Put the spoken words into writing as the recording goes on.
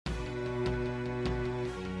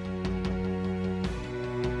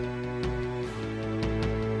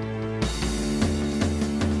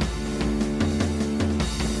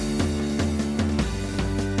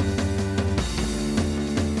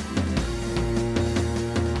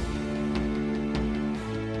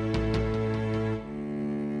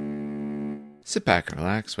Sit back and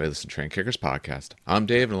relax while you listen to Train Kickers podcast. I'm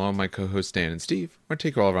Dave, and along with my co-hosts Dan and Steve, we're going to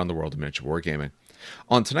take you all around the world of miniature wargaming.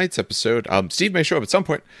 On tonight's episode, Steve may show up at some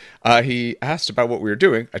point. He asked about what we were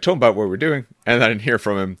doing. I told him about what we were doing, and I didn't hear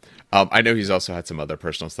from him. I know he's also had some other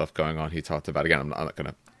personal stuff going on. He talked about, again, I'm not going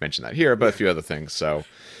to mention that here, but a few other things. So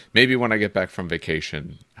maybe when I get back from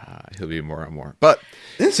vacation, he'll be more and more. But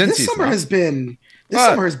this summer has been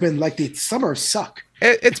like the summer suck.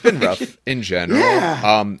 It's been rough in general.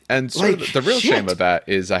 Yeah. And so like, the real shame of that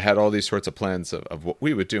is I had all these sorts of plans of what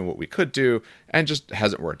we would do and what we could do, and just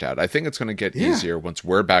hasn't worked out. I think it's going to get easier once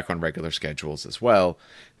we're back on regular schedules as well,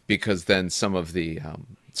 because then some of the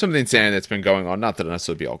insanity that's been going on, not that it'll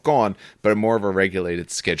necessarily be all gone, but more of a regulated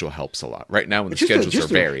schedule helps a lot. Right now, when the schedules are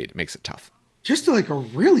varied, it makes it tough. Just like a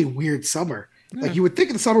really weird summer. Yeah. Like you would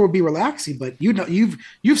think the summer would be relaxing, but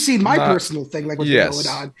you've seen my personal thing, like what's been going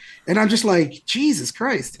on, and I'm just like, Jesus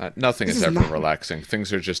Christ! Nothing is ever relaxing.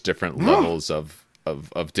 Things are just different levels of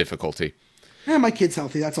difficulty. Yeah, my kid's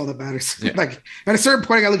healthy. That's all that matters. Yeah. Like at a certain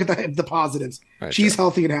point, I look at the positives. Right, she's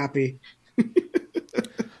healthy and happy.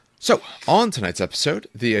 So, on tonight's episode,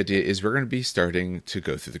 the idea is we're going to be starting to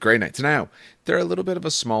go through the Grey Knights. Now, they're a little bit of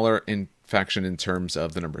a smaller faction in terms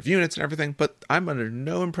of the number of units and everything, but I'm under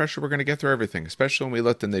no impression we're going to get through everything, especially when we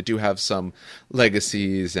looked and they do have some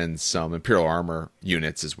legacies and some Imperial Armor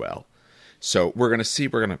units as well. So, we're going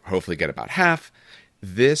to hopefully get about half.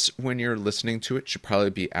 This, when you're listening to it, should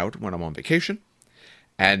probably be out when I'm on vacation.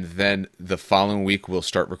 And then the following week, we'll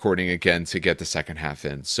start recording again to get the second half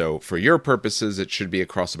in. So for your purposes, it should be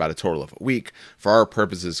across about a total of a week. For our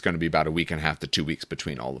purposes, it's going to be about a week and a half to 2 weeks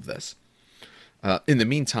between all of this. In the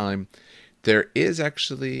meantime, there is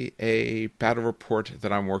actually a battle report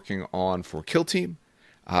that I'm working on for Kill Team.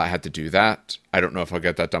 I had to do that. I don't know if I'll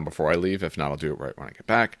get that done before I leave. If not, I'll do it right when I get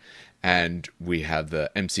back. And we have the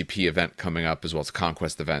MCP event coming up as well as a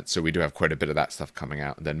Conquest event. So we do have quite a bit of that stuff coming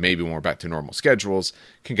out. And then maybe when we're back to normal schedules,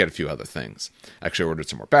 can get a few other things. Actually ordered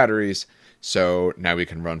some more batteries. So now we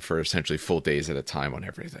can run for essentially full days at a time on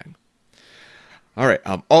everything. All right.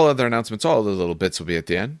 All other announcements, all the little bits will be at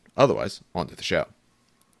the end. Otherwise, on to the show.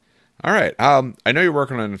 All right. I know you're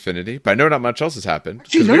working on Infinity, but I know not much else has happened.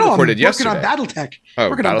 I'm working yesterday. on BattleTech.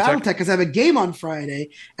 Working on BattleTech because I have a game on Friday,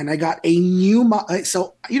 and I got a new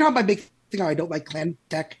so you know my big thing, I don't like clan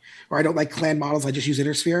tech, or I don't like clan models. I just use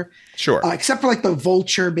Intersphere. Sure. Except for like the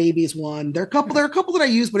Vulture babies one. There are a couple that I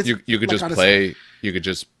use, but it's you could just play. You could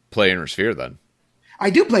just play Intersphere then. I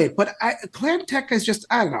do play it, but clan tech is just,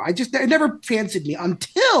 I don't know. It never fancied me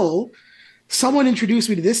until someone introduced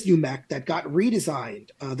me to this new mech that got redesigned,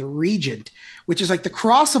 the Regent, which is like the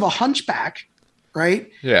cross of a Hunchback, right?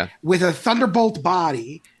 Yeah. With a Thunderbolt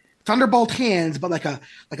body, Thunderbolt hands, but like a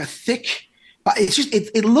thick. But it's just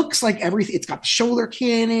it looks like everything. It's got shoulder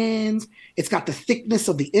cannons. It's got the thickness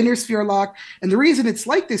of the inner sphere lock. And the reason it's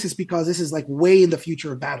like this is because this is like way in the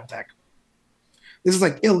future of BattleTech. This is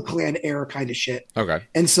like Clan era kind of shit. Okay.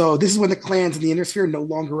 And so this is when the clans in the inner sphere no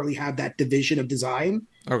longer really have that division of design.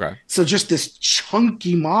 Okay. So just this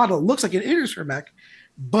chunky model looks like an inner sphere mech,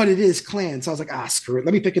 but it is clan. So I was like, screw it.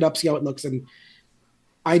 Let me pick it up, see how it looks. And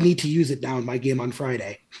I need to use it now in my game on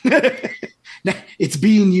Friday. It's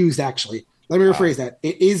being used, actually. Let me rephrase that.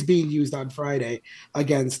 It is being used on Friday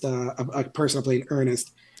against a person I'm playing,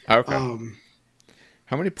 Ernest. Okay.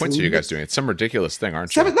 How many points are you guys doing? It's some ridiculous thing,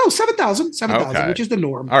 aren't you? 7,000, which is the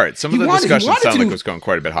norm. All right. Some of the discussions sound like it was going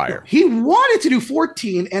quite a bit higher. He wanted to do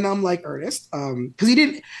 14, and I'm like, Ernest,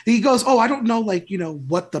 because he goes, I don't know,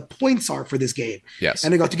 what the points are for this game. Yes.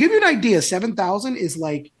 And I go, to give you an idea, 7,000 is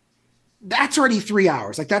like, that's already 3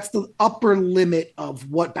 hours. Like, that's the upper limit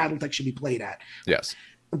of what BattleTech should be played at. Yes.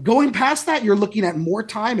 Going past that, you're looking at more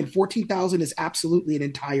time, and 14,000 is absolutely an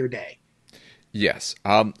entire day. Yes.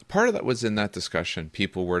 Part of that was in that discussion.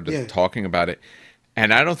 People were talking about it,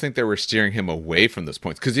 and I don't think they were steering him away from those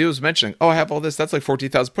points, because he was mentioning, I have all this. That's like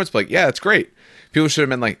 14,000 points. But like, yeah, that's great. People should have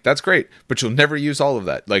been like, that's great, but you'll never use all of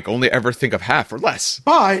that. Like, only ever think of half or less.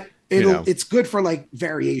 But it's good for like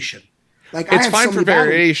variation. Like, it's fine for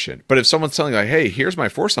variation. But if someone's telling you, like, hey, here's my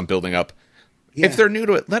force I'm building up, if they're new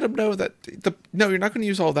to it, let them know that no, you're not going to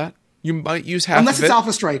use all that. You might use half unless of it's it.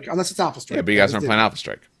 Alpha Strike. Yeah, but you guys aren't playing Alpha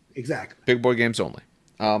Strike. Exactly. Big boy games only.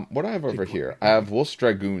 What I have over here, I have Wolf's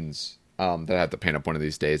Dragoons that I have to paint up one of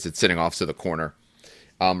these days. It's sitting off to the corner.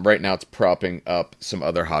 Right now it's propping up some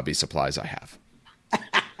other hobby supplies I have.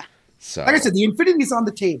 So, like I said, the Infinity's on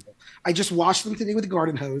the table. I just washed them today with a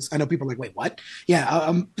garden hose. I know people are like, wait, what? Yeah,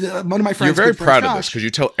 one of my friends. You're very proud of this because you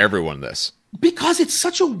tell everyone this. Because it's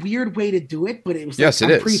such a weird way to do it, but it was yes, it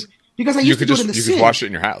is. Because I used to do it in the You Sim. could wash it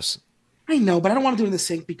in your house. I know, but I don't want to do it in the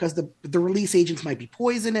sink because the release agents might be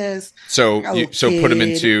poisonous. I So got a little put them kid.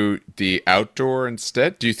 into the outdoor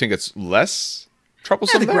instead. Do you think it's less Yeah,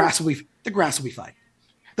 troublesome there? the grass will be fine.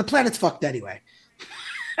 The planet's fucked anyway.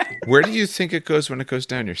 Where do you think it goes when it goes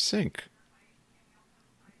down your sink?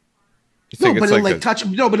 You No, think but it's it'll like like a? touch.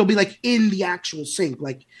 No, but it'll be like in the actual sink.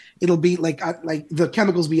 Like it'll be like the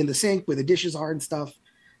chemicals be in the sink where the dishes are and stuff.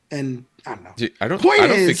 And I don't know. I don't. Point I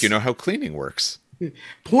don't think is, you know how cleaning works.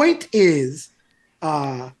 point is,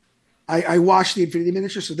 uh, I watched the Infinity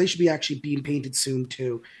miniature, so they should be actually being painted soon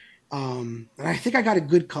too. And I think I got a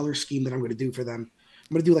good color scheme that I'm going to do for them.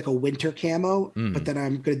 I'm going to do like a winter camo, but then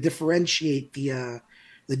I'm going to differentiate the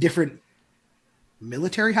different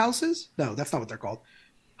military houses. No, that's not what they're called.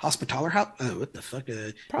 Hospitaller house. Oh, what the fuck?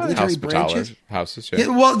 Probably Military hospitaller branches. houses. Yeah, Yeah.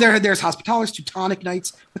 well, there's Hospitallers, Teutonic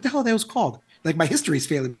Knights. What the hell are those called? Like my history is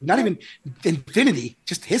failing. Not even Infinity,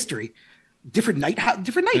 just history. Different night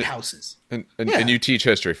houses. Yeah. And you teach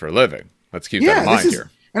history for a living. Let's keep that Yeah, in mind here.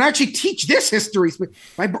 and I actually teach this history.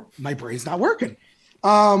 My brain's not working.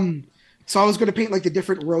 So I was going to paint like the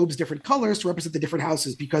different robes, different colors to represent the different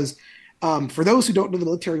houses because for those who don't know the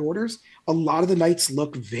military orders, a lot of the knights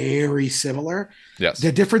look very similar. Yes.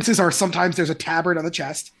 The differences are sometimes there's a tabard on the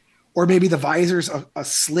chest, or maybe the visor's a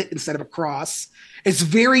slit instead of a cross. It's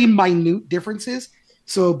very minute differences.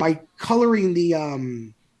 So by coloring the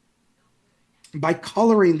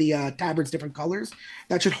tabards different colors,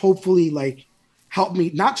 that should hopefully like help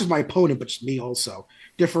me, not just my opponent, but just me also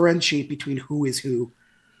differentiate between who is who,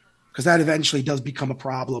 because that eventually does become a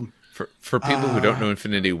problem. For people who don't know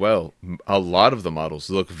Infinity well, a lot of the models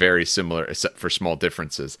look very similar, except for small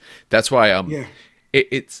differences. That's why Yeah.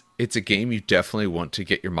 it's a game you definitely want to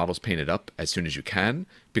get your models painted up as soon as you can,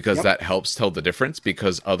 because that helps tell the difference.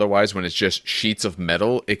 Because otherwise, when it's just sheets of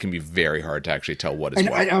metal, it can be very hard to actually tell what is And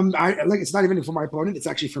what. I like it's not even for my opponent; it's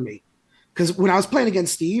actually for me. Because when I was playing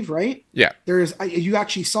against Steve, right? Yeah. You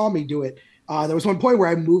actually saw me do it. There was one point where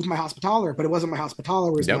I moved my Hospitaller, but it wasn't my Hospitaller;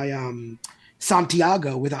 it was Yep. my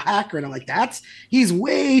Santiago with a hacker, and I'm like, he's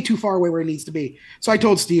way too far away where he needs to be. So I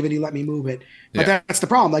told Steve, and he let me move it. But that's the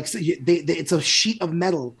problem. Like, so it's a sheet of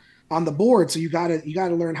metal on the board, so you gotta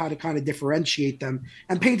learn how to kind of differentiate them,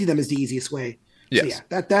 and painting them is the easiest way. Yes. So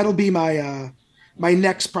yeah, that'll be my my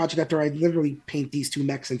next project after I literally paint these two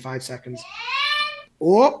mechs in 5 seconds.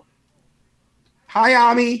 Oh, hi,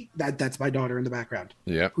 Ami. That's my daughter in the background.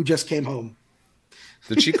 Yeah. Who just came home.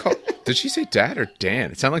 Did she call? Did she say Dad or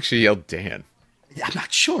Dan? It sounded like she yelled Dan. I'm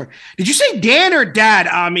not sure. Did you say Dan or Dad,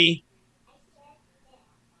 Ami?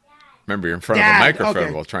 Remember, you're in front of Dad, a microphone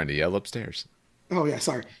okay. while trying to yell upstairs. Oh yeah,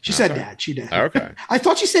 sorry. She said Dad. She did. Okay. I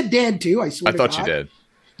thought she said Dan too. I swear. I thought she did.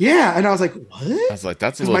 Yeah, and I was like, what? I was like,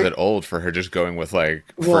 that's a little bit old for her just going with like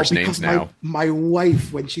Well, first because names now. My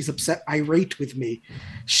wife, when she's upset, irate with me,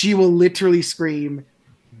 she will literally scream,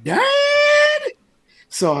 "Dad!"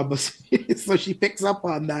 So so she picks up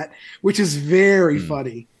on that, which is very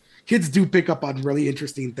funny. Kids do pick up on really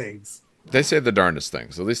interesting things. They say the darndest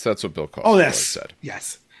things. At least that's what Bill Cosby Oh, always yes, said.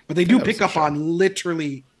 yes, but they do That was pick a up shame. on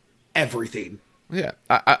literally everything. Yeah.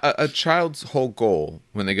 A child's whole goal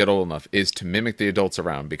when they get old enough is to mimic the adults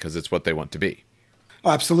around because it's what they want to be.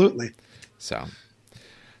 Oh, absolutely. So,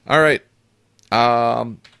 all right. I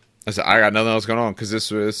said, I got nothing else going on because this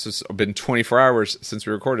has been 24 hours since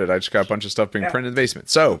we recorded. I just got a bunch of stuff being printed in the basement.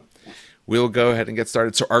 So we'll go ahead and get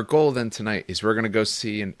started. So our goal then tonight is we're going to go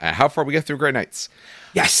see how far we get through Grey Knights.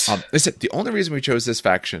 Yes. Listen, the only reason we chose this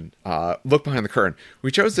faction, look behind the curtain.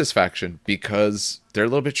 We chose this faction because they're a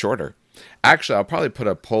little bit shorter. Actually, I'll probably put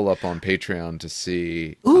a poll up on Patreon to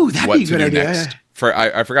see Ooh, that'd what be a to good do idea. next.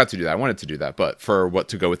 I forgot to do that. I wanted to do that, but for what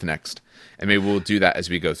to go with next. And maybe we'll do that as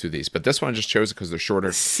we go through these. But this one I just chose it because they're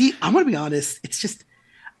shorter. See, I'm gonna be honest. It's just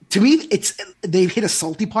to me, they've hit a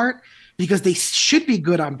salty part because they should be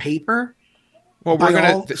good on paper. Well, by we all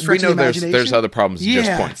know stretch of the there's imagination. other problems than just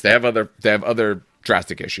Yeah. points. They have other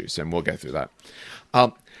drastic issues, and we'll get through that.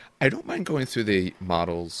 I don't mind going through the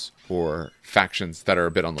models or factions that are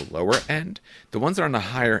a bit on the lower end. The ones that are on the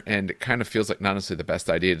higher end, it kind of feels like not necessarily the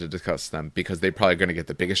best idea to discuss them because they're probably going to get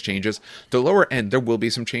the biggest changes. The lower end, there will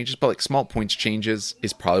be some changes, but like small points changes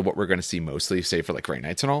is probably what we're going to see mostly, say for like Grey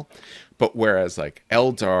Knights and all. But whereas like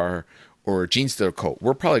Eldar or Genestealer Cult,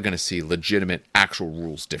 we're probably going to see legitimate actual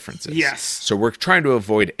rules differences. Yes. So we're trying to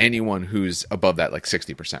avoid anyone who's above that like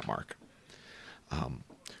 60% mark.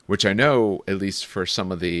 Which I know, at least for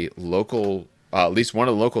some of the local, at least one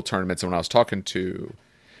of the local tournaments, and when I was talking to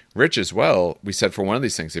Rich as well, we said for one of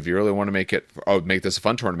these things, if you really want to make this a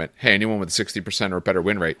fun tournament, hey, anyone with a 60% or better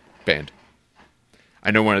win rate, banned.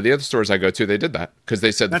 I know one of the other stores I go to, they did that, because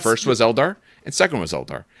they said the first was Eldar, and second was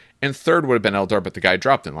Eldar. And third would have been Eldar, but the guy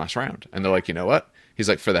dropped in last round. And they're like, you know what? He's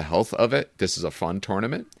like, for the health of it, this is a fun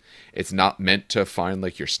tournament. It's not meant to find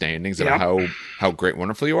like your standings and how great,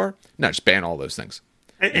 wonderful you are. No, just ban all those things.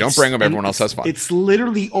 You don't bring them. Everyone else has fun. It's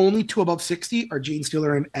literally only 2 above 60 are Gene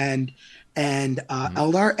Stealer and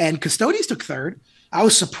Eldar, and Custodians took third. I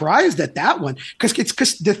was surprised at that one because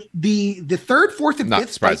the third, fourth, and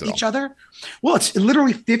fifth fight each other. Well, it's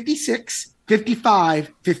literally 56,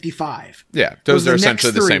 55, 55. Yeah, those are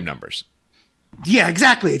essentially the same numbers. Yeah,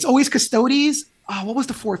 exactly. It's always Custodians. What was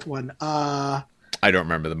the fourth one? I don't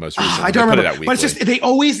remember the most recent. I don't remember, but it's just they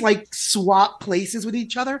always like swap places with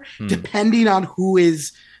each other depending on who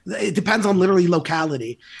is. It depends on literally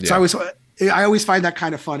locality. Yeah. So I always find that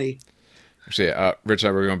kind of funny. Actually, Rich and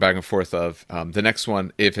I were going back and forth of the next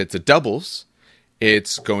one. If it's a doubles,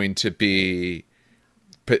 it's going to be.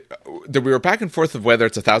 We were back and forth of whether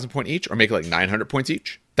it's 1,000 point each or make it like 900 points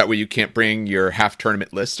each. That way you can't bring your half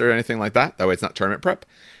tournament list or anything like that. That way it's not tournament prep.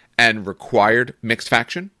 And required mixed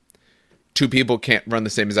faction. 2 people can't run the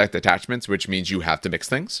same exact attachments, which means you have to mix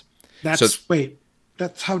things.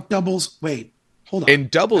 That's how doubles. Wait, hold on. In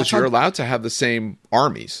doubles, you're allowed to have the same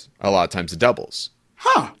armies a lot of times in doubles.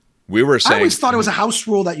 Huh. We were saying. I always thought it was a house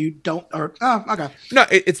rule that you don't. Okay. No,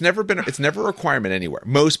 it's never a requirement anywhere.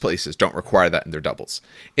 Most places don't require that in their doubles.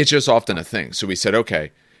 It's just often a thing. So we said,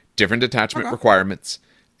 okay, different detachment requirements,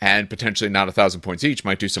 and potentially not 1,000 points each.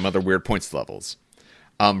 Might do some other weird points levels.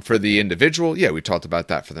 For the individual, we talked about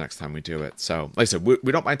that for the next time we do it. So, like I said,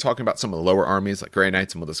 we don't mind talking about some of the lower armies, like Grey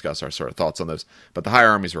Knights, and we'll discuss our sort of thoughts on those. But the higher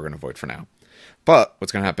armies we're going to avoid for now. But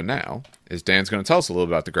what's going to happen now is Dan's going to tell us a little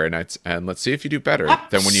about the Grey Knights, and let's see if you do better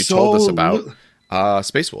than when you told us about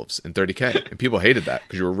Space Wolves in 30K. And people hated that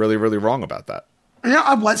because you were really, really wrong about that.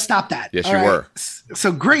 No, stop that. Yes, you were.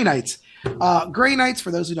 So Grey Knights. Grey Knights, for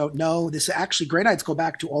those who don't know, Grey Knights go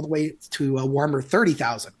back to all the way to Warhammer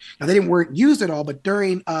 30,000. Now they weren't used at all, but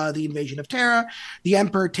during the invasion of Terra, the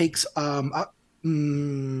Emperor takes spoil.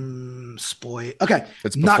 Okay,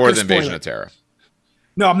 it's before the invasion of Terra.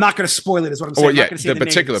 No, I'm not going to spoil it. Is what I'm saying. Well, the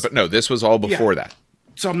particular, names. But no, this was all before that.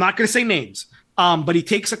 So I'm not going to say names. But he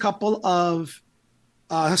takes a couple of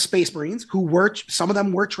Space Marines who were. Some of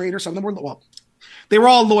them were traitors. Some of them were they were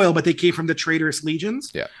all loyal, but they came from the traitorous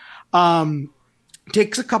legions. Yeah.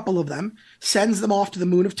 Takes a couple of them, sends them off to the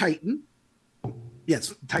moon of Titan.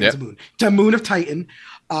 Yes, Titan's moon. To moon of Titan.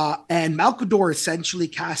 And Malkador essentially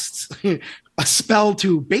casts a spell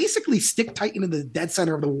to basically stick Titan in the dead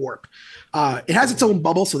center of the warp. It has its own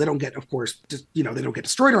bubble, so they don't get, of course, they don't get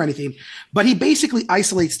destroyed or anything. But he basically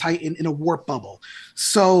isolates Titan in a warp bubble.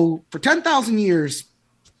 So for 10,000 years,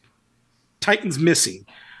 Titan's missing.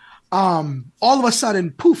 All of a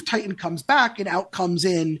sudden, poof, Titan comes back, and out comes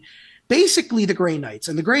in basically the Grey Knights.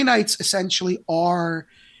 And the Grey Knights essentially are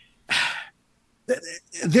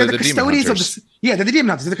they're the custodians of the they're the demon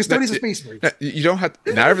hunters. They're the custodians of Space Marines. You don't have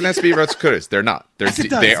not everything has to be about custodians. They're not.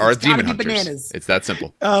 They are demon hunters. Bananas. It's that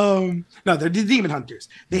simple. No, they're the demon hunters.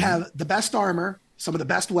 They have the best armor, some of the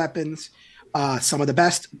best weapons, some of the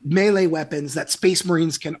best melee weapons that Space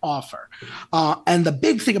Marines can offer. And the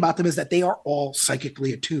big thing about them is that they are all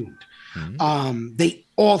psychically attuned. Mm-hmm. They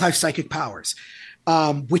all have psychic powers,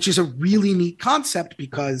 which is a really neat concept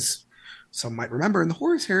because some might remember in the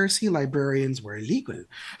Horus Heresy, librarians were illegal.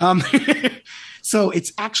 So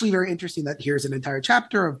it's actually very interesting that here's an entire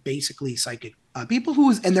chapter of basically psychic people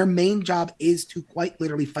and their main job is to quite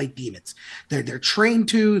literally fight demons. They're trained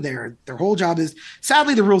to. Their whole job is.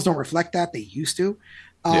 Sadly, the rules don't reflect that. They used to.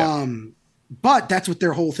 But that's what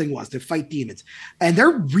their whole thing was, to fight demons. And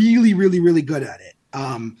they're really, really, really good at it.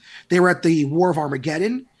 They were at the War of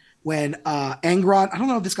Armageddon when Angron, I don't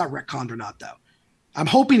know if this got retconned or not, though. I'm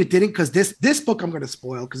hoping it didn't, because this book I'm going to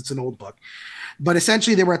spoil because it's an old book. But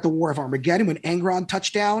essentially, they were at the War of Armageddon when Angron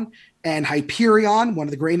touched down, and Hyperion, one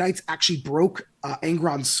of the Grey Knights, actually broke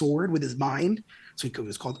Angron's sword with his mind. So it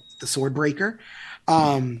was called the Sword Breaker.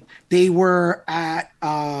 They were at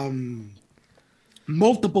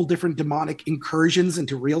multiple different demonic incursions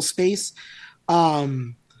into real space.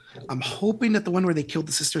 I'm hoping that the one where they killed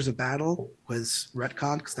the Sisters of Battle was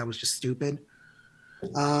retconned, because that was just stupid.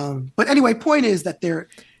 But anyway, point is that they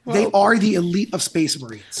are the elite of Space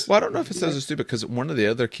Marines. Well, I don't know if it says it's stupid, because one of the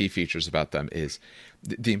other key features about them is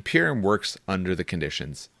the Imperium works under the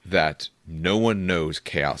conditions that no one knows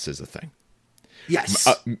chaos is a thing. Yes.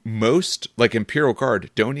 Most, like Imperial Guard,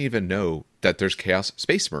 don't even know that there's Chaos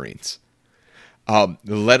Space Marines.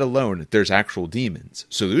 Let alone there's actual demons.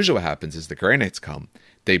 So usually what happens is the Grey Knights come,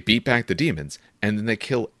 they beat back the demons, and then they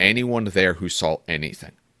kill anyone there who saw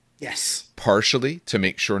anything. Yes. Partially to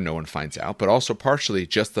make sure no one finds out, but also partially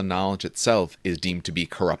just the knowledge itself is deemed to be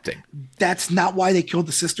corrupting. That's not why they killed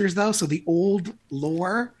the sisters, though. So the old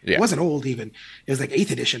lore, it wasn't old even. It was like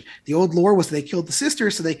 8th edition. The old lore was they killed the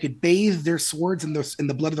sisters so they could bathe their swords in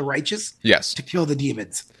the blood of the righteous. Yes. To kill the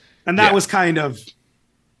demons. And that was kind of...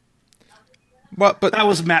 Well, but that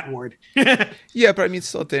was Matt Ward. Yeah, but I mean,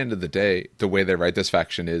 still at the end of the day, the way they write this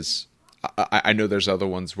faction is... I know there's other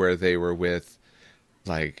ones where they were with...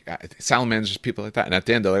 like salamanders, people like that, and at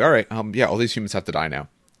the end they're like, all right, all these humans have to die now,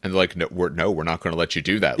 and they're like, no, we're not going to let you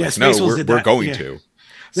do that. Like, no, we're going to.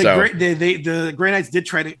 The Grey Knights did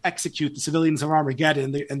try to execute the civilians of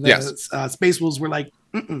Armageddon, and the Space Wolves were like,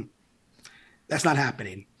 that's not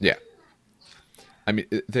happening. Yeah, I mean,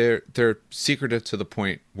 they're secretive to the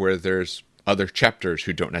point where there's other chapters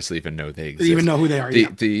who don't necessarily even know they exist. They even know who they are.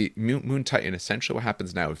 The Moon Titan, essentially what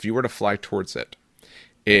happens now, if you were to fly towards it,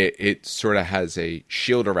 it sort of has a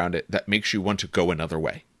shield around it that makes you want to go another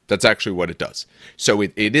way. That's actually what it does. So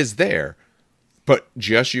it is there, but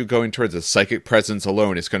just you going towards a psychic presence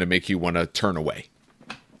alone is going to make you want to turn away.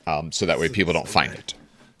 So that way people don't find it.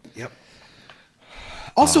 Yep.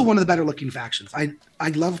 Also, one of the better looking factions. I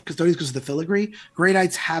love Custodians because of the filigree. Grey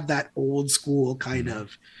Knights have that old school kind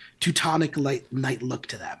of Teutonic knight look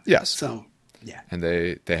to them. Yes. So, yeah. And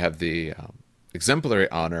they have the... exemplary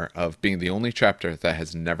honor of being the only chapter that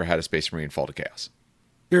has never had a Space Marine fall to chaos.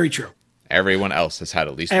 Very true. Everyone else has had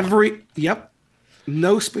at least one. Yep.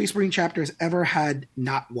 No Space Marine chapter has ever had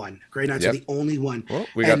not one. Grey Knights are the only one. Well,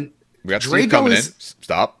 we got Steve coming in.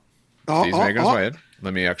 Stop. Steve's making his way in.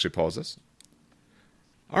 Let me actually pause this.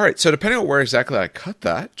 All right. So depending on where exactly I cut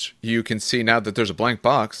that, you can see now that there's a blank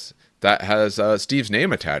box that has Steve's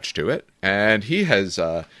name attached to it. And he has...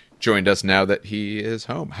 joined us now that he is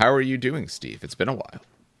home. How are you doing, Steve? It's been a while.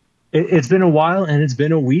 It's been a while, and it's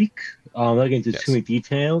been a week. I'm not getting into too many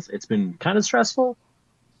details. It's been kind of stressful.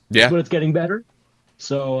 Yeah. But it's getting better.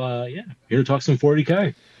 So, here to talk some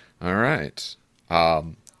 40K. All right.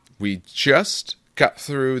 We just got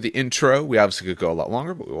through the intro. We obviously could go a lot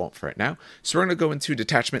longer, but we won't for right now. So we're going to go into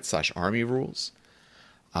detachment/army rules.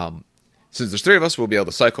 Since there's 3 of us, we'll be able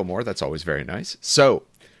to cycle more. That's always very nice. So...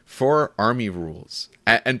 for army rules,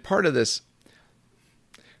 and part of this,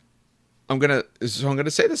 I'm gonna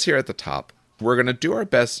say this here at the top. We're gonna do our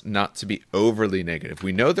best not to be overly negative.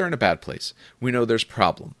 We know they're in a bad place. We know there's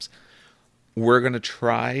problems. We're gonna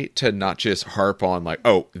try to not just harp on like,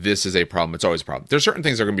 oh, this is a problem. It's always a problem. There's certain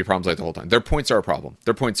things that are gonna be problems like the whole time. Their points are a problem.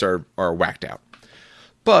 Their points are whacked out.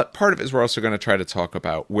 But part of it is we're also going to try to talk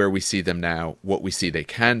about where we see them now, what we see they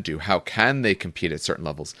can do, how can they compete at certain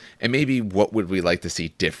levels, and maybe what would we like to see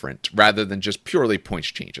different, rather than just purely points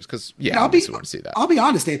changes. Because, I obviously want to see that. I'll be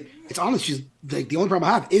honest, Dave. It's honestly the only problem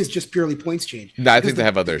I have is just purely points change. No, I think they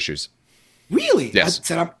have other issues. Really? Yes.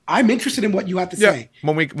 I'm interested in what you have to say.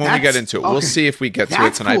 When we get into it, we'll see if we get to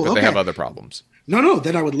it tonight, but they have other problems. No,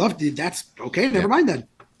 then I would love to. That's okay. Never mind then.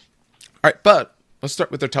 All right, but let's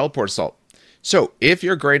start with their teleport assault. So, if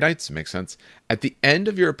you're Grey Knights, makes sense, at the end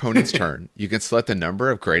of your opponent's turn, you can select the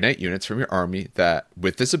number of Grey Knight units from your army that,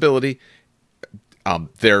 with this ability,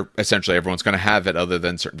 they're essentially everyone's going to have it other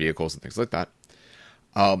than certain vehicles and things like that.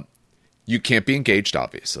 You can't be engaged,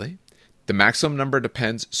 obviously. The maximum number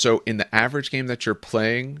depends. So, in the average game that you're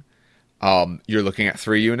playing, you're looking at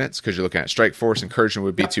 3 units, because you're looking at Strike Force, Incursion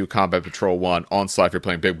would be 2, Combat Patrol 1, Onslaught if you're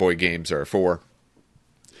playing big boy games are 4.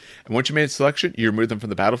 And once you made a selection, you remove them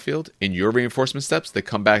from the battlefield. In your reinforcement steps, they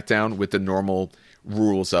come back down with the normal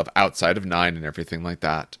rules of outside of 9 and everything like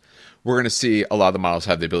that. We're going to see a lot of the models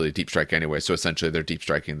have the ability to deep strike anyway, so essentially they're deep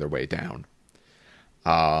striking their way down.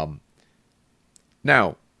 Now,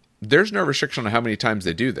 there's no restriction on how many times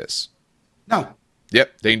they do this. No.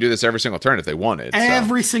 Yep, they can do this every single turn if they wanted.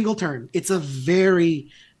 Every single turn. It's a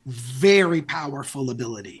very, very powerful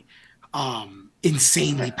ability.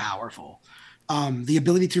 Insanely powerful. The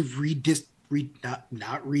ability to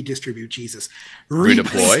not redistribute, Jesus.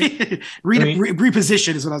 Redeploy?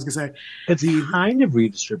 Reposition is what I was going to say. It's kind of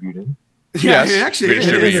redistributing. Yeah, yes, actually.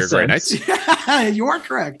 Redistribute your Grey Knights. You are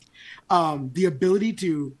correct. The ability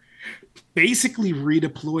to basically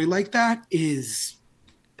redeploy like that is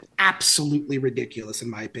absolutely ridiculous, in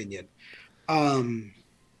my opinion.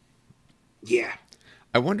 Yeah.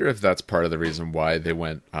 I wonder if that's part of the reason why they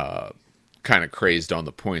went kind of crazed on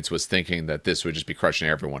the points, was thinking that this would just be crushing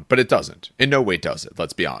everyone. But it doesn't. In no way does it,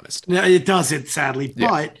 let's be honest. No, it doesn't, sadly. Yeah.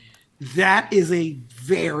 But that is a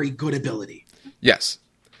very good ability. Yes.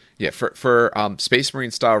 Yeah, for Space Marine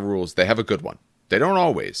style rules, they have a good one. They don't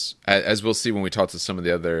always. As we'll see when we talk to some of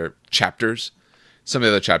the other chapters. Some of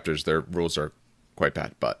the other chapters, their rules are quite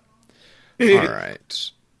bad. But, all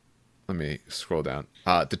right. let me scroll down.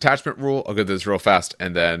 Detachment rule. I'll go through this real fast,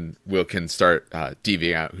 and then we can start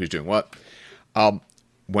deviating out who's doing what.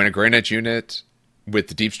 When a Grey Knight unit with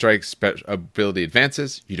the Deep Strike ability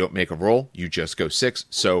advances, you don't make a roll. You just go 6.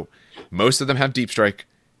 So most of them have Deep Strike.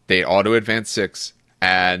 They auto advance 6,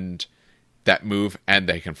 and that move, and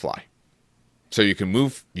they can fly. So you can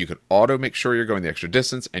move. You can auto make sure you're going the extra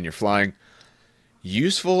distance, and you're flying.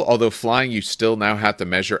 Useful, although flying, you still now have to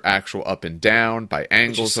measure actual up and down by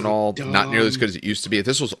angles and all. Dumb. Not nearly as good as it used to be. If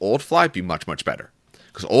this was old fly, it'd be much, much better.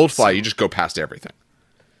 Because old fly, you just go past everything.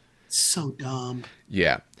 So dumb.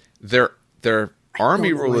 Yeah. Their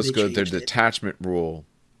army rule is good. Their changed it. detachment rule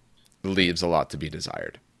leaves a lot to be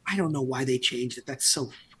desired. I don't know why they changed it. That's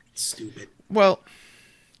so stupid. Well,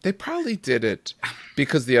 they probably did it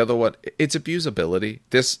because the other one, it's abusability.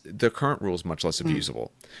 The current rule is much less abusable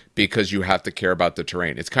because you have to care about the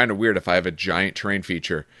terrain. It's kind of weird if I have a giant terrain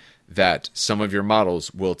feature that some of your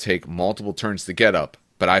models will take multiple turns to get up,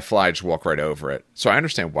 but I fly, just walk right over it. So I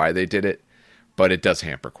understand why they did it, but it does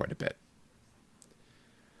hamper quite a bit.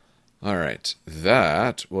 All right,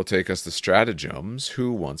 that will take us to stratagems.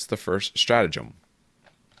 Who wants the first stratagem?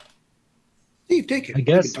 Steve, take it. I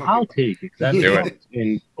guess I'll take it. That's Do it.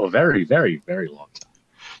 in a very, very, very long time.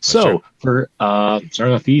 So for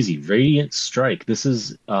starting off easy, Radiant Strike. This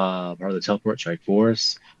is part of the Teleport Strike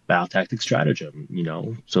Force Battle Tactic Stratagem.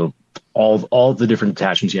 So all the different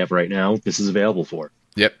attachments you have right now, this is available for.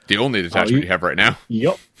 Yep, the only detachment you have right now.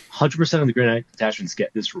 Yep, 100% of the Grey Knight detachments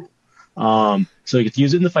get this rule. So you get to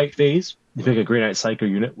use it in the fight phase. You pick a Grey Knight Psycho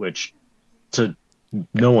unit, which to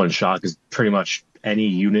no one's shock is pretty much any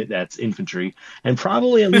unit that's infantry, and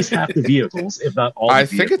probably at least half the vehicles, if not all. I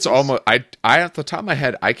think it's almost. I at the top of my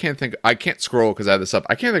head, I can't scroll because I have this up.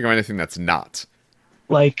 I can't think of anything that's not.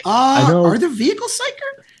 Like I know, are the vehicles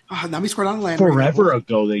psyker? Let me scroll down the land. Forever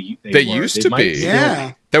ago, they used to be.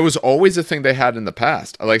 Yeah, that was always a thing they had in the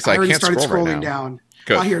past. I already can't started scroll scrolling right now. down.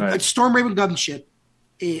 Good. Here, Right. a Storm Raven gunship.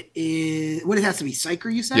 It is what it has to be.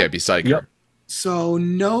 Psyker, you said? Yeah, be Psyker. Yep. So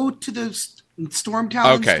no to the Storm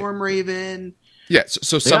Talon, Okay. Storm Raven. Yeah,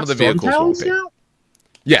 so They some got of the Storm vehicles won't Talons be. now?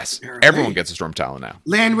 Yes, Apparently. everyone gets a Storm Talon now.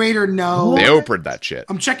 Land Raider, no. They opened that shit.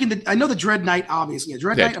 I'm checking I know the Dread Knight, obviously. Yeah,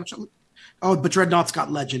 Dread Yeah. Knight. But Dreadnought's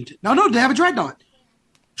got Legend. No, they have a Dreadnought.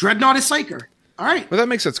 Dreadnought is Psyker. All right. Well, that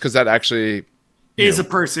makes sense because that actually Is a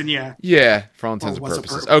person, yeah. Yeah, for all intents and was a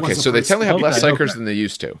purposes. was Okay, a so they person. tend to have less Okay, Psychers okay. than they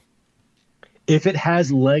used to. If it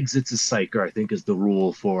has legs, it's a Psyker. I think is the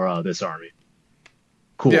rule for this army.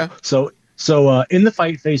 Cool. Yeah. So in the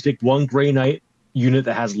fight phase, pick one Grey Knight unit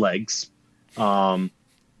that has legs, and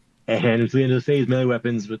at the end of the phase, melee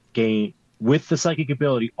weapons with the psychic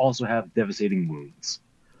ability also have devastating wounds.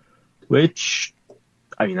 Which,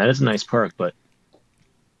 I mean, that is a nice perk, but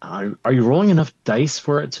are you rolling enough dice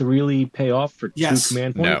for it to really pay off for Yes. 2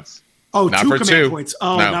 command No. points? Oh, Not 2 for command 2. points.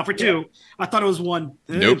 Oh, No. not for 2. I thought it was 1.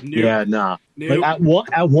 Nope. Yeah, nah. Nope. Like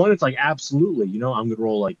at one, it's like absolutely. I'm gonna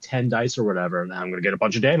roll like 10 dice or whatever, and I'm gonna get a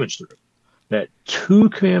bunch of damage through. That 2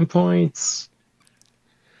 command points.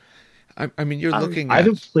 I mean, you're looking I at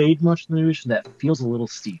haven't played much in the edition. That feels a little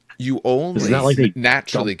steep. you only It's not like they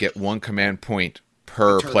naturally get 1 command point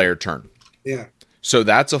per turn. player turn. Yeah. So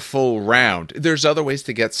that's a full round. There's other ways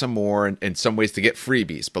to get some more and some ways to get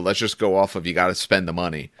freebies, but let's just go off of you got to spend the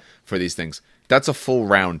money for these things. That's a full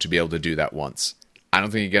round to be able to do that once. I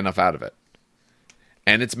don't think you get enough out of it.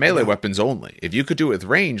 And it's melee weapons only. If you could do it with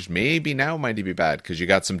ranged, maybe now might be bad because you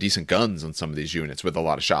got some decent guns on some of these units with a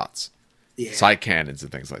lot of shots. Yeah. Side cannons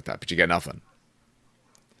and things like that, but you get nothing.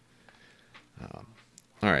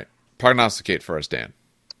 All right. Prognosticate for us, Dan.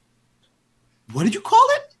 What did you call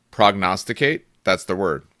it? Prognosticate? That's the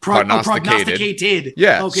word. Prognosticated.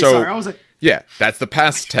 Yeah. Okay, so, sorry. I was like, yeah, that's the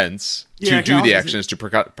past tense. Yeah, To do I the was- action is to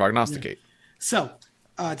prognosticate. so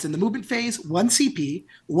it's in the movement phase. 1 CP,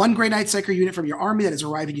 1 Grey Knight Psyker unit from your army that is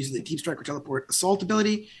arriving using the Deep Strike or Teleport Assault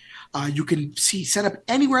ability. You can set up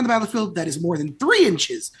anywhere on the battlefield that is more than 3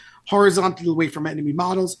 inches horizontally away from enemy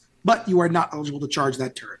models, but you are not eligible to charge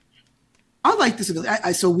that turn. I like this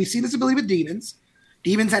ability. So we've seen this ability with demons.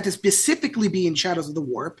 Demons had to specifically be in Shadows of the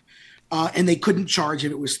Warp, and they couldn't charge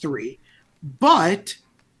if it was 3. But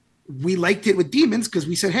we liked it with demons because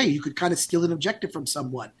we said, hey, you could kind of steal an objective from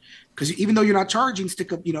someone. Because even though you're not charging,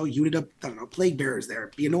 stick a unit of, I don't know, plague bearers there.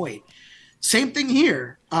 Be annoying. Same thing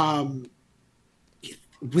here.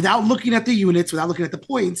 Without looking at the units, without looking at the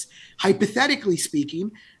points, hypothetically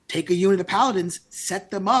speaking, take a unit of paladins,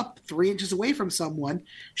 set them up 3 inches away from someone.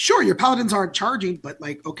 Sure, your paladins aren't charging, but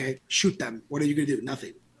okay, shoot them. What are you going to do?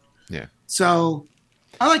 Nothing. Yeah. So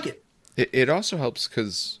I like it. It also helps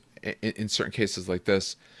because in certain cases like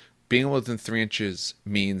this, being within 3 inches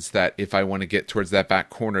means that if I want to get towards that back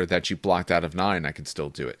corner that you blocked out of 9, I can still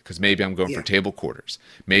do it. Because maybe I'm going for table quarters.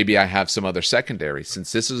 Maybe I have some other secondary.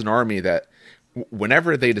 Since this is an army that,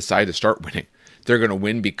 whenever they decide to start winning, they're going to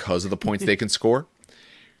win because of the points they can score.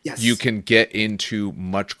 Yes. You can get into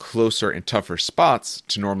much closer and tougher spots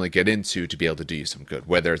to normally get into to be able to do you some good.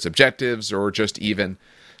 Whether it's objectives or just even,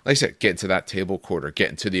 like I said, get into that table quarter,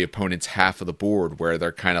 get into the opponent's half of the board where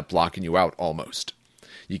they're kind of blocking you out almost.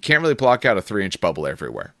 You can't really block out a 3-inch bubble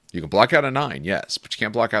everywhere. You can block out a 9, yes, but you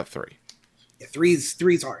can't block out 3. Yeah,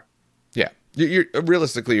 three's hard. Yeah, you're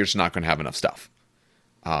realistically, you're just not going to have enough stuff.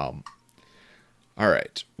 All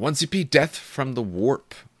right, 1 CP, Death from the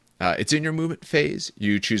Warp. It's in your movement phase.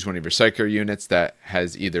 You choose one of your Psycho units that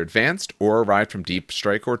has either advanced or arrived from Deep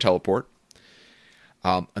Strike or Teleport.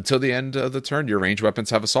 Until the end of the turn, your ranged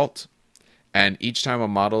weapons have Assault. And each time a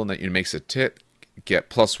model that you makes a hit, get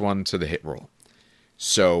 +1 to the hit roll.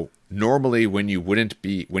 So normally when you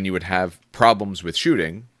would have problems with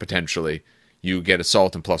shooting, potentially, you get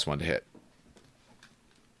Assault and +1 to hit.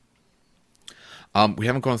 We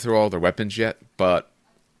haven't gone through all their weapons yet, but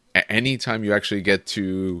anytime you actually get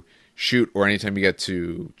to shoot or anytime you get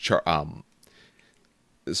to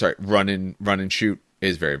run and shoot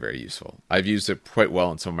is very, very useful. I've used it quite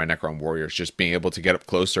well in some of my Necron warriors, just being able to get up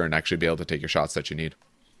closer and actually be able to take your shots that you need.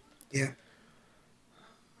 Yeah.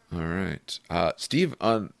 All right. Steve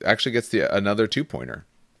actually gets another 2-pointer.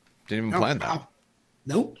 Didn't even plan that. Wow.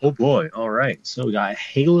 Nope. Oh boy. All right. So we got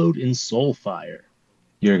Haloed in Soulfire.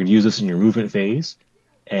 You're going to use this in your movement phase.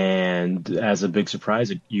 And as a big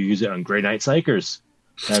surprise, you use it on Grey Knight Psychers.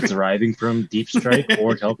 That's arriving from Deep Strike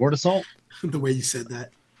or Teleport Assault. The way you said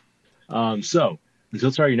that. So,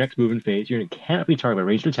 until start your next movement phase, you're going to cannot be targeted by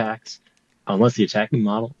ranged attacks unless the attacking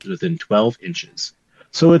model is within 12 inches.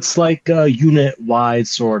 So it's like a unit-wide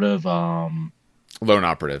sort of... Lone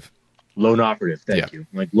Operative. Lone Operative, thank you.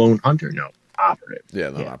 Like Lone Hunter, no. Operative. Yeah,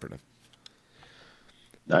 Lone Operative.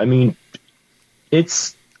 I mean,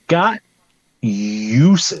 it's got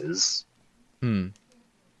uses.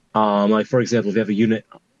 Like, for example, if you have a unit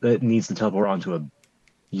that needs to teleport onto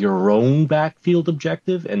your own backfield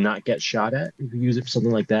objective and not get shot at, you can use it for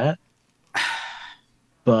something like that.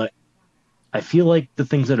 But I feel like the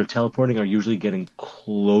things that are teleporting are usually getting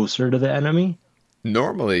closer to the enemy.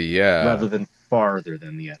 Normally, yeah. Rather than farther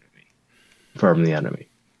than the enemy. From the enemy.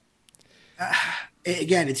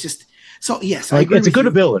 Again, it's just... So, yes, like, it's a good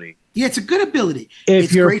ability. Yeah, it's a good ability. If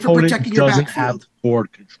it's your great for opponent protecting your doesn't backfield. have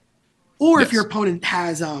board control. Or Yes. if your opponent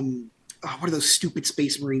has, what are those stupid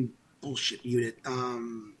Space Marine bullshit unit?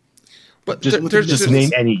 But There's just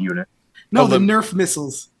name any unit. No, the Nerf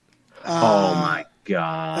missiles. Oh my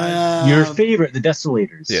god. Your favorite, the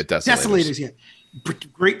Desolators. Yeah, Desolators, yeah.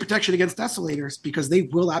 Great protection against Desolators because they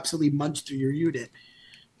will absolutely munch through your unit.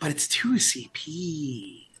 But it's 2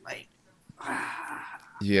 CP. Like,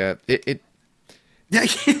 yeah,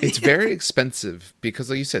 it's very expensive because,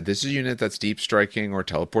 like you said, this is a unit that's deep striking or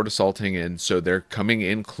teleport assaulting in, so they're coming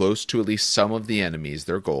in close to at least some of the enemies,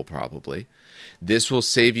 their goal probably. This will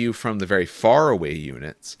save you from the very far away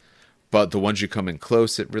units, but the ones you come in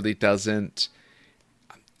close, it really doesn't.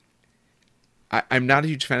 I'm not a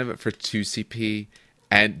huge fan of it for 2 CP,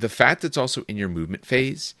 and the fact it's also in your movement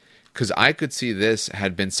phase, because I could see this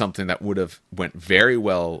had been something that would have went very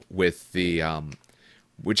well with the...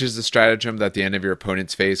 which is the stratagem that the end of your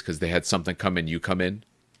opponent's phase, because they had something come in, you come in.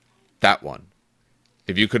 That one.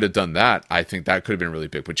 If you could have done that, I think that could have been really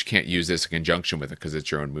big, but you can't use this in conjunction with it because it's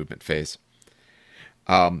your own movement phase.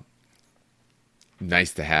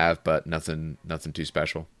 Nice to have, but nothing too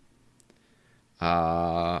special.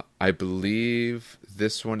 I believe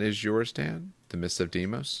this one is yours, Dan? The Mist of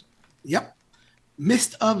Deimos? Yep.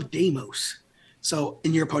 Mist of Deimos. So,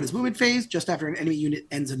 in your opponent's movement phase, just after an enemy unit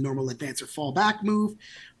ends a normal advance or fall back move,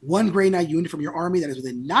 1 Grey Knight unit from your army that is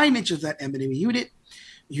within 9 inches of that enemy unit,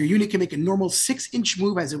 your unit can make a normal 6-inch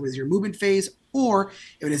move as it was your movement phase, or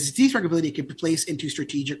if it has a deep strike ability, it can be placed into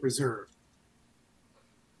strategic reserve.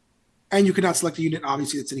 And you cannot select a unit,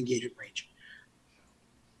 obviously, that's in engagement range.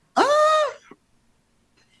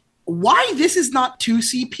 Why this is not 2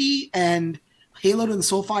 CP and Halo to the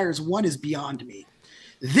Soulfire is 1 is beyond me.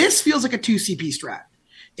 This feels like a 2 CP strat.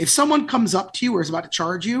 If someone comes up to you or is about to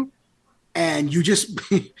charge you, and you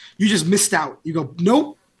just missed out, you go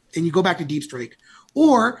nope, and you go back to deep strike,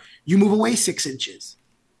 or you move away 6 inches.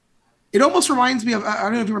 It almost reminds me of, I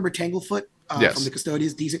don't know if you remember Tanglefoot Yes. from the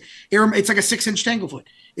Custodians. It's like a 6-inch Tanglefoot.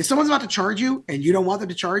 If someone's about to charge you and you don't want them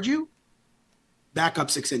to charge you, back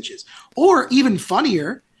up 6 inches. Or even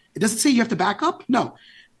funnier, it doesn't say you have to back up. No.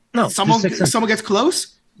 No. Someone gets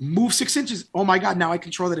close, move 6 inches. Oh my god! Now I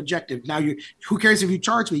control that objective. Now you, who cares if you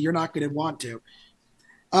charge me? You're not going to want to.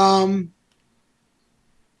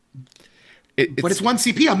 But it's 1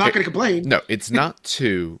 CP. I'm not going to complain. No, it's not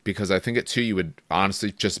 2, because I think at 2 you would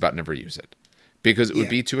honestly just about never use it, because it would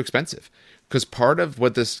be too expensive. Because part of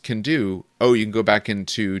what this can do, you can go back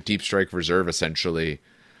into Deep Strike Reserve essentially,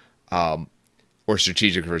 or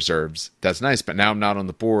Strategic Reserves. That's nice, but now I'm not on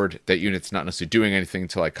the board. That unit's not necessarily doing anything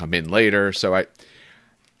until I come in later. So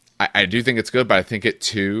I do think it's good, but I think at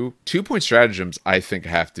 2-point stratagems, I think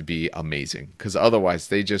have to be amazing, because otherwise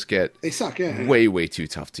they just get suck. Yeah. way, way too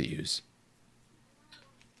tough to use.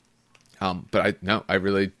 But I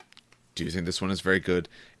really do think this one is very good,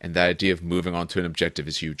 and the idea of moving on to an objective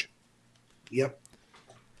is huge. Yep.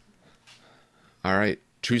 All right,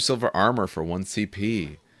 True Silver Armor for 1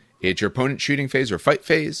 CP. It's your opponent's shooting phase or fight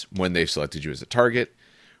phase when they've selected you as a target.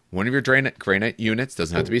 One of your Grey Knight units,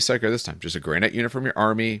 doesn't have to be a Psycho this time, just a Grey Knight unit from your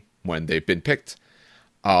army, when they've been picked,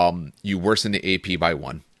 you worsen the AP by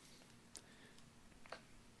 1.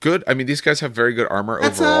 Good. I mean, these guys have very good armor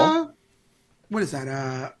overall. What is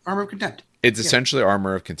that? Armor of Contempt. It's essentially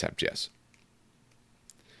Armor of Contempt, yes.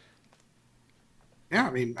 Yeah,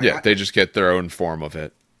 I mean... they just get their own form of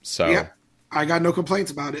it. So yeah, I got no complaints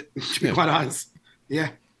about it, to be quite honest.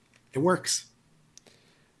 Yeah, it works.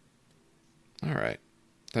 All right.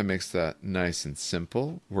 That makes that nice and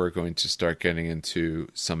simple. We're going to start getting into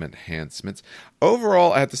some enhancements.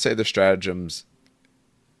 Overall, I have to say the stratagems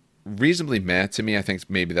reasonably meh to me. I think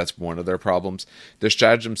maybe that's one of their problems. Their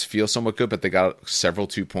stratagems feel somewhat good, but they got several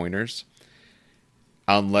 2-pointers.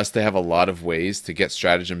 Unless they have a lot of ways to get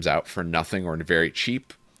stratagems out for nothing or very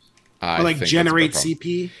cheap. Or like generate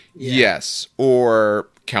CP? Yeah. Yes, or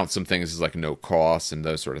count some things as like no cost and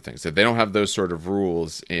those sort of things. If they don't have those sort of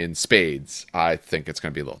rules in spades, I think it's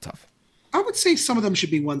going to be a little tough. I would say some of them should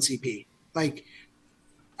be 1 CP. Like,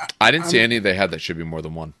 I didn't see any they had that should be more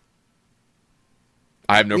than 1.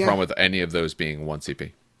 I have no problem with any of those being 1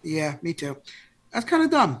 CP. Yeah, me too. That's kind of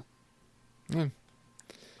dumb. I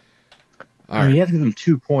mean, you have to give them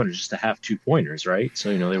 2-pointers just to have 2-pointers, right? So,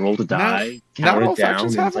 they roll the die, count it down,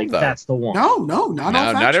 and it's like, that's the one. No, not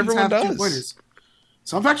all factions not everyone have does. 2-pointers.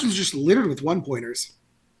 Some factions are just littered with 1-pointers.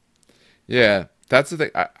 Yeah, that's the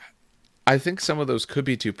thing. I think some of those could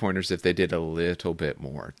be 2-pointers if they did a little bit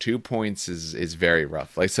more. 2 points is very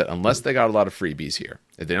rough. Like I said, unless they got a lot of freebies here.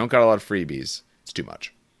 If they don't got a lot of freebies, it's too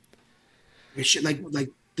much. Like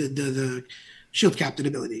the shield captain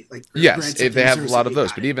ability. Like, yes, if they have a lot of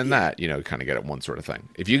those. But even that, kind of get at one sort of thing.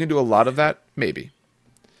 If you can do a lot of that, maybe.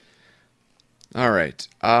 All right.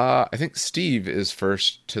 I think Steve is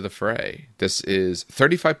first to the fray. This is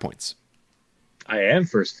 35 points. I am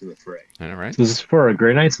first to the fray. All right. So this is for a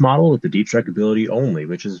Grey Knights model with the Deep Strike ability only,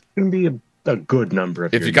 which is going to be a good number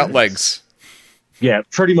of if you got legs. Yeah,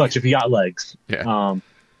 pretty much if you got legs. Yeah.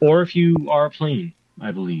 Or if you are plain,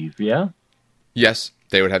 I believe. Yeah? Yes,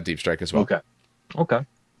 they would have Deep Strike as well. Okay.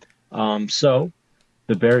 So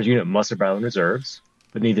the Bears unit must have battle in reserves,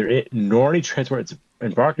 but neither it nor any transport it's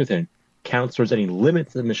embarked within counts towards any limit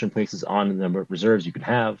the mission places on the number of reserves you can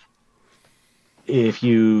have. If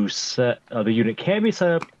you set the unit can be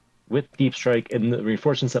set up with Deep Strike in the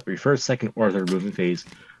reinforcements that refers second or third movement phase,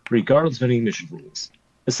 regardless of any mission rules.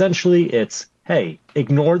 Essentially, it's hey,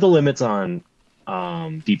 ignore the limits on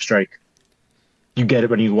Deep Strike. You get it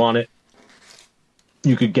when you want it.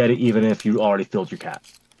 You could get it even if you already filled your cap.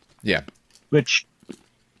 Yeah. Which,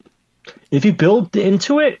 if you build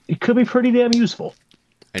into it, it could be pretty damn useful.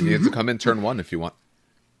 And you have to come in turn 1 if you want.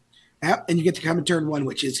 Yeah, and you get to come in turn 1,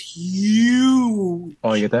 which is huge.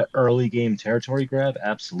 Oh, you get that early game territory grab?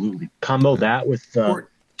 Absolutely. Combo that with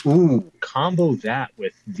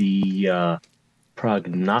the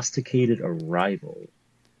prognosticated arrival.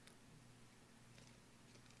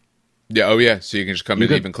 Yeah, so you can just come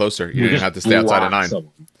in even closer. You don't have to stay outside of 9.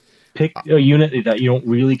 Someone. Pick a unit that you don't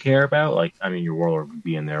really care about. Like, I mean, your Warlord would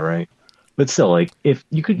be in there, right? But still, like, if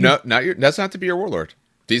you could... No, that's not to be your Warlord.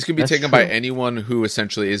 These can be taken by anyone who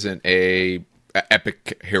essentially isn't a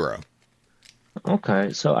epic hero.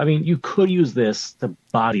 Okay, so, I mean, you could use this to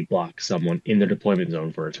body block someone in the deployment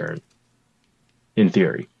zone for a turn. In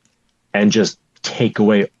theory. And just take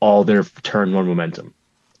away all their turn 1 momentum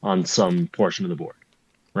on some portion of the board.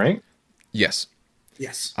 Right? Yes.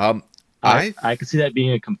 I could see that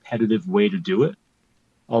being a competitive way to do it.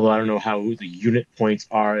 Although I don't know how the unit points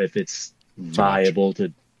are, if it's viable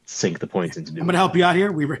to sink the points into doing. I'm going to help you out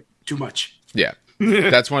here. We were too much. Yeah.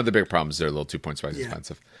 That's one of the big problems. They're a little 2 points wise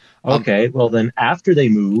expensive. Okay, well then after they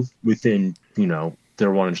move within, their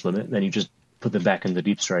 1-inch limit, then you just put them back in the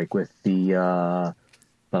Deep Strike with the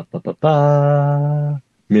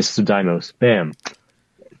Mists of Deimos. Bam.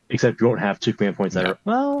 Except you won't have 2 command points that No. are,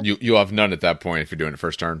 well... You'll have none at that point if you're doing it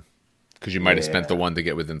first turn. Because you might have spent the one to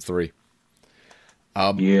get within 3.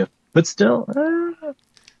 Yeah. But still...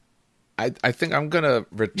 I think I'm going to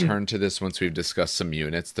return to this once we've discussed some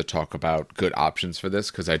units to talk about good options for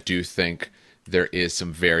this, because I do think there is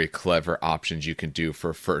some very clever options you can do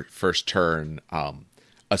for first turn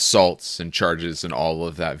assaults and charges and all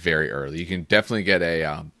of that very early. You can definitely get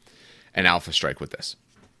an alpha strike with this.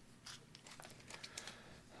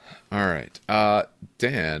 All right.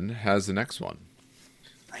 Dan has the next one.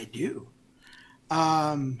 I do.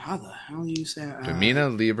 How the hell do you say? Domina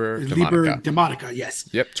Liber Demonica, yes.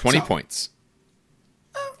 Yep, 20 points.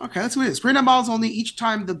 Okay, that's what it is. Gray Knight models only. Each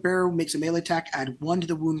time the bearer makes a melee attack, add 1 to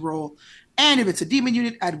the wound roll. And if it's a demon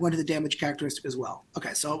unit, add 1 to the damage characteristic as well.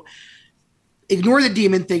 Okay, so ignore the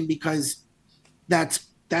demon thing because that's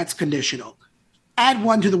conditional. Add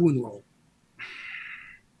 1 to the wound roll.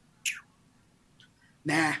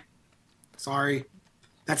 Nah. Sorry.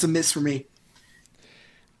 That's a miss for me.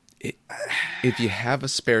 If you have a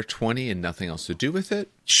spare 20 and nothing else to do with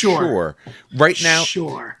it, sure. Right now,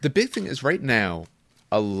 the big thing is right now,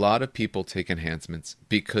 a lot of people take enhancements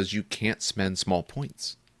because you can't spend small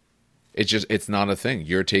points. It's not a thing.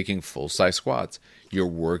 You're taking full-size squads. Your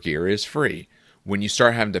war gear is free. When you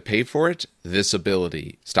start having to pay for it, this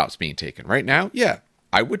ability stops being taken. Right now, yeah,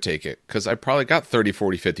 I would take it because I probably got 30,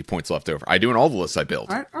 40, 50 points left over. I do in all the lists I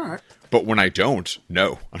build. All right. But when I don't,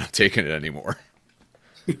 no, I'm not taking it anymore.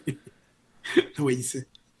 The way you say.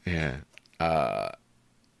 Yeah.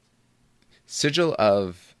 Sigil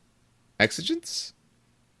of Exigence?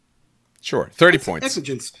 Sure. 30 points.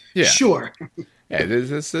 Exigence. Yeah. Sure. Yeah,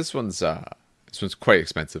 this one's quite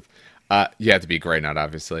expensive. You have to be Grey Knight,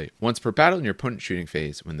 obviously. Once per battle in your opponent's shooting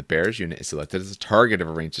phase, when the bearer's unit is selected as a target of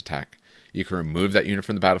a ranged attack, you can remove that unit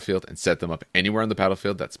from the battlefield and set them up anywhere on the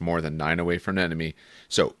battlefield that's more than 9 away from an enemy.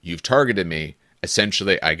 So you've targeted me.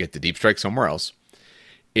 Essentially, I get the deep strike somewhere else.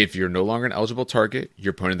 If you're no longer an eligible target,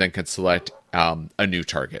 your opponent then can select a new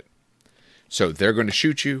target. So they're going to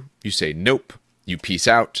shoot you. You say nope. You peace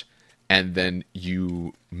out. And then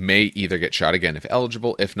you may either get shot again if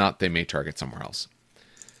eligible. If not, they may target somewhere else.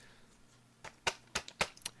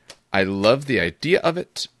 I love the idea of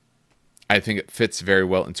it. I think it fits very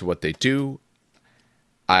well into what they do.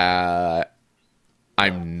 I'm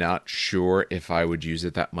not sure if I would use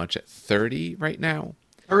it that much at 30 right now.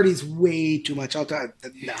 30 is way too much. I'll tell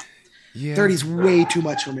you. No. Yeah. 30 is way too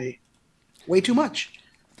much for me. Way too much.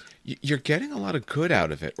 You're getting a lot of good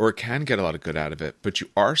out of it, or can get a lot of good out of it, but you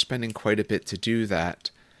are spending quite a bit to do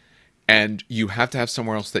that. And you have to have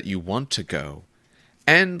somewhere else that you want to go.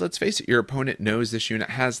 And let's face it, your opponent knows this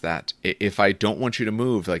unit has that. If I don't want you to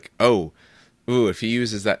move, like, if he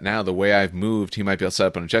uses that now, the way I've moved, he might be able to set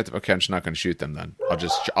up an objective. Okay, I'm just not going to shoot them then.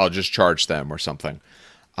 I'll just charge them or something.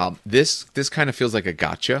 This kind of feels like a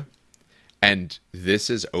gotcha, and this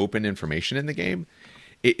is open information in the game.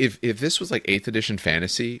 If this was like 8th edition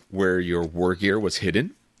fantasy where your war gear was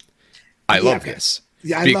hidden, I love this.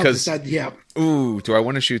 Yeah, I love this. Yeah. Ooh, do I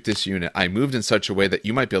want to shoot this unit? I moved in such a way that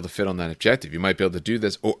you might be able to fit on that objective. You might be able to do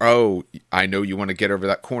this. Or, I know you want to get over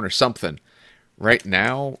that corner, something. Right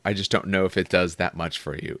now, I just don't know if it does that much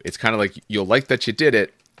for you. It's kind of like you'll like that you did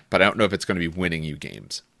it, but I don't know if it's going to be winning you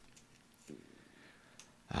games.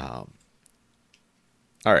 All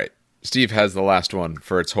right. Steve has the last one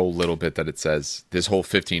for its whole little bit that it says. This whole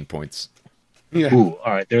 15 points. Yeah. Ooh,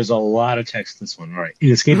 all right. There's a lot of text in this one. All right.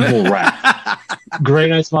 Inescapable Wrath. Grey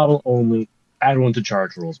Knight's model only. Add 1 to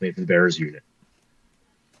charge rolls made for the bearer's unit.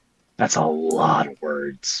 That's a lot of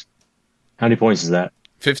words. How many points is that?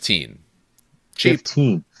 15. Cheap.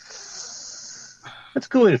 15. That's a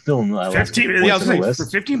good way to fill in the last 15. couple points in the list. For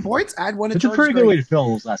 15 points, add 1 to It's a charge. pretty good way to fill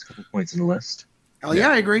in those last couple points in the list. Oh, yeah,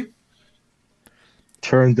 I agree.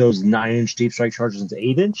 Turn those 9-inch deep strike charges into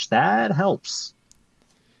 8-inch. That helps.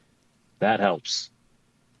 That helps.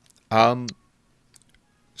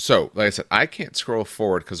 So, like I said, I can't scroll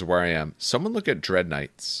forward because of where I am. Someone look at Dread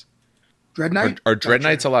Knights. Dread Knight? Are Dread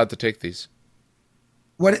Knights allowed to take these?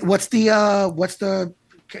 What's the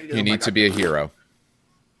You need to be a hero.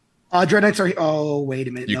 Dread Knights are... Oh, wait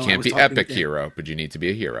a minute. You can't be epic hero, but you need to be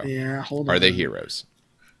a hero. Yeah, hold on. Are they heroes?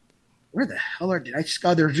 Where the hell did I just...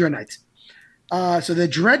 Oh, they're Dread Knights. So the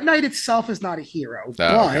Dread Knight itself is not a hero,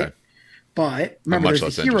 but remember,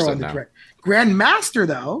 there's a hero on the Dread. Grandmaster,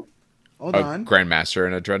 though, hold on. Grandmaster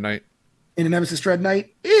and a Dread Knight? In a Nemesis Dread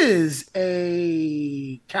Knight is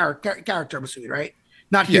a character, I'm assuming, right?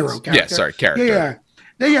 Not hero. Yes. Character. Yeah, sorry, character.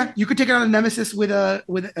 Yeah. You could take it on a Nemesis with a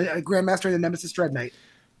Grandmaster and a Nemesis Dread Knight.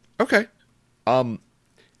 Okay. I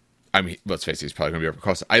mean, let's face it, he's probably going to be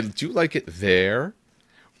overcosted. I do like it there,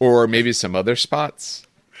 or maybe some other spots.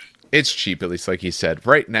 It's cheap, at least like you said.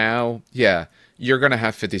 Right now, yeah, you're going to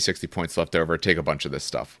have 50, 60 points left over. Take a bunch of this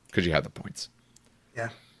stuff because you have the points. Yeah.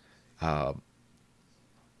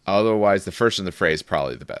 Otherwise, the first in the fray is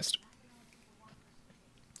probably the best.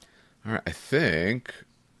 All right, I think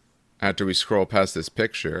after we scroll past this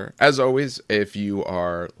picture, as always, if you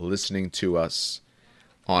are listening to us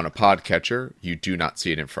on a podcatcher, you do not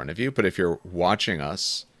see it in front of you. But if you're watching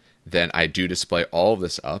us, then I do display all of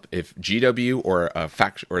this up. If GW or a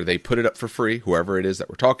faction, or they put it up for free, whoever it is that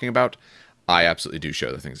we're talking about, I absolutely do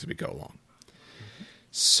show the things as we go along.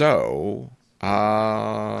 So,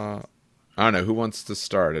 I don't know. Who wants to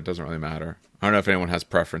start? It doesn't really matter. I don't know if anyone has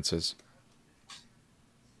preferences.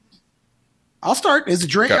 I'll start. Is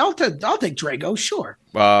it Drago? I'll take Drago, sure.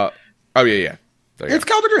 Oh, yeah. It's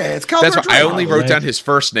Calder Drago. It's Calder Drago. That's why I only wrote down his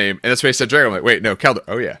first name, and that's why I said Drago. I'm like, wait, no, Calder.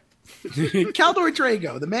 Oh, yeah. Caldor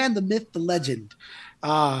Drago, the man, the myth, the legend.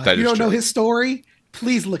 That you don't true. know his story?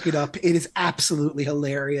 Please look it up. It is absolutely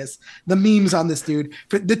hilarious. The memes on this dude.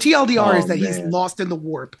 The TLDR is that he's lost in the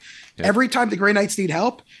warp. Yeah. Every time the Grey Knights need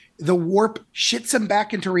help, the warp shits him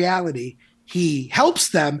back into reality. He helps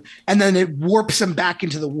them, and then it warps him back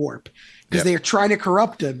into the warp because they're trying to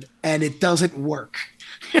corrupt him, and it doesn't work.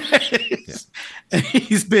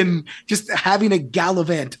 He's been just having a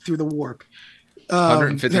gallivant through the warp.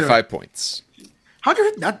 155 points.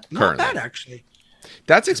 100, not bad, actually.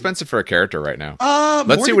 That's expensive for a character right now.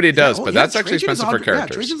 Let's see what he does, but that's actually expensive for characters.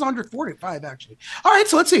 Yeah, Trajan's 145, actually. All right,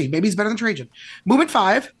 so let's see. Maybe he's better than Trajan. Movement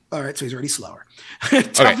 5. All right, so he's already slower. Okay,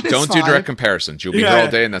 don't do direct comparisons. You'll be here all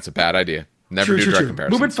day, and that's a bad idea. Never do direct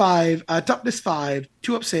comparisons. Movement 5, toughness 5,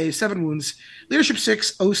 2 up save, 7 wounds, leadership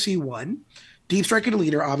 6, OC 1. Deep strike and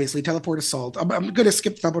leader, obviously. Teleport assault. I'm going to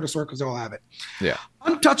skip teleport assault because they all have it. Yeah.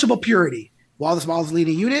 Untouchable purity. While this model is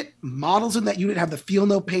leading a unit, models in that unit have the feel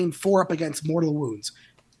no pain 4 up against mortal wounds.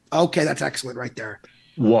 Okay, that's excellent right there.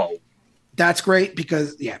 Whoa. That's great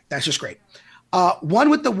because, that's just great. 1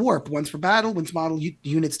 with the warp. Once per battle, once model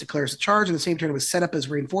units declares a charge, and the same turn it was set up as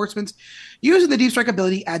reinforcements. Using the deep strike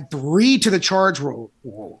ability, add 3 to the charge roll.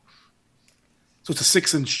 Whoa. So it's a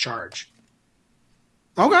 6-inch charge.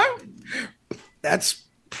 Okay. That's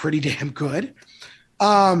pretty damn good.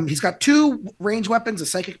 He's got 2 range weapons, a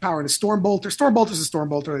psychic power, and a storm bolter. Storm bolter is a storm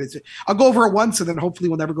bolter. I'll go over it once, and then hopefully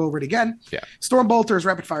we'll never go over it again. Yeah. Storm bolter is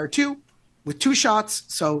rapid fire 2 with 2 shots,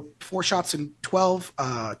 so 4 shots in 12,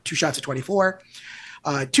 2 shots at 24.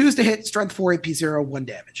 2s to hit, strength 4, AP 0, 1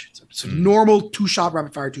 damage. So it's a normal 2-shot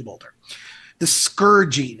rapid fire 2 bolter. The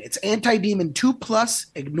Scourging. It's anti-demon 2+,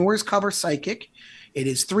 ignores cover psychic. It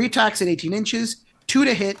is 3 attacks at 18 inches, 2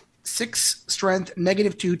 to hit, 6 strength,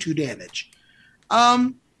 -2, 2 damage. I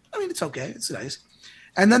mean, it's okay. It's nice.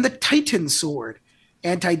 And then the Titan Sword.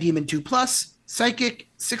 Anti-Demon 2+, Psychic,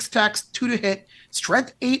 6 attacks, 2 to hit,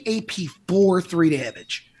 Strength 8 AP, 4, 3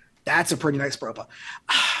 damage. That's a pretty nice profile.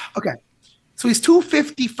 Okay. So he's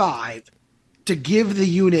 255 to give the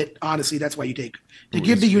unit, honestly, that's why you take, to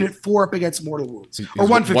give the unit 4 up against mortal wounds. Or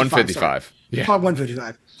 155. 155. Yeah.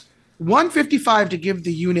 155. 155 to give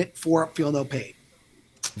the unit 4 up, feel no pain.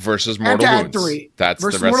 Versus mortal wounds. 3. That's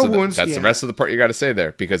versus the rest of the, wounds, that's the rest of the part you got to say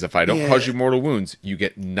there, because if I don't cause you mortal wounds, you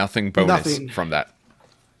get nothing bonus from that.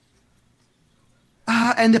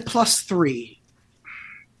 And the +3,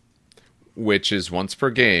 which is once per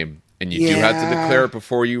game, and you do have to declare it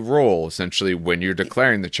before you roll. Essentially, when you're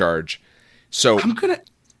declaring the charge. So I'm gonna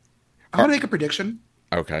make a prediction.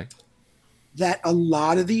 Okay. That a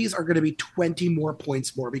lot of these are going to be 20 more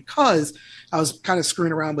points more, because I was kind of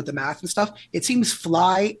screwing around with the math and stuff. It seems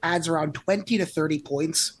Fly adds around 20 to 30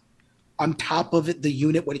 points on top of it, the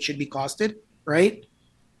unit, what it should be costed, right?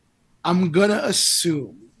 I'm going to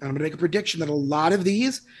assume, and I'm going to make a prediction, that a lot of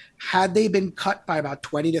these, had they been cut by about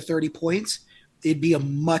 20 to 30 points, it'd be a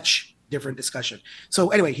much different discussion. So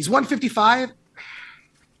anyway, he's 155.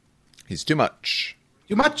 He's too much.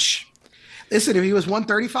 Too much. Listen, if he was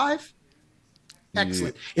 135...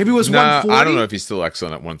 excellent. If he was 140, I don't know if he's still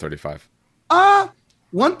excellent at 135.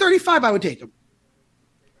 135, I would take him.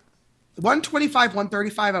 125,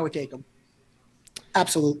 135, I would take him.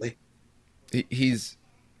 Absolutely. He's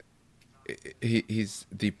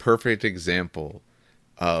the perfect example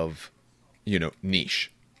of,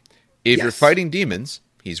 niche. If you're fighting demons,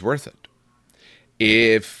 he's worth it.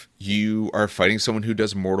 If you are fighting someone who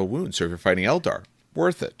does mortal wounds, so if you're fighting Eldar,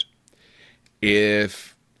 worth it.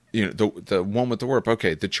 If the one with the warp,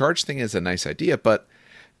 okay, the charge thing is a nice idea, but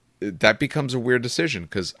that becomes a weird decision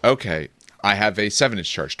because, okay, I have a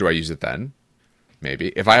 7-inch charge. Do I use it then? Maybe.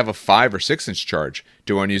 If I have a 5 or 6-inch charge,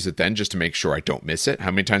 do I want to use it then just to make sure I don't miss it?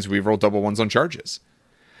 How many times have we rolled double ones on charges?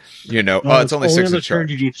 It's only 6-inch charge.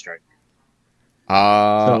 Deep strike.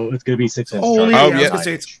 So it's going to be 6-inch charge. I was gonna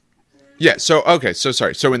say Yeah, so, okay, so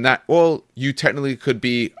sorry. So in that, well, you technically could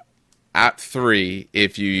be at 3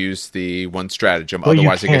 if you use the one stratagem. But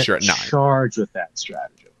Otherwise, you I guess can't you're at 9. charge with that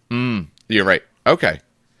stratagem. You're right. Okay.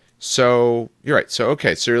 So, you're right. So,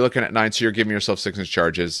 okay, so you're looking at 9, so you're giving yourself 6 inch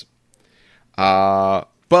charges.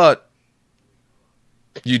 But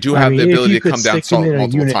you do have the ability to come down salt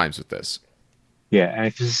multiple times with this. Yeah, and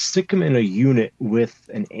if you stick them in a unit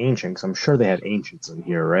with an ancient, because I'm sure they have ancients in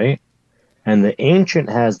here, right? And the ancient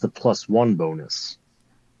has the +1 bonus.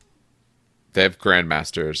 They have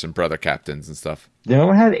grandmasters and brother captains and stuff. They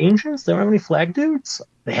don't have ancients? They don't have any flag dudes?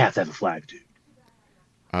 They have to have a flag dude.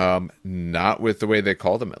 Not with the way they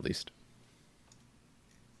call them, at least.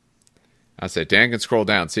 I say Dan can scroll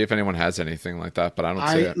down, see if anyone has anything like that, but I don't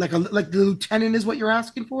see it. Like the lieutenant is what you're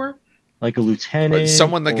asking for? Like a lieutenant,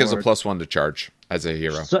 someone that gives a +1 to charge as a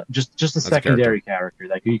hero. Just a secondary character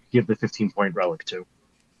that you could give the 15-point relic to.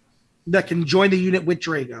 That can join the unit with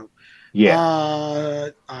Drago. Yeah.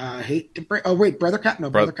 I hate to break. Oh wait, Brother Cap. No,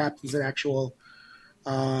 Brother Captain's an actual.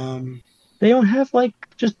 They don't have like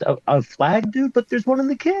just a flag dude, but there's one in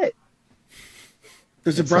the kit.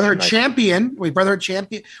 There's a Brotherhood Champion. Wait, Brotherhood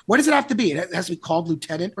Champion. What does it have to be? It has to be called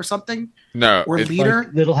Lieutenant or something? No. Or Leader?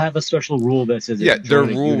 Like, it'll have a special rule that says... Yeah, their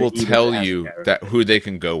rule will tell you that who they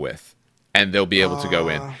can go with. And they'll be able to go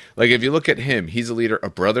in. Like, if you look at him, he's a leader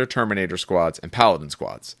of Brother Terminator squads and Paladin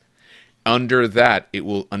squads. Under that,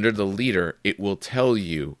 under the leader, it will tell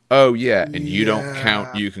you, oh, yeah, and you don't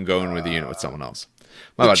count, you can go in with a unit with someone else.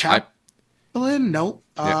 Chaplain? Nope.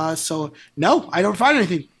 So, no, I don't find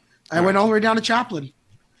anything. I went all the way down to Chaplain.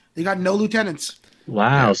 They got no lieutenants.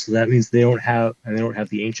 Wow, yeah. So that means they don't have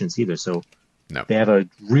the ancients either. So no. They have a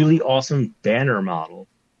really awesome banner model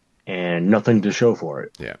and nothing to show for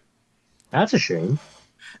it. Yeah. That's a shame.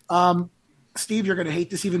 Steve, you're going to hate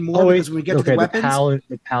this even more because when we get to the weapons...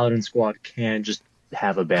 The Paladin squad can just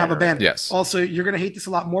have a banner. Yes. Also, you're going to hate this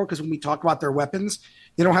a lot more because when we talk about their weapons,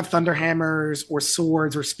 they don't have thunder hammers or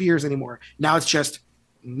swords or spears anymore. Now it's just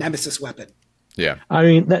nemesis weapon. Yeah. I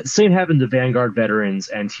mean, that same happened to Vanguard veterans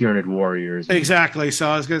and Tyranid warriors. Exactly. So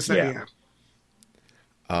I was going to say,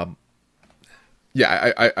 I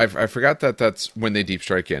forgot that that's when they deep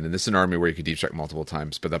strike in. And this is an army where you can deep strike multiple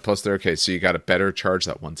times. But that plus they're okay. So you got a better charge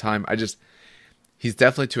that one time. He's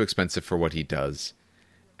definitely too expensive for what he does.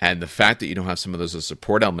 And the fact that you don't have some of those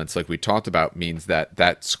support elements like we talked about means that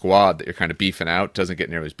that squad that you're kind of beefing out doesn't get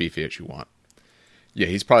nearly as beefy as you want. Yeah,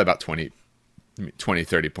 he's probably about 20,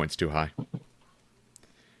 30 points too high.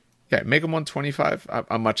 Yeah, make him 125.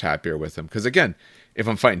 I'm much happier with him. Because again, if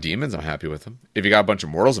I'm fighting demons, I'm happy with him. If you got a bunch of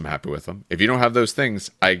mortals, I'm happy with him. If you don't have those things,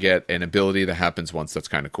 I get an ability that happens once that's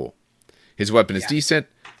kind of cool. His weapon is decent,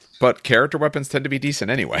 but character weapons tend to be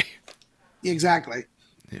decent anyway. Exactly.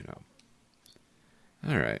 You know.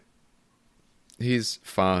 All right. He's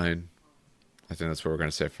fine. I think that's what we're going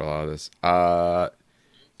to say for a lot of this.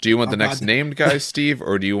 Do you want the next named guy, Steve,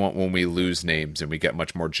 or do you want when we lose names and we get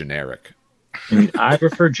much more generic? I mean, I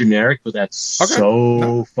prefer generic, but that's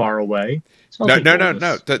far away. So no.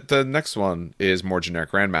 The next one is more generic.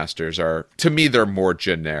 Grandmasters are, to me, they're more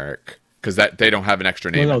generic because they don't have an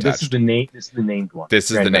extra name attached. This is the named one.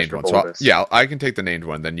 This is the named one. So I can take the named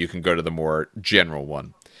one. Then you can go to the more general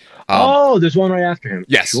one. There's one right after him.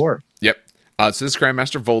 Yes. Sure. Yep. So this is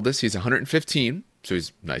Grandmaster Voldus. He's 115, so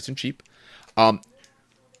he's nice and cheap.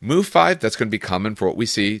 Move 5, that's going to be common for what we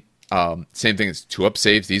see. Same thing as 2-up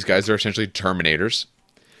saves. These guys are essentially Terminators.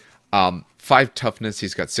 5 toughness.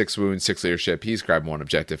 He's got 6 wounds, 6 leadership. He's grabbed 1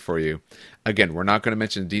 objective for you. Again, we're not going to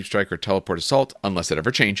mention Deep Strike or Teleport Assault unless it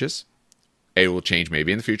ever changes. It will change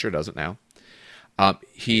maybe in the future. It doesn't now.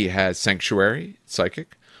 He has Sanctuary,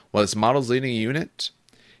 Psychic. While this model's leading a unit,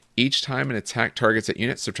 each time an attack targets that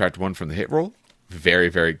unit, subtract 1 from the hit roll. Very,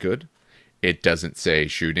 very good. It doesn't say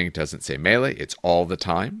shooting. It doesn't say melee. It's all the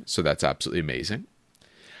time. So that's absolutely amazing.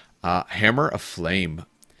 Hammer of Flame.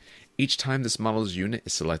 Each time this model's unit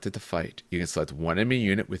is selected to fight, you can select one enemy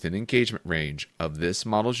unit within engagement range of this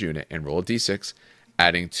model's unit and roll a d6,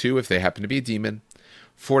 adding 2 if they happen to be a demon.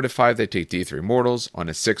 4 to 5, they take d3 mortals. On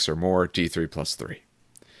a 6 or more, d3 plus 3.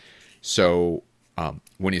 So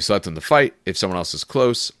when you select them to fight, if someone else is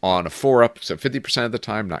close, on a 4-up, so 50% of the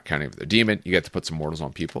time, not counting if they're demon, you get to put some mortals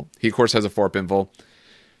on people. He, of course, has a 4-up invul.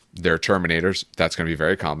 They're Terminators. That's going to be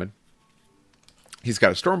very common. He's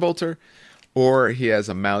got a Stormbolter, or he has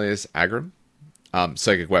a Malleus Agrim.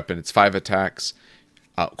 Psychic weapon. It's 5 attacks.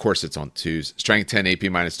 Of course, it's on 2s. Strength 10, AP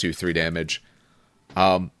minus 2, 3 damage.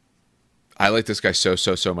 I like this guy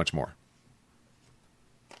so much more.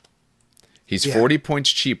 He's 40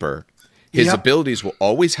 points cheaper. His abilities will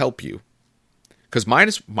always help you. Because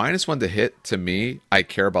minus one to hit, to me, I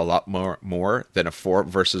care about a lot more than a 4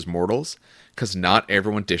 versus mortals, because not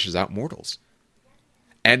everyone dishes out mortals.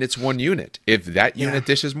 And it's one unit. If that unit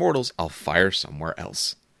dishes mortals, I'll fire somewhere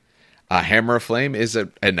else. A Hammer of Flame is a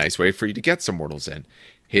nice way for you to get some mortals in.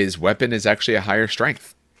 His weapon is actually a higher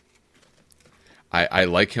strength. I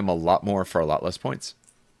like him a lot more for a lot less points.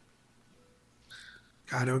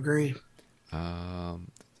 Gotta agree.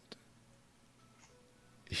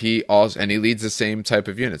 He leads the same type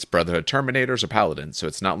of units, Brotherhood Terminators or Paladins. So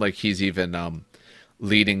it's not like he's even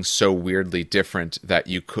leading so weirdly different that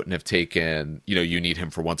you couldn't have taken, you need him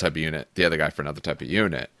for one type of unit, the other guy for another type of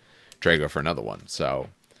unit, Drago for another one. So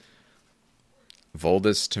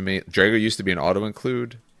Voldus to me, Drago used to be an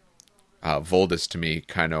auto-include. Voldus to me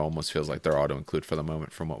kind of almost feels like they're auto-include for the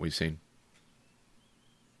moment from what we've seen.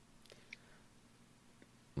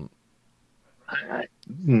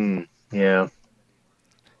 Yeah.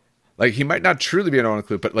 Like, he might not truly be an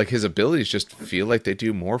auto-include, but like his abilities just feel like they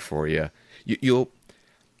do more for you.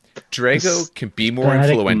 Drago can be more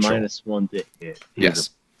influential. -1 to hit is Yes.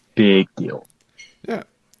 a big deal. Yeah.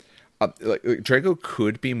 Like Drago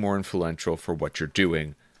could be more influential for what you're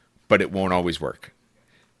doing, but it won't always work.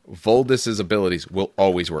 Voldus's abilities will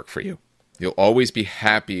always work for you. You'll always be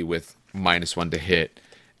happy with -1 to hit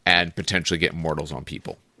and potentially get mortals on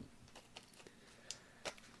people.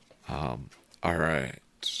 All right.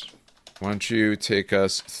 Why don't you take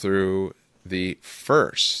us through the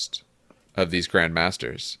first of these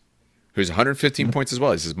Grandmasters, who's 115 points as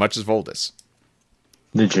well. He's as much as Voldus.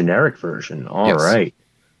 The generic version. All right.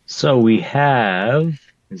 So we have...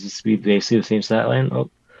 Is this basically the same stat line?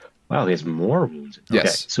 Oh, wow, he has more wounds. Okay.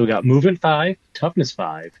 Yes. So we got movement 5, toughness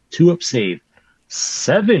 5, 2 up save,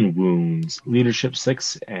 7 wounds, leadership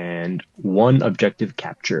 6, and 1 objective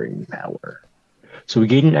capturing power. So we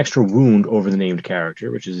gain an extra wound over the named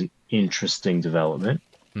character, which is an interesting development.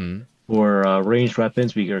 For ranged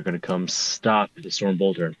weapons, we are going to come stock with the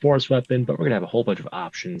Stormbolter and Force Weapon, but we're going to have a whole bunch of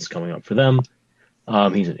options coming up for them.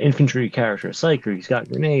 He's an infantry character, a Psyker. He's got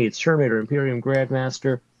grenades, Terminator, Imperium,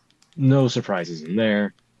 Grandmaster. No surprises in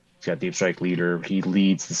there. He's got Deep Strike Leader. He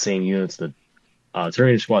leads the same units, the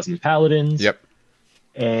Terminator Squads and the Paladins. Yep.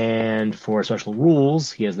 And for special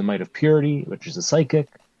rules, he has the Might of Purity, which is a Psychic.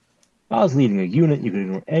 While he's leading a unit, you can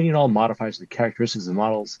ignore any and all modifiers to the characteristics of the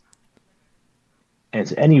models, and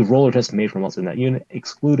to any roller test made from what's in that unit,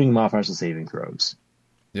 excluding modifiers to saving throws.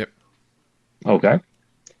 Yep. Okay.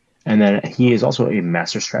 And then he is also a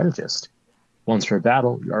Master Strategist. Once per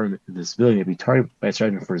battle, this ability may be targeted by a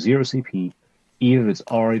stratagem for 0 CP, even if it's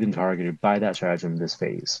already been targeted by that stratagem this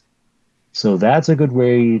phase. So that's a good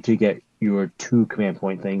way to get your 2 command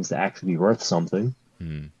point things to actually be worth something,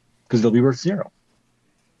 because they'll be worth 0.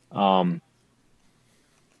 It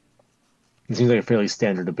seems like a fairly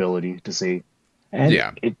standard ability to see.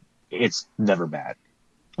 And it's never bad.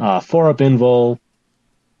 4 up invul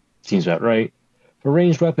seems about right. For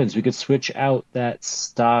ranged weapons, we could switch out that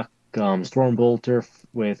stock Stormbolter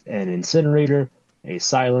with an Incinerator, a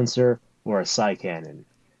Silencer, or a Psy Cannon.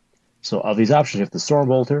 So of these options, you have the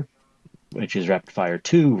Stormbolter, which is Rapid Fire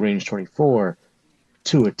 2, range 24,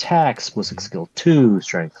 2 attacks, ballistic skill 2,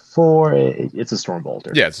 strength 4. It's a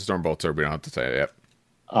Stormbolter. Yeah, it's a Stormbolter. We don't have to say it yet.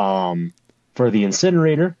 For the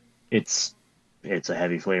Incinerator, it's a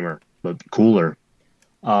heavy flamer, but cooler.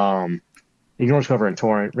 Ignores cover and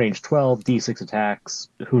torrent, range 12, d6 attacks.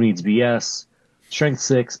 Who needs BS? Strength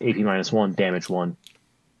 6, AP -1, damage 1.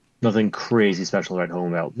 Nothing crazy special to write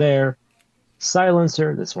home about there.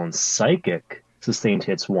 Silencer, this one's Psychic. Sustained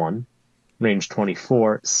hits 1. Range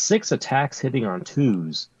 24, 6 attacks hitting on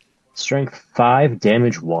 2s. Strength 5,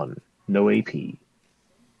 damage 1. No AP.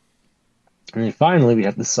 And then finally, we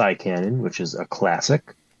have the Psy Cannon, which is a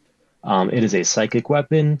classic. It is a psychic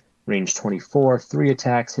weapon, range 24, 3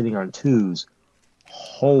 attacks hitting on 2s.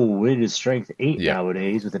 Oh, it is strength 8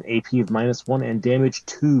 nowadays with an AP of -1 and damage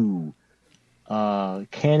 2.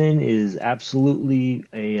 Cannon is absolutely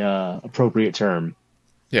a appropriate term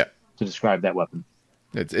to describe that weapon.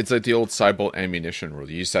 It's like the old Cybolt ammunition rule.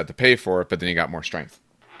 You used to have to pay for it, but then you got more strength.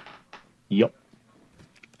 Yep.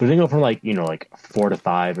 But it didn't go from like 4 to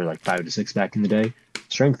 5 or like 5 to 6 back in the day.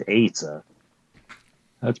 Strength 8's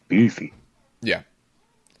that's beefy. Yeah.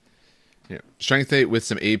 Strength 8 with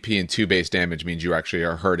some AP and 2 base damage means you actually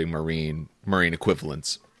are hurting marine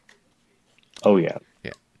equivalents. Oh yeah.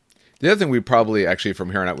 Yeah. The other thing we probably actually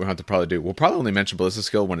from here on out we'll have to probably do, we'll probably only mention ballistic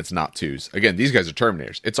skill when it's not 2s. Again, these guys are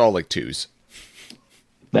Terminators. It's all like 2s.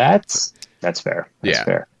 That's fair. That's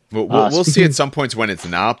fair. We'll see at some points when it's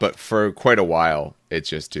not, but for quite a while, it's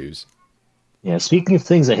just 2s. Yeah, speaking of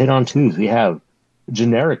things that hit on 2s, we have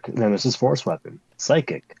generic Nemesis Force Weapon,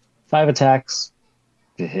 Psychic. 5 attacks,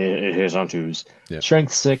 It hits on 2s. Yeah.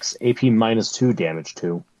 Strength 6, AP -2, damage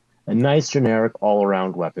 2. A nice generic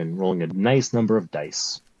all-around weapon, rolling a nice number of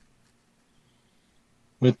dice.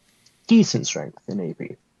 With decent strength in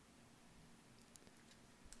AP.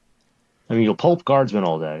 I mean, you'll pulp guardsmen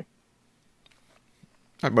all day.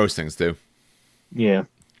 Like most things do. Yeah.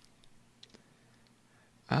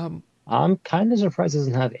 Um. I'm kind of surprised it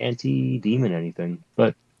doesn't have anti-demon anything,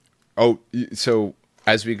 but... Oh, so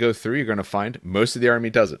as we go through, you're going to find most of the army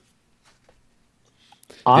doesn't.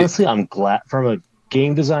 Honestly, I'm glad, from a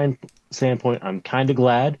game design standpoint, I'm kind of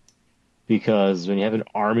glad, because when you have an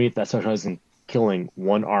army that specializes in killing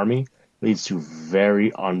one army, it leads to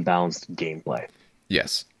very unbalanced gameplay.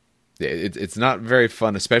 Yes. It's not very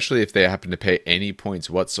fun, especially if they happen to pay any points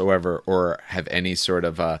whatsoever or have any sort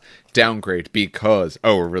of downgrade because,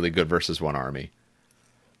 we're really good versus one army.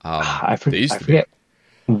 I forget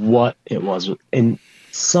what it was. In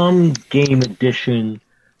some game edition,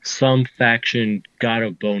 some faction got a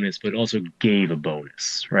bonus, but also gave a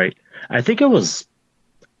bonus, right? I think it was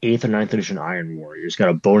 8th or 9th edition Iron Warriors got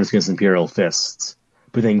a bonus against Imperial Fists,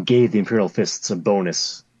 but then gave the Imperial Fists a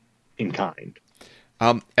bonus in kind.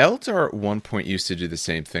 Eldar at one point used to do the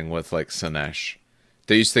same thing with like Sinesh.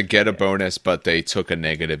 They used to get a bonus, but they took a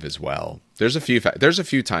negative as well. There's a few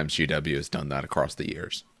times GW has done that across the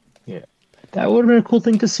years. Yeah, that would have been a cool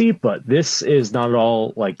thing to see, but this is not at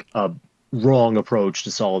all like a wrong approach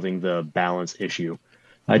to solving the balance issue.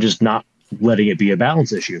 I just not letting it be a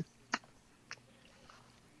balance issue.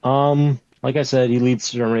 Like I said, he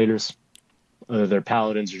leads Terminators. They're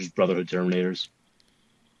Paladins or just Brotherhood Terminators.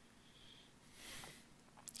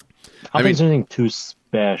 I don't think there's anything too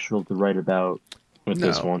special to write about with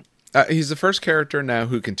this one. He's the first character now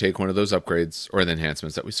who can take one of those upgrades or the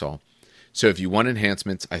enhancements that we saw. So if you want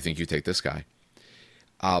enhancements, I think you take this guy.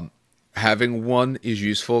 Having one is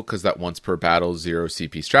useful because that once per battle 0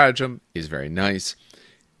 CP stratagem is very nice.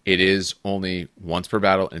 It is only once per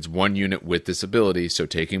battle, and it's one unit with this ability, so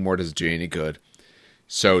taking more doesn't do you any good.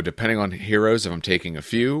 So depending on heroes, if I'm taking a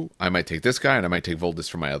few, I might take this guy, and I might take Voldus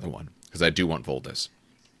for my other one, because I do want Voldus.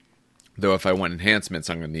 Though if I want enhancements,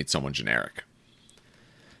 I'm going to need someone generic.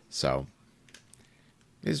 So,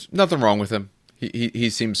 there's nothing wrong with him. He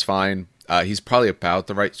seems fine. He's probably about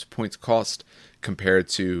the right points cost compared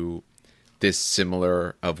to this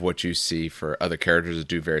similar of what you see for other characters that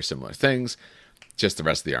do very similar things. Just the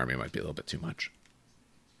rest of the army might be a little bit too much.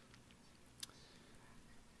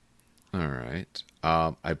 All right.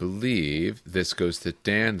 I believe this goes to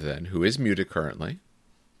Dan then, who is muted currently.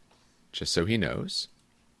 Just so he knows.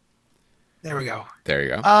 There we go. There you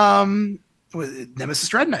go. Nemesis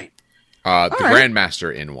Dread Knight.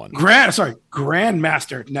 Grandmaster in one.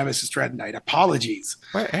 Grandmaster Nemesis Dread Knight. Apologies.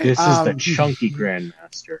 This is the chunky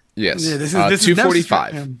Grandmaster. Yes. Yeah, this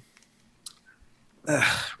 245.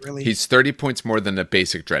 Really? He's 30 points more than the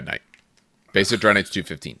basic Dread Knight. Basic Dread Knight's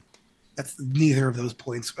 215. That's neither of those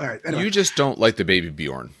points. All right. Anyway. You just don't like the baby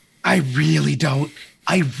Bjorn. I really don't.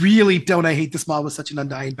 I hate this mod with such an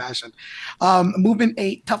undying passion. Movement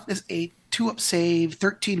 8, toughness 8, 2 up save,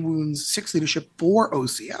 13 wounds, 6 leadership, 4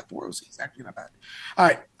 OC. Yeah, 4 OC is actually not bad. All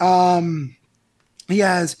right. He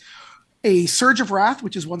has a Surge of Wrath,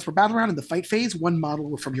 which is once per battle round in the fight phase. One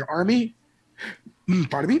model from your army,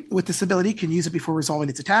 with this ability can use it before resolving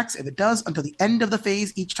its attacks. If it does, until the end of the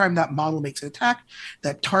phase, each time that model makes an attack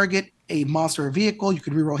that target a monster or vehicle, you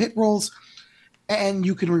can reroll hit rolls. And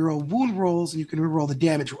you can reroll wound rolls, and you can reroll the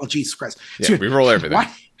damage roll. Oh, Jesus Christ. Yeah, so reroll everything.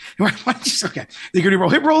 Okay. You can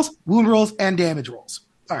reroll hit rolls, wound rolls, and damage rolls.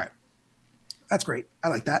 All right. That's great. I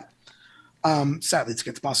like that. Sadly, it's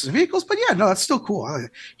against bosses and vehicles, but yeah, no, that's still cool. I like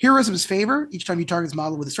it. Heroism's Favor. Each time you target this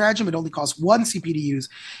model with a stratagem, it only costs 1 CP to use,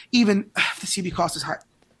 even if the CP cost is high.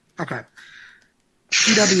 Okay.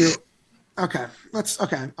 GW. Okay.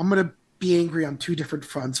 I'm going to be angry on 2 different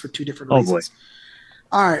fronts for 2 different reasons. Boy.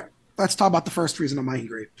 All right. Let's talk about the first reason I'm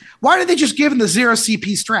angry. Why did they just give him the 0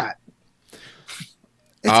 CP strat?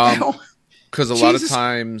 Because a lot of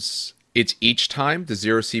times it's each time. The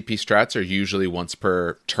 0 CP strats are usually once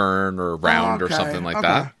per turn or round or something like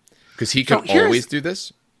that. Because he can always do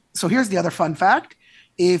this. So here's the other fun fact.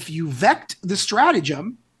 If you vect the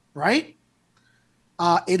stratagem, right,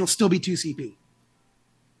 it'll still be 2 CP.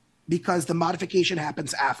 Because the modification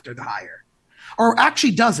happens after the higher. Or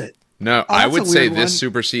actually does it? No, I would say this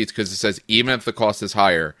supersedes because it says even if the cost is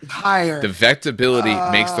higher, the vect ability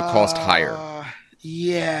makes the cost higher.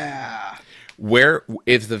 Yeah. Where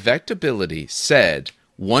if the vect ability said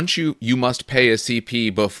once you must pay a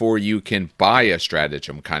CP before you can buy a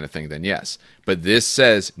stratagem kind of thing, then yes. But this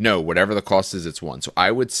says no, whatever the cost is, it's 1. So I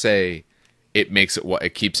would say it makes it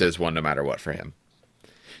it keeps it as 1 no matter what for him.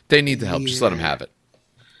 They need the help. Just let him have it.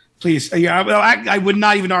 Please. Yeah, well, I would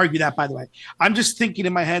not even argue that, by the way. I'm just thinking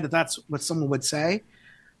in my head that that's what someone would say.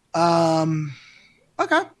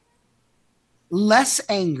 Okay. Less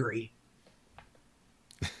angry.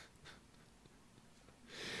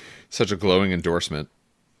 Such a glowing endorsement.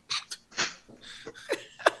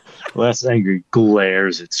 Less angry,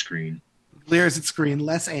 glares at screen. Glares at screen,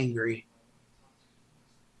 less angry.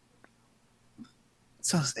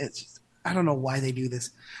 So it's I don't know why they do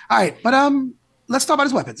this. All right, but let's talk about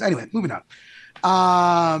his weapons. Anyway, moving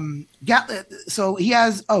on. So he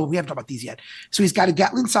has. Oh, we haven't talked about these yet. So he's got a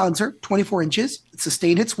Gatling silencer, 24 inches.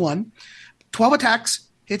 Sustained hits 1, 12 attacks,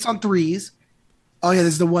 hits on 3s. Oh yeah,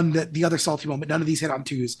 this is the one that the other salty moment. None of these hit on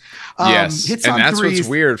 2s. Yes, hits and on that's 3s. what's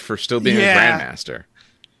weird for still being a grandmaster.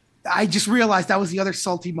 I just realized that was the other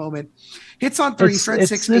salty moment. Hits on 3, strength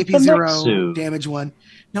 6, it's AP 0, suit. damage 1.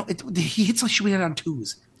 No, he hits like shooting it on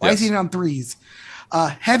 2s. Why Yes. is he hitting on 3s?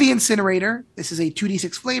 Heavy Incinerator. This is a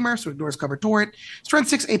 2d6 flamer, so ignores cover turret. Strength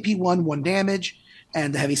 6, AP 1, 1 damage.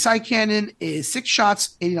 And the heavy side cannon is 6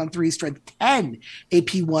 shots, 80 on 3, strength 10,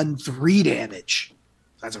 AP 1, 3 damage.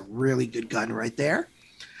 That's a really good gun right there.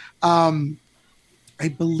 I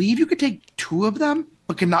believe you could take 2 of them,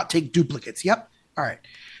 but cannot take duplicates. Yep. All right.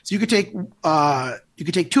 So you could take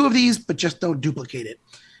 2 of these, but just don't duplicate it.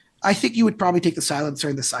 I think you would probably take the silencer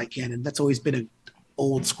and the side cannon. That's always been an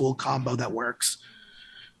old school combo that works.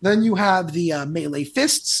 Then you have the melee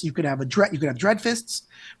fists. You could have dread fists,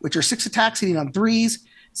 which are 6 attacks hitting on 3s,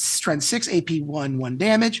 strength 6, AP 1, 1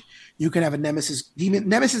 damage. You can have a Nemesis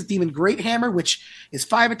Demon Great Hammer, which is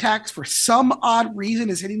 5 attacks for some odd reason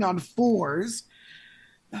is hitting on 4s.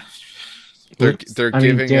 They're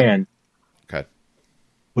giving Dan, okay.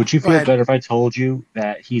 would you feel better if I told you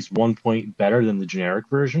that he's 1 point better than the generic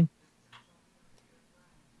version?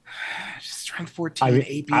 Strength 14, I mean,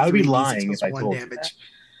 AP I would be 3, lying D6 if I plus told 1 you damage.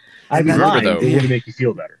 I'd be then- lying. Remember, though- It would make you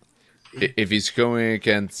feel better. If he's going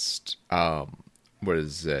against what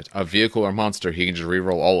is it, a vehicle or monster, he can just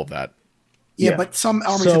reroll all of that. Yeah, Yeah. but some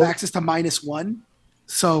armies have access to -1.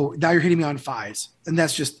 So now you're hitting me on 5s. And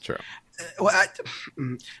that's just True.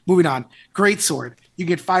 Moving on. Great sword. You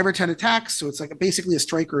get 5 or 10 attacks, so it's like basically a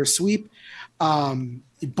strike or a sweep.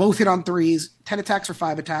 Both hit on 3s, 10 attacks for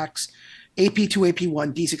 5 attacks. AP 2, AP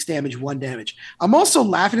 1, D6 damage, 1 damage. I'm also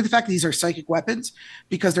laughing at the fact that these are psychic weapons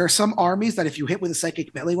because there are some armies that if you hit with a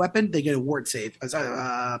psychic melee weapon, they get a ward save.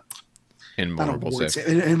 Invulnerable save.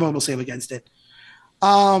 Invulnerable save against it.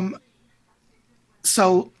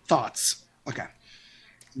 So thoughts. Okay.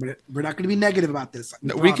 We're not going to be negative about this.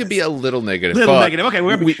 No, we could be a little negative. Little but negative. Okay,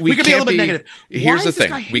 we could be a little bit negative. Here's Why the is this thing: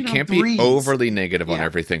 guy we hitting on can't be 3s? overly negative on Yeah.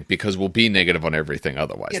 everything because we'll be negative on everything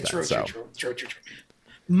otherwise. Yeah, then, true. so True.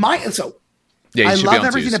 yeah, I he should be love on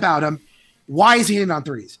everything twos. about him. Why is he hitting on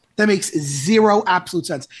 3s? That makes zero absolute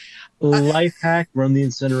sense. Life hack: run the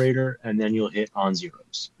incinerator, and then you'll hit on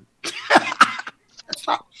 0s.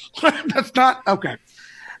 That's not okay.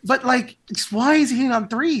 But like, why is he hitting on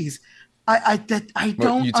 3s? I Well,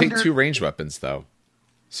 don't. you take 2 ranged weapons though,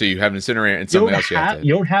 so you have an incinerator and You something don't, else you have to.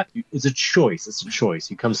 you don't have to. It's a choice. It's a choice.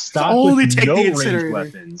 You come stock only with take no the ranged incinerator.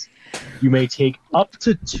 weapons. You may take up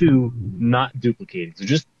to 2, not duplicated. So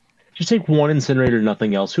just take 1 incinerator,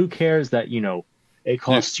 nothing else. Who cares that it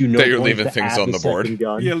costs you no That you're points leaving to things add on the board. second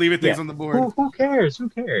gun? Yeah, leaving things Yeah. on the board. Who cares? Who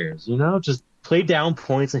cares? Just play down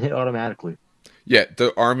points and hit automatically. Yeah,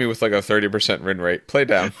 the army with like a 30% win rate. Play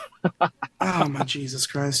down. Oh my Jesus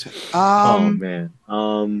Christ. Oh man.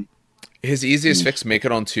 His easiest fix: make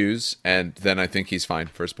it on 2s, and then I think he's fine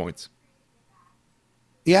for his points.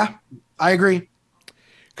 Yeah, I agree.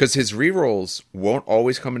 Because his rerolls won't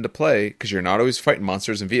always come into play because you're not always fighting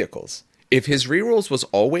monsters and vehicles. If his rerolls was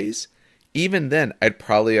always, even then, I'd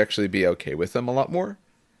probably actually be okay with him a lot more.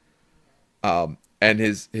 And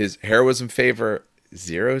his heroism favor,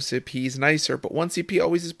 0 CP is nicer, but 1 CP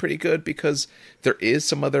always is pretty good because there is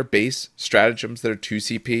some other base stratagems that are 2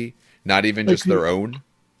 CP, not even just their own.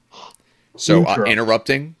 So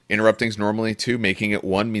interrupting's normally 2, making it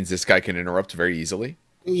 1 means this guy can interrupt very easily.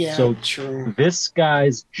 Yeah, So true. this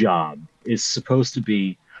guy's job is supposed to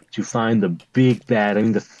be to find the big bad,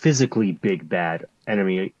 the physically big bad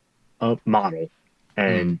enemy model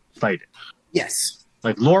and fight it. Yes.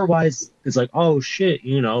 Like lore-wise, it's like, oh shit,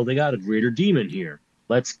 they got a greater demon here.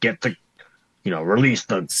 Let's get the, release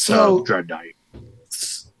the Dread Knight.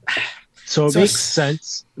 So it makes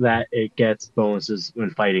sense that it gets bonuses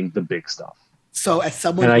when fighting the big stuff. So as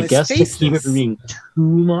someone And who I has guess to faced keep it this, from being too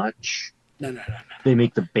much, no. they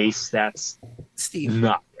make the base stats Steve,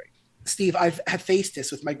 not great. Steve, have faced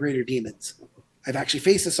this with my greater demons. I've actually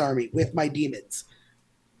faced this army with my demons.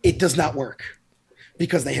 It does not work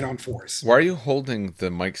because they hit on 4s. Why are you holding the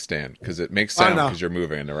mic stand? Because it makes I sound know. because you're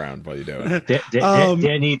moving it around while you do it. Dan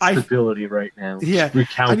needs stability right now. Yeah, Just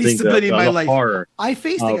recounting I need stability in my life. horror. I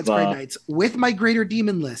faced against Grey Knights with my Greater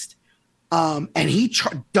Demon list, and he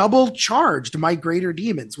double charged my Greater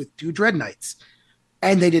Demons with 2 Dread Knights,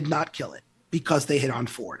 and they did not kill it because they hit on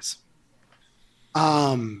 4s.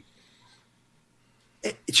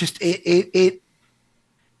 It's just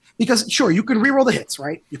because sure you can reroll the hits,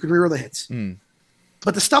 right? You can reroll the hits.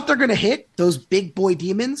 But the stuff they're going to hit, those big boy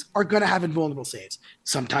demons, are going to have invulnerable saves.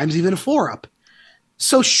 Sometimes even a 4-up.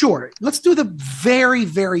 So sure, let's do the very,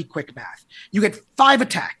 very quick math. You get 5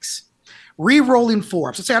 attacks. Re-rolling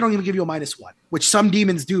 4-ups. Let's say I don't even give you a -1, which some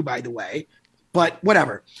demons do, by the way. But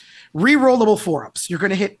whatever. Re-rollable 4-ups. You're going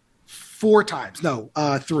to hit 4 times. No,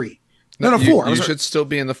 3. No, 4. You should still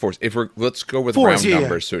be in the 4s. Let's go with 4s, round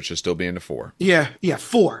numbers, so it should still be in the 4. Yeah,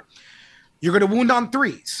 4. You're going to wound on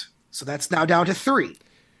 3s. So that's now down to 3.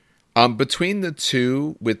 Between the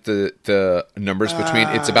 2, with the numbers between,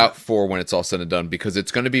 it's about 4 when it's all said and done, because it's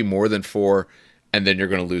going to be more than 4, and then you're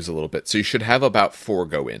going to lose a little bit. So you should have about 4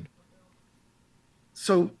 go in.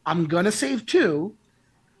 So I'm going to save 2.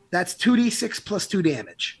 That's 2d6 plus 2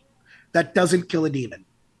 damage. That doesn't kill a demon.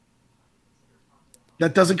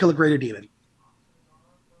 That doesn't kill a greater demon.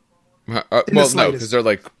 Well, no, because they're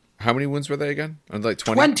like, how many wounds were they again? Like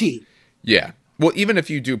 20? 20. Yeah. Well, even if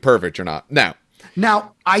you do perfect or not.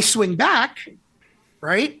 Now I swing back,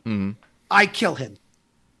 right? Mm-hmm. I kill him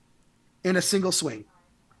in a single swing.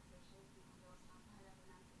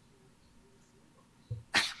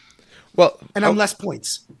 Well, and I'm less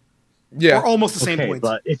points. Yeah. Or almost the same points.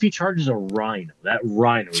 But if he charges a rhino, that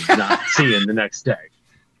rhino is not seeing the next day.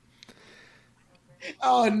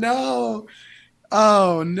 Oh no.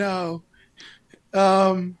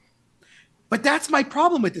 But that's my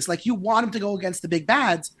problem with this. Like, you want him to go against the big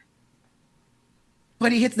bads,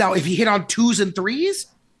 but he hits. Now, if he hit on 2s and 3s,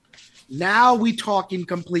 now we talking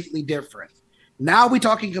completely different. Now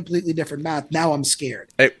math. Now I'm scared.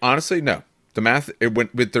 Hey, honestly, no. The math, it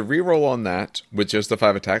went with the reroll on that, with just the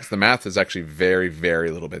 5 attacks, the math is actually very,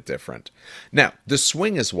 very little bit different. Now, the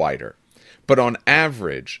swing is wider, but on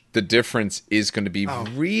average, the difference is going to be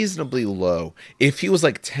reasonably low. If he was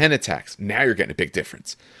like 10 attacks, now you're getting a big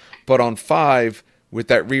difference. But on 5, with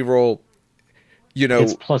that reroll,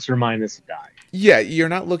 it's plus or minus a die. Yeah, you're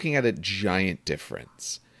not looking at a giant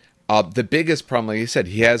difference. The biggest problem, like you said,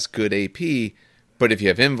 he has good AP, but if you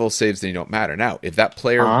have invul saves, then you don't matter. Now, if that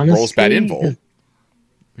player rolls bad invul,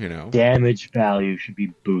 damage value should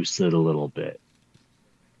be boosted a little bit.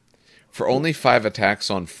 For only 5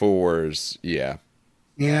 attacks on 4s, yeah.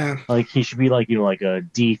 Yeah. Like, he should be like a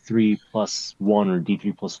D3 plus 1 or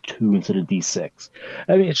D3 plus 2 instead of D6.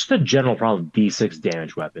 I mean, it's just a general problem with D6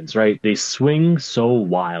 damage weapons, right? They swing so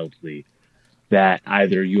wildly that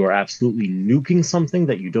either you are absolutely nuking something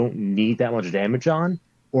that you don't need that much damage on,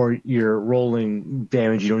 or you're rolling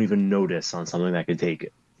damage you don't even notice on something that could take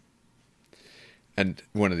it. And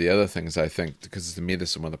one of the other things I think, because to me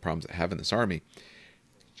this is one of the problems I have in this army,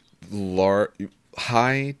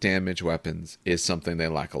 high damage weapons is something they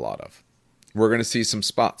lack a lot of. We're going to see some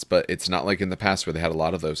spots, but it's not like in the past where they had a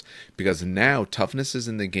lot of those, because now toughnesses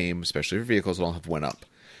in the game, especially for vehicles, all have went up.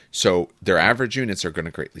 So their average units are going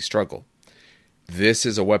to greatly struggle. This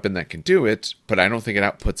is a weapon that can do it, but I don't think it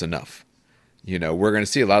outputs enough. We're going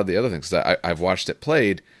to see a lot of the other things. I've watched it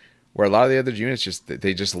played, where a lot of the other units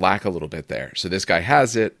just lack a little bit there. So this guy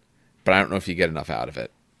has it, but I don't know if you get enough out of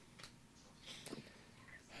it.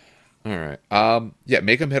 All right.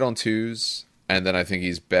 Make him hit on 2s, and then I think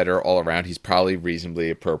he's better all around. He's probably reasonably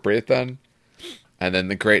appropriate then. And then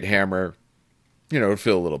the Great Hammer, would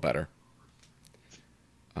feel a little better.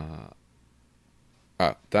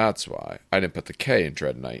 That's why I didn't put the K in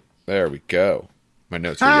Dread Knight. There we go. My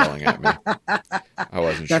notes were yelling at me. I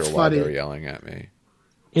wasn't sure why they were yelling at me.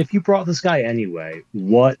 If you brought this guy anyway,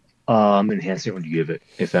 what enhancement would you give it,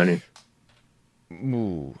 if any?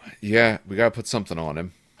 Ooh, yeah, we gotta put something on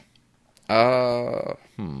him. The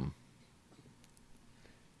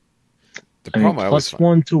problem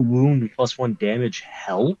 +1 to wound and +1 damage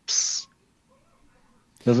helps.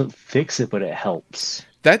 Doesn't fix it, but it helps.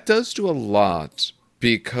 That does do a lot,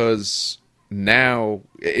 because now,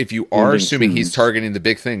 if you are assuming he's targeting the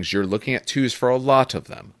big things, you're looking at 2s for a lot of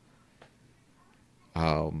them.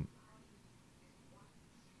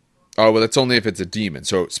 That's only if it's a demon,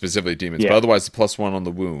 so specifically demons. Yeah. But otherwise, the +1 on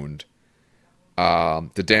the wound.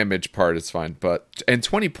 The damage part is fine, and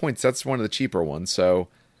 20 points, that's one of the cheaper ones, so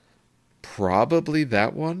probably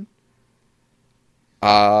that one.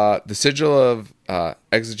 The Sigil of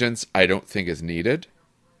Exigence, I don't think is needed.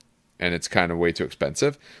 and it's kind of way too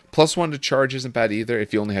expensive. +1 to charge isn't bad either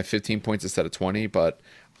if you only have 15 points instead of 20, but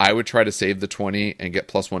I would try to save the 20 and get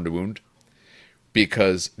 +1 to wound,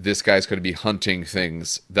 because this guy's going to be hunting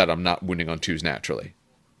things that I'm not wounding on 2s naturally.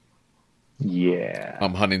 Yeah.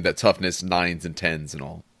 I'm hunting that toughness 9s and 10s and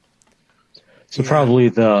all. So probably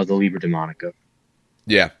the Liber Demonica.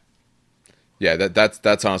 Yeah. Yeah,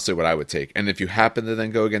 that's honestly what I would take. And if you happen to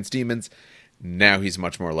then go against demons, now he's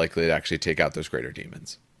much more likely to actually take out those greater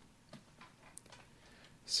demons.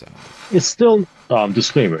 So it's still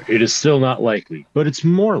disclaimer, it is still not likely, but it's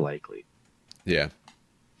more likely. Yeah.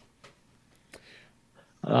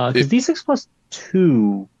 Because D6 plus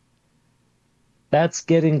 2, that's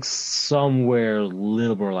getting somewhere a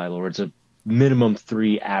little more reliable, where it's a minimum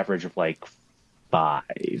 3, average of like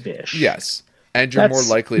 5-ish. Yes. And you're more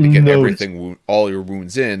likely to get everything, all your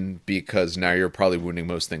wounds in, because now you're probably wounding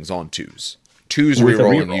most things on 2s. 2s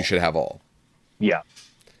rerolling, you should have all. Yeah.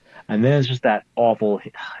 And then it's just that awful,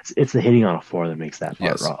 it's the hitting on a 4 that makes that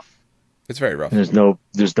part rough. It's very rough. And there's no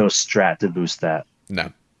strat to boost that.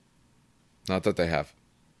 No. Not that they have.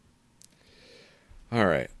 All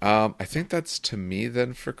right. I think that's to me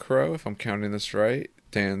then for Crow, if I'm counting this right.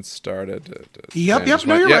 Dan started. Yep.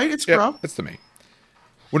 No, you're right. It's Crow. It's to me.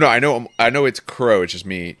 Well, no, I know it's Crow. It's just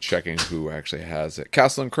me checking who actually has it.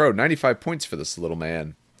 Castle and Crow, 95 points for this little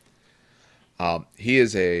man. He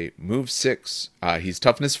is a move 6. He's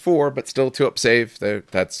toughness 4, but still 2-up save.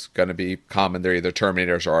 That's going to be common. They're either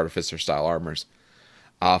Terminators or Artificer style armors.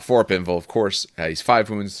 4-up invul, of course. He's 5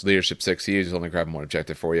 wounds, leadership 6. He's only grabbing 1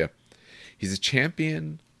 objective for you. He's a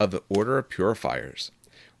champion of the Order of Purifiers.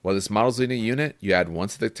 While this model's leading a unit, you add 1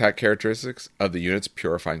 to the attack characteristics of the unit's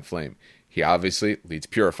Purifying Flame. He obviously leads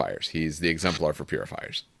Purifiers. He's the exemplar for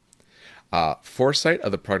Purifiers. Foresight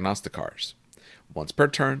of the Prognosticars. Once per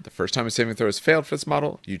turn, the first time a saving throw is failed for this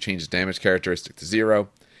model, you change its damage characteristic to 0.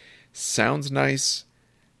 Sounds nice.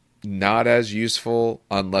 Not as useful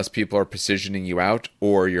unless people are precisioning you out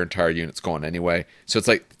or your entire unit's gone anyway. So it's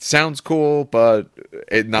like, sounds cool, but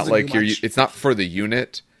it's not for the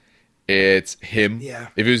unit. It's him. Yeah.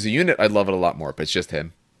 If it was the unit, I'd love it a lot more, but it's just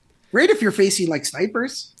him. Great if you're facing like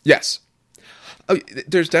snipers. Yes. Oh,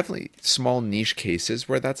 there's definitely small niche cases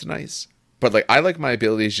where that's nice. But like, I like my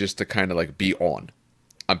abilities just to kind of like be on.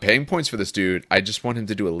 I'm paying points for this dude. I just want him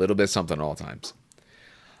to do a little bit of something at all times.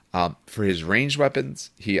 For his ranged weapons,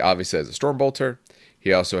 he obviously has a Stormbolter.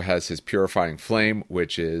 He also has his Purifying Flame,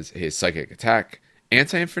 which is his psychic attack.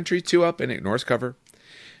 Anti-infantry 2-up and ignores cover.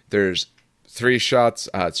 There's 3 shots,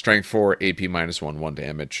 strength 4, AP -1, 1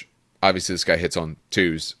 damage. Obviously, this guy hits on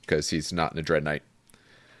 2s because he's not in a Dread Knight.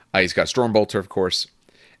 He's got Stormbolter, of course.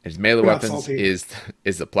 And his melee weapons is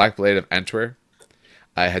the Black Blade of Antwer.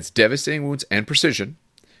 It has devastating wounds and precision,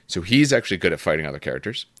 so he's actually good at fighting other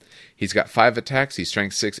characters. He's got 5 attacks. He's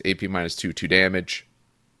strength 6, AP -2, 2 damage.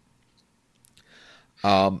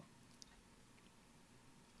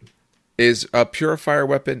 Is a Purifier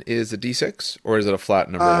weapon is a D6, or is it a flat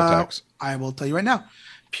number of attacks? I will tell you right now.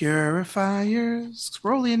 Purifiers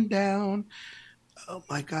scrolling down. Oh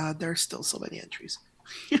my God, there's still so many entries.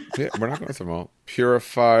 Yeah, we're not going through them all.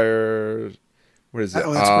 Purifier. What is it?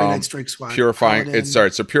 Oh, that's Grey Knight Strike Squad. Purifying. Paladin.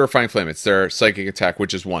 It's Purifying Flame. It's their psychic attack,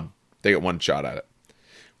 which is 1. They get 1 shot at it.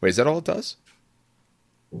 Wait, is that all it does?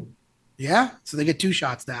 Yeah, so they get 2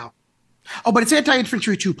 shots now. Oh, but it's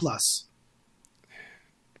anti-infantry 2+.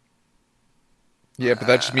 Yeah, but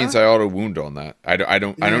that just means I auto wound on that. I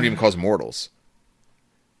don't even cause mortals.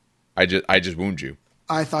 I just wound you.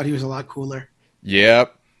 I thought he was a lot cooler.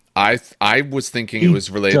 Yep. I was thinking it was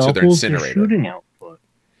related to their incinerator. Shooting output.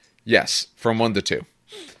 Yes, from 1 to 2.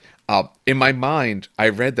 In my mind, I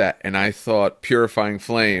read that and I thought Purifying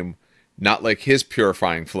Flame, not like his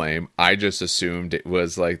Purifying Flame. I just assumed it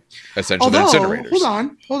was like essentially the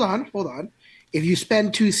incinerators. Hold on. If you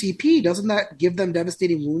spend 2 CP, doesn't that give them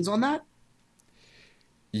devastating wounds on that?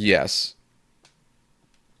 Yes.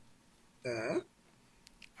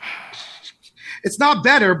 It's not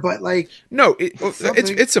better, but like no,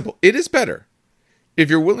 it's simple. It is better if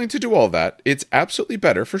you're willing to do all that. It's absolutely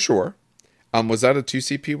better for sure. Was that a 2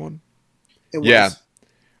 CP one? It was. Yeah.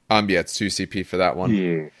 It's 2 CP for that one.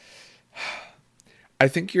 Yeah. I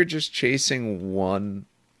think you're just chasing one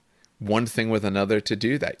thing with another to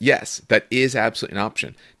do that. Yes, that is absolutely an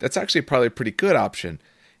option. That's actually probably a pretty good option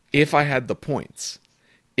if I had the points.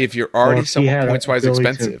 If you're already somewhat points-wise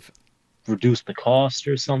expensive. Reduce the cost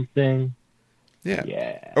or something.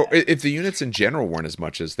 Yeah. Or if the units in general weren't as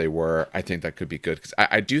much as they were, I think that could be good. Because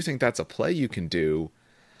I do think that's a play you can do.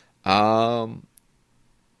 Because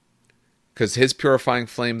his Purifying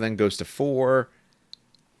Flame then goes to 4.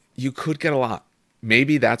 You could get a lot.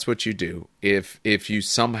 maybe that's what you do. If you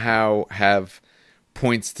somehow have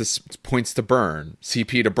points to burn,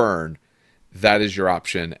 CP to burn, that is your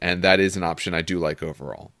option, and that is an option I do like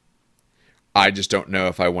overall. I just don't know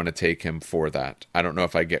if I want to take him for that. I don't know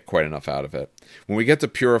if I get quite enough out of it. When we get to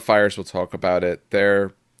purifiers, we'll talk about it.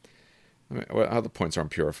 How the points are on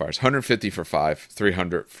purifiers? 150 for 5,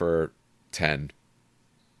 300 for 10.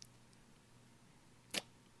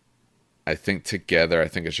 I think together,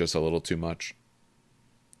 it's just a little too much.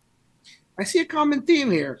 I see a common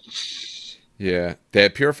theme here. Yeah, they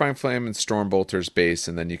have Purifying Flame and Stormbolter's base,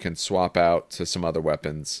 and then you can swap out to some other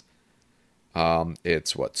weapons.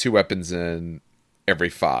 It's 2 weapons in every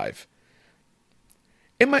 5.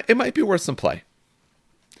 It might be worth some play.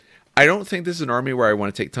 I don't think this is an army where I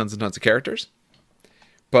want to take tons and tons of characters,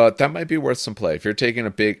 but that might be worth some play. If you're taking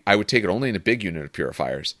I would take it only in a big unit of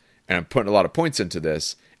purifiers, and I'm putting a lot of points into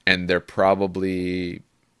this, and they're probably,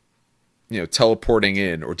 teleporting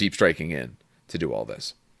in or deep striking in to do all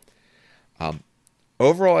this.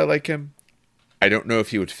 Overall, I like him. I don't know if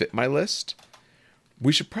he would fit my list.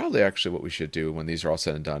 We should probably what we should do when these are all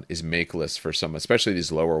said and done is make lists for some, especially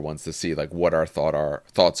these lower ones, to see like what our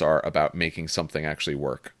thoughts are about making something actually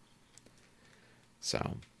work.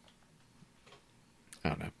 So, I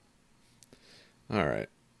don't know. All right.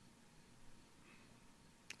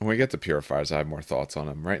 When we get to purifiers, I have more thoughts on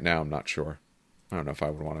them. Right now, I'm not sure. I don't know if I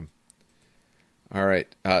would want him. All right.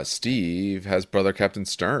 Steve has Brother Captain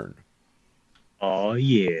Stern. Oh,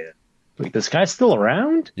 yeah. Wait, this guy's still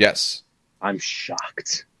around? Yes. I'm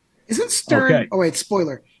shocked. Isn't Stern... Okay. Oh, wait,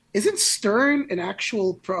 spoiler. Isn't Stern an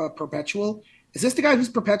actual perpetual? Is this the guy who's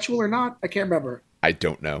perpetual or not? I can't remember. I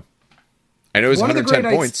don't know. I know he's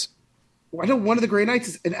 110 points. I know one of the Grey Knights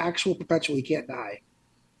is an actual perpetual. He can't die.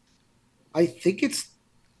 I think it's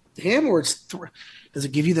him, or does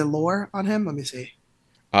it give you the lore on him? Let me see.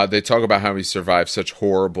 They talk about how he survived such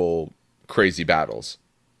horrible, crazy battles.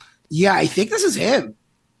 Yeah, I think this is him.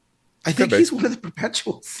 I think he's one of the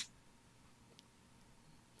perpetuals.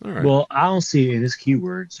 All right. Well, I don't see it in his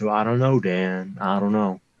keyword, so I don't know, Dan. I don't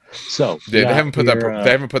know. So yeah, they haven't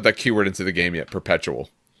put that keyword into the game yet. Perpetual.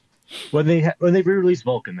 When they re-release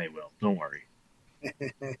Vulcan, they will. Don't worry.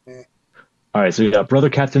 All right, so we got Brother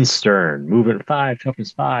Captain Stern, movement 5,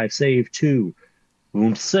 toughness 5, save 2,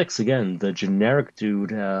 wound 6. Again, the generic dude.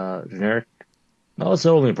 Generic. No, it's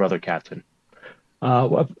only Brother Captain.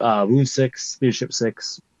 Wound 6, leadership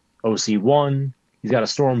 6, OC 1. He's got a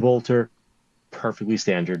Stormbolter. Perfectly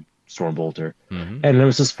standard Stormbolter. Mm-hmm. And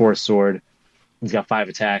Nemesis Force Sword. He's got 5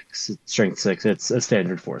 attacks, strength 6. It's a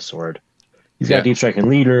standard Force Sword. He's got Deep Strike and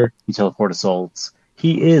Leader. He teleport assaults.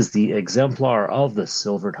 He is the exemplar of the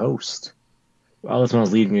Silvered Host. While this one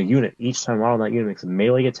is leading a unit, each time while that unit makes a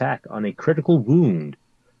melee attack on a critical wound,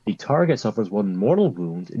 the target suffers 1 mortal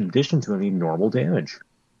wound in addition to any normal damage.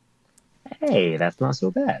 Hey, that's not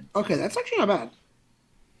so bad. Okay, that's actually not bad.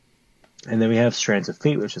 And then we have Strands of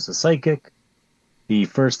Fate, which is a psychic. The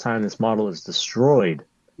first time this model is destroyed,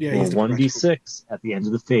 roll 1d6 at the end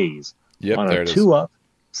of the phase. Yep, on there a it is. 2-up,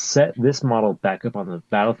 set this model back up on the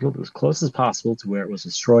battlefield as close as possible to where it was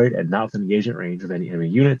destroyed and not within engagement range of any enemy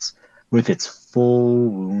units, with its full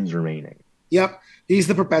wounds remaining. Yep, he's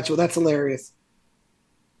the perpetual. That's hilarious.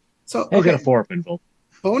 So, He's got a 4-up invul.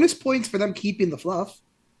 Bonus points for them keeping the fluff.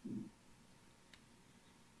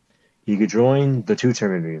 You could join the 2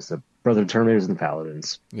 Terminators, the Brother Terminators and the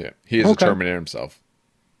Paladins. Yeah, he is a Terminator himself.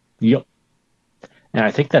 Yep. And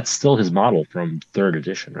I think that's still his model from 3rd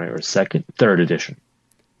edition, right? Or 3rd edition.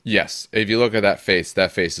 Yes. If you look at that face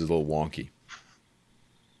is a little wonky.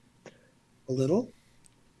 A little?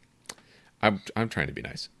 I'm trying to be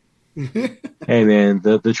nice. Hey, man,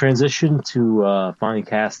 the transition to Fine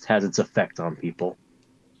Cast has its effect on people.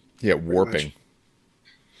 Yeah, warping.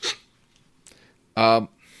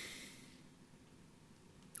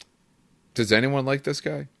 Does anyone like this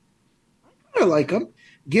guy? I like him.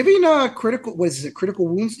 Giving critical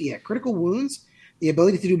wounds? Yeah, critical wounds. The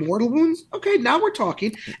ability to do mortal wounds. Okay, now we're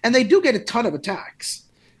talking. And they do get a ton of attacks.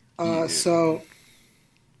 So,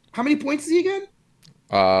 how many points is he again?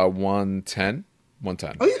 110.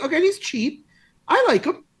 110. Oh, okay, he's cheap. I like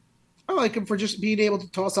him. I like him for just being able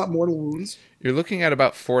to toss out mortal wounds. You're looking at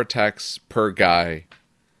about 4 attacks per guy.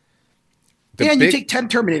 You take 10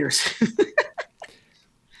 Terminators.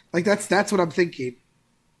 Like that's what I'm thinking.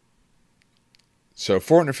 So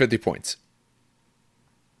 450 points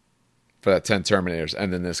for that 10 Terminators,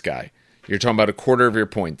 and then this guy. You're talking about a quarter of your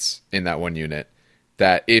points in that one unit.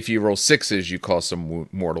 That if you roll 6s, you cause some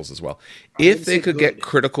mortals as well. If they could get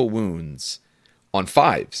critical wounds on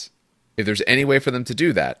 5s, if there's any way for them to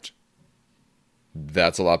do that,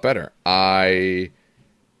 that's a lot better. I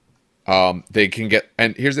They can get,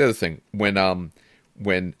 and here's the other thing: when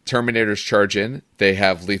Terminators charge in, they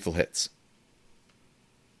have lethal hits.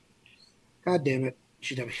 God damn it! You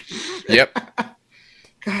should have. Yep.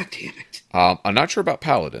 God damn it! I'm not sure about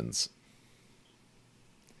Paladins.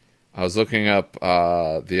 I was looking up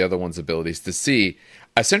the other one's abilities to see.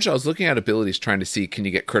 Essentially, I was looking at abilities trying to see, can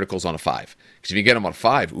you get criticals on a 5? Because if you get them on a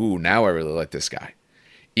 5, ooh, now I really like this guy.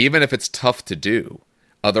 Even if it's tough to do,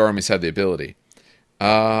 other armies have the ability.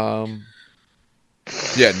 Yeah,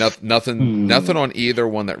 nothing on either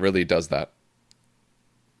one that really does that.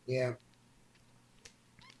 Yeah.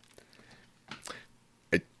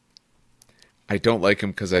 I don't like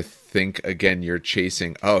him because I think, again, you're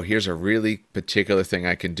chasing, oh, here's a really particular thing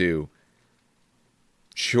I can do.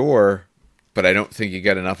 Sure, but I don't think you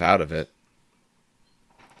get enough out of it.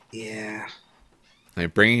 Yeah. I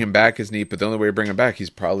mean, bringing him back is neat, but the only way to bring him back, he's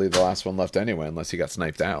probably the last one left anyway, unless he got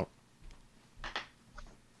sniped out.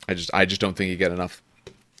 I just don't think you get enough.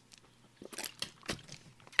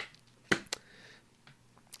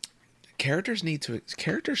 Characters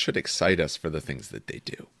should excite us for the things that they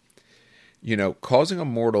do. You know, causing a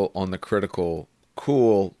mortal on the critical,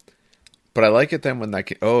 cool, but I like it then when that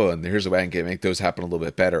can, and here's a way I can make those happen a little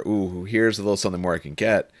bit better. Ooh, here's a little something more I can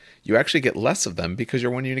get. You actually get less of them because your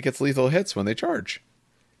one unit gets lethal hits when they charge.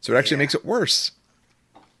 So it actually makes it worse.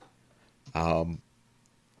 Yeah,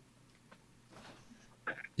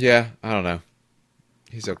 I don't know.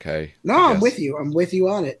 He's okay. No, I'm with you. I'm with you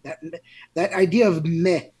on it. That idea of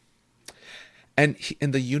meh. And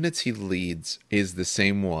the units he leads is the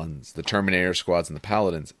same ones, the Terminator squads and the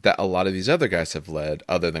Paladins, that a lot of these other guys have led,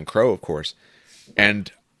 other than Crow, of course.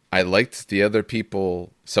 And I liked the other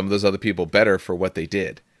people, some of those other people, better for what they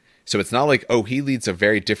did. So it's not like, oh, he leads a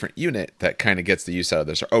very different unit that kind of gets the use out of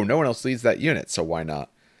this. Or, oh, no one else leads that unit, so why not?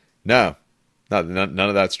 No, none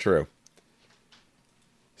of that's true.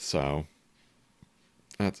 So,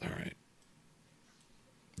 that's all right.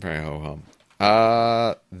 Very ho-hum.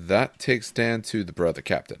 That takes Dan to the brother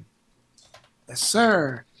captain. Yes,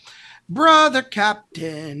 sir. Brother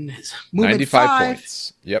captain. 95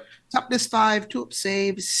 points. Yep. Toughness 5, 2 up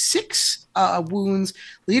saves, 6 wounds,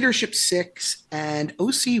 leadership 6, and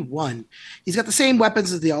OC 1. He's got the same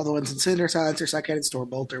weapons as the other ones: Incinder, Silencer, Psychic, Storm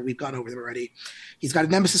Bolter. We've gone over them already. He's got a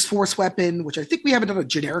Nemesis Force weapon, which I think we haven't done a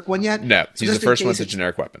generic one yet. No, so he's the first one with a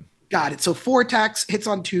generic weapon. Got it. So 4 attacks, hits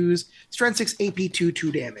on 2s, strength 6, AP 2,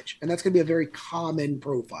 2 damage. And that's going to be a very common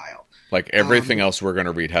profile. Like everything else we're going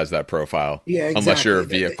to read has that profile. Yeah, exactly. Unless you're a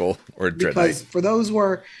vehicle or a Dread Knight. Because for those who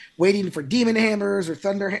are waiting for Demon Hammers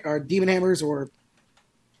or Demon Hammers or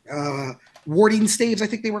Warding Staves, I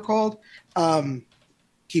think they were called,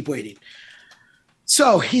 keep waiting.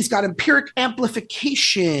 So he's got Empiric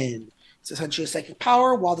Amplification. It's essentially a psychic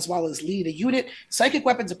power. While this model is leading a unit, psychic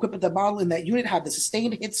weapons equipped with the model in that unit have the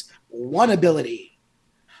sustained hits 1 ability.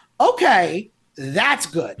 Okay, that's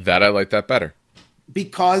good. That I like that better.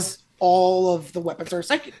 Because all of the weapons are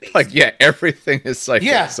psychic based. Like, yeah, everything is psychic.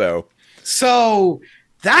 Yeah. So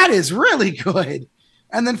that is really good.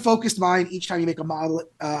 And then focused mind. Each time you make a model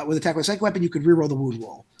with attack with a psychic weapon, you can reroll the wound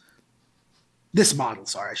roll. This model,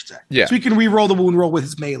 sorry, I should say. Yeah. So you can reroll the wound roll with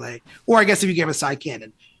his melee. Or I guess if you gave a side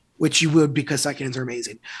cannon, which you would because side cannons are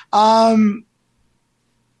amazing. Wow,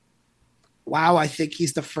 I think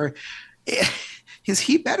he's the first. Is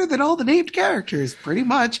he better than all the named characters? Pretty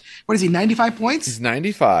much. What is he, 95 points? He's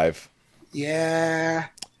 95. Yeah.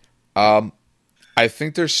 I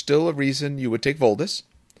think there's still a reason you would take Voldus.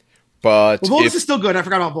 But Voldus is still good. I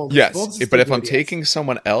forgot about Voldus. Yes, Voldus but if I'm taking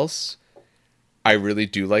someone else, I really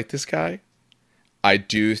do like this guy. I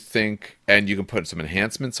do think, and you can put some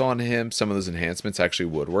enhancements on him. Some of those enhancements actually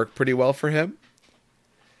would work pretty well for him.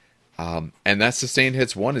 And that sustained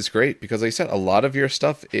hits 1 is great because, like I said, a lot of your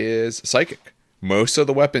stuff is psychic. Most of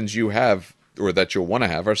the weapons you have, or that you'll want to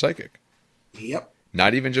have, are psychic. Yep.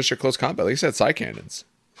 Not even just your close combat. Like I said, side cannons.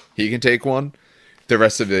 He can take one. The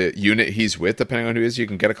rest of the unit he's with, depending on who he is, you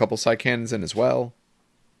can get a couple side cannons in as well.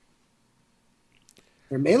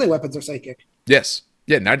 Their melee weapons are psychic. Yes.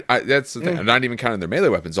 Yeah, that's the thing. I'm not even counting their melee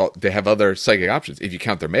weapons. They have other psychic options. If you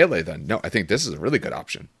count their melee, then no, I think this is a really good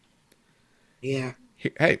option. Yeah.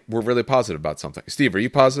 Hey, we're really positive about something. Steve, are you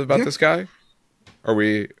positive about this guy?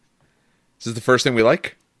 Is this the first thing we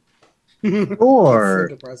like? Or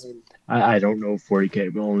So depressing. I don't know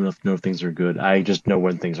 40K. We only enough know things are good. I just know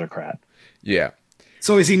when things are crap. Yeah.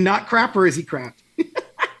 So is he not crap or is he crap?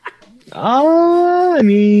 I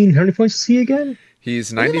mean, how many points is he again?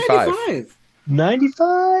 He's 95.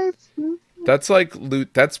 95? That's like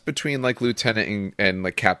that's between like lieutenant and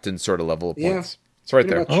like captain sort of level of points. Yeah. It's right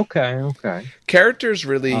Pretty there. much. Okay. Characters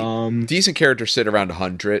really decent characters sit around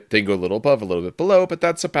 100. They can go a little above, a little bit below, but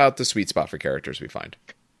that's about the sweet spot for characters we find.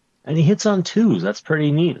 And he hits on 2s. That's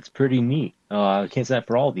pretty neat. I can't say that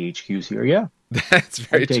for all the HQs here. Yeah. That's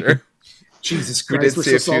very true. Jesus We Christ, did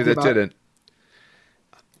see a few that didn't.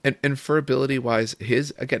 And for ability wise,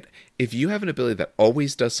 if you have an ability that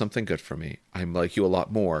always does something good for me, I'm like you a lot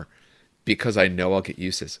more because I know I'll get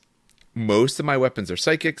uses. Most of my weapons are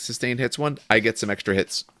psychic, sustained hits one, I get some extra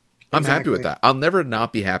hits. I'm happy with that. I'll never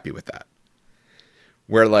not be happy with that.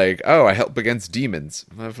 Where like, oh, I help against demons.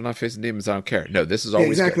 If I'm not facing demons, I don't care. No, this is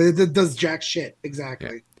always exactly. good. It does jack shit.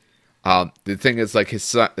 Exactly. Yeah. The thing is, like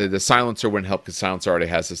the silencer wouldn't help because silencer already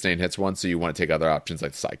has sustained hits one, so you want to take other options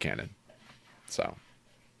like the side cannon. So,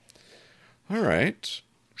 all right,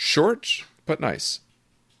 short but nice.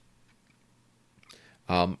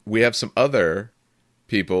 We have some other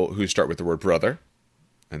people who start with the word brother,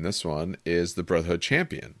 and this one is the Brotherhood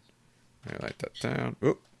Champion. I write that down.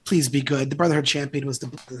 Oop. Please be good. The Brotherhood Champion was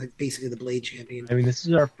basically the Blade Champion. I mean, this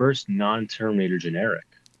is our first non-Terminator generic,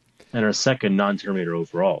 and our second non-Terminator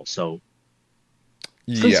overall. So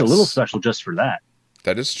it's a little special just for that.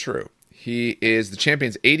 That is true. He is the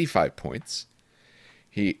champion's 85 points.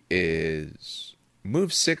 He is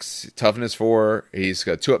move 6, toughness 4. He's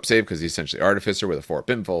got 2 up save because he's essentially Artificer with a 4 up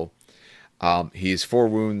invul. He's 4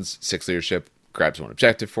 wounds, 6 leadership, grabs 1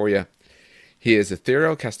 objective for you. He is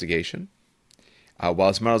Ethereal Castigation. While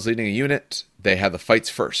his model's leading a unit, they have the fights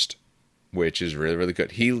first, which is really, really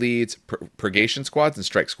good. He leads purgation squads and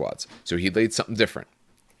strike squads, so he leads something different.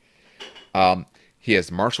 He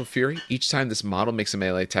has Martial Fury. Each time this model makes a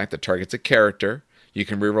melee attack that targets a character, you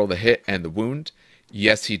can reroll the hit and the wound.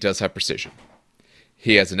 Yes, he does have precision.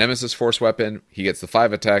 He has a Nemesis Force weapon. He gets the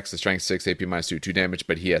 5 attacks, the Strength 6, AP -2, 2 damage,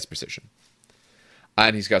 but he has precision.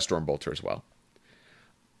 And he's got Stormbolter as well.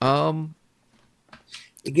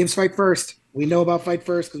 It gives fight first. We know about fight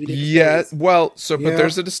first because we did. But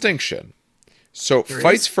there's a distinction. So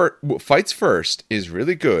fights first is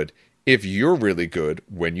really good if you're really good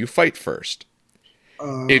when you fight first.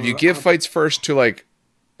 If you give fights first to like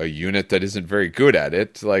a unit that isn't very good at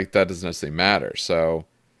it, like that doesn't necessarily matter. So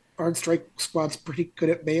aren't strike squads pretty good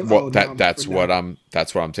at melee? Well, that's what I'm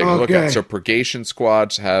taking a look at. So purgation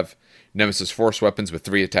squads have Nemesis Force weapons with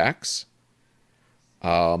 3 attacks.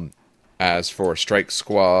 As for strike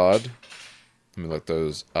squad, let me look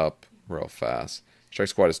those up real fast. Strike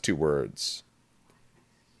squad is 2 words.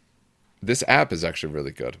 This app is actually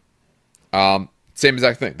really good. Same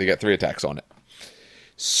exact thing. They get 3 attacks on it.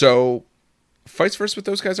 So fights first with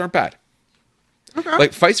those guys aren't bad. Okay.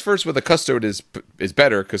 Like fights first with a custode is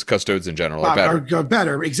better because custodes in general are better. Are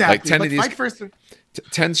better, exactly. Like 10 but of these, fight first.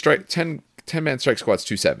 10 man strike squad's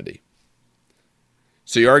 270.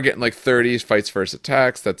 So you are getting like 30s fights first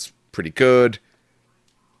attacks. That's pretty good.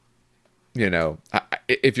 You know,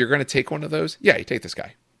 if you're going to take one of those, yeah, you take this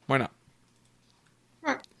guy. Why not?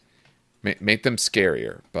 Right. Make them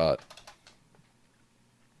scarier, but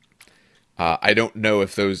I don't know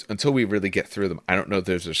if those, until we really get through them, I don't know if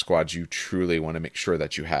those are squads you truly want to make sure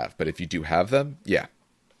that you have. But if you do have them, yeah.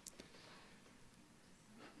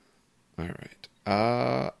 All right.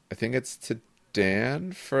 I think it's to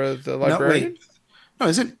Dan for the librarian. No, wait. No,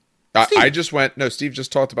 is it? I just went. No, Steve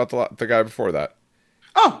just talked about the guy before that.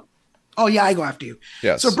 Oh yeah, I go after you.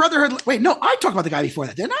 Yes. So Brotherhood. Wait, no, I talked about the guy before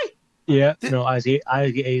that, didn't I? Yeah. No, I gave.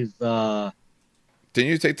 Didn't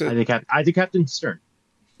you take the? I did Captain Stern.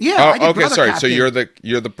 Yeah. Oh, okay. Sorry. Captain. So you're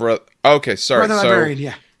the brother. Okay. Sorry. Brother librarian.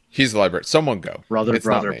 Yeah. He's the librarian. Someone go. Brother.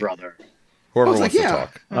 Whoever wants to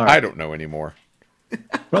talk. Right. I don't know anymore.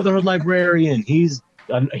 Brotherhood librarian. He's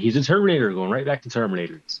a Terminator, going right back to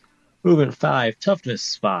Terminators. Movement 5,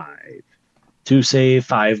 toughness 5, 2 save,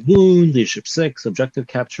 5 wound, leadership 6, objective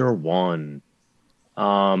capture 1.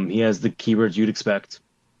 He has the keywords you'd expect.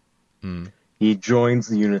 He joins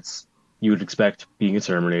the units you would expect, being a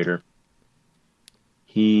Terminator.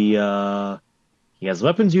 He has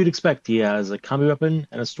weapons you'd expect. He has a combi weapon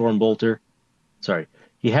and a Stormbolter. Sorry,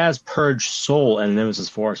 he has Purge Soul and a Nemesis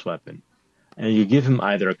Force weapon. And you give him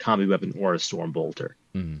either a combi weapon or a Stormbolter.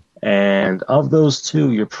 And of those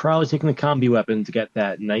 2, you're probably taking the combi weapon to get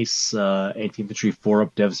that nice anti-infantry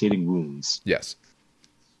 4-up devastating wounds. Yes.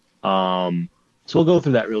 So we'll go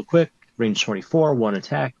through that real quick. Range 24, 1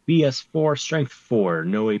 attack, BS 4, strength 4,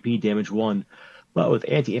 no AP, damage 1. But with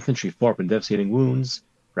anti-infantry 4-up and devastating wounds,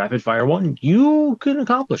 rapid fire 1, you can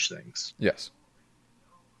accomplish things. Yes.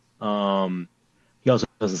 He also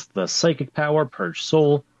has the psychic power, Purge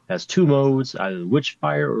Soul. Has 2 modes, either the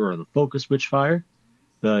Witchfire or the Focused Witchfire.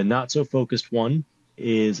 The not-so-focused one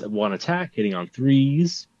is 1 attack, hitting on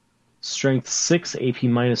 3s. Strength 6, AP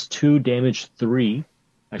 -2, damage 3.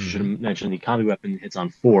 I should have mentioned the combi weapon hits on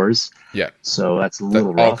 4s. Yeah. So that's a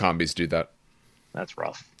little All rough. combis do that. That's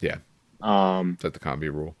rough. Yeah. Um, That's the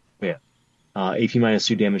combi rule. yeah. AP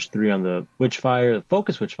 -2, damage 3 on the Witchfire. The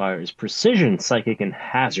focus Witchfire is precision, psychic, and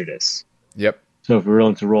hazardous. Yep. So if you're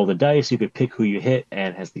willing to roll the dice, you could pick who you hit,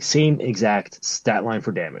 and it has the same exact stat line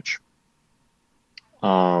for damage.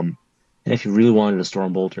 And if you really wanted a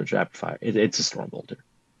Stormbolt or Rapid Fire, it's a Stormbolter.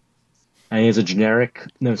 And he has a generic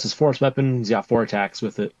Nemesis Force weapon. He's got 4 attacks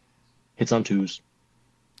with it. Hits on 2s.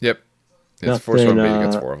 Yep. It's Nothing, force weapon, but he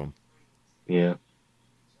gets 4 of them. Yeah.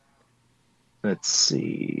 Let's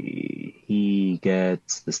see. He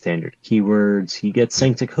gets the standard keywords. He gets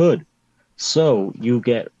Sanctic Hood. So you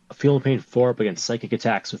get a Feel No Pain 4 up against psychic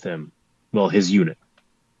attacks with him. Well, his unit.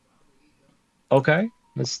 Okay.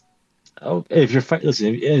 If you're fighting,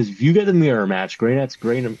 listen, if you get the mirror match, Grey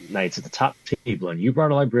Knights at the top table, and you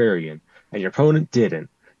brought a librarian, and your opponent didn't,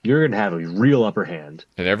 you're going to have a real upper hand.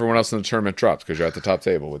 And everyone else in the tournament drops because you're at the top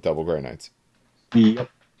table with double Grey Knights. Yep.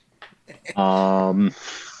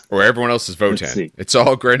 Or everyone else is Votan. It's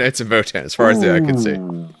all Grey Knights and Votan, as far as the eye can see.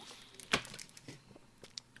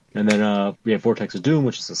 And then we have Vortex of Doom,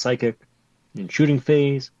 which is a psychic in shooting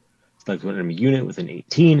phase. Select one enemy unit with an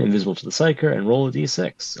 18, invisible to the Psyker, and roll a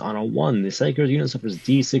d6. On a 1, the Psyker's unit suffers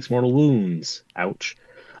d6 mortal wounds. Ouch.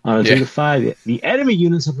 On a 2 to 5, the enemy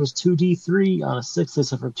unit suffers 2d3. On a 6, they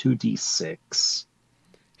suffer 2d6.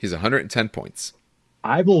 He's 110 points.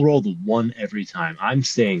 I will roll the 1 every time. I'm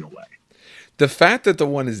staying away. The fact that the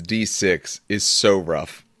 1 is d6 is so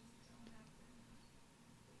rough.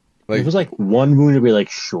 If it was like 1 wound, I'd be like,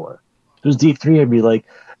 sure. If it was d3, I'd be like,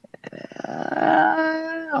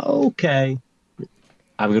 okay.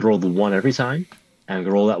 I'm going to roll the 1 every time. And I'm going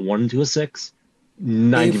to roll that 1 into a 6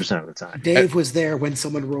 90% of the time. Dave was there when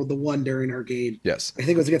someone rolled the 1 during our game. Yes. I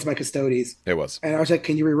think it was against my Custodes. It was. And I was like,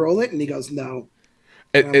 can you re-roll it? And he goes, no.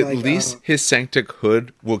 At least his Sanctic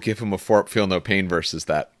Hood will give him a 4-up Feel No Pain versus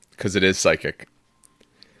that, because it is psychic.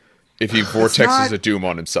 If he vortexes a Doom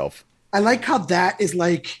on himself. I like how that is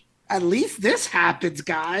like, at least this happens,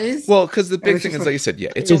 guys. Well, because the big thing is, like you said,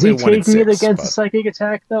 it's is only he 1 in 6. taking it against a psychic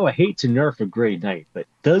attack, though? I hate to nerf a Grey Knight, but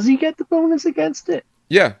does he get the bonus against it?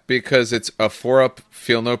 Yeah, because it's a 4-up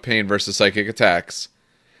Feel No Pain versus psychic attacks.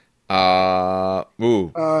 No.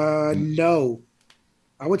 I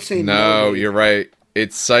would say no. No, you're right.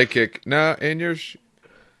 It's psychic. No, and you're...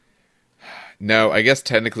 No, I guess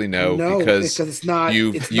technically no, because it's not.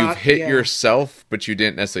 You've hit yourself, but you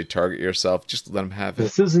didn't necessarily target yourself. Just let him have it.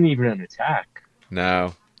 This isn't even an attack.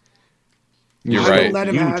 No. You're I right. won't let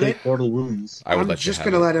him have it. Mortal wounds. I'm just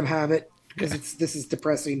going to let him have it, because this is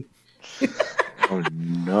depressing. Oh,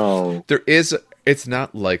 no. It's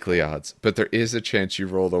not likely odds, but there is a chance you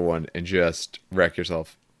roll the 1 and just wreck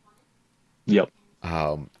yourself. Yep.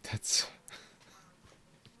 That's...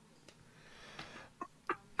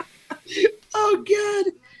 Oh,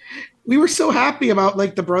 God. We were so happy about,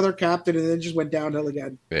 like, the brother captain, and then it just went downhill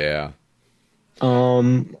again. Yeah.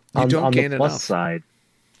 On gain the plus enough. side,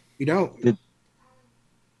 You don't. did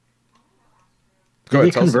Go they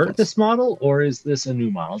ahead, tell us the convert plus. this model, or is this a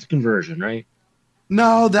new model? It's a conversion, right?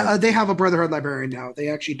 No, they have a Brotherhood librarian now. They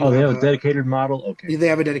actually do. Oh, they have a dedicated model? Okay. They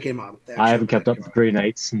have a dedicated model. I haven't kept up with the Grey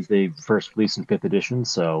Knights since they first released in 5th edition,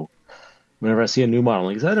 so whenever I see a new model, I'm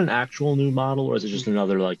like, is that an actual new model, or is it just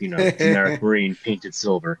another, like, generic green painted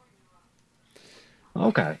silver?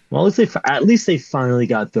 Okay. Well, at least they finally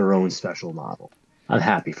got their own special model. I'm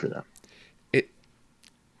happy for them.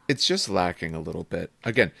 It's just lacking a little bit.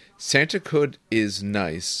 Again, Sanctic Hood is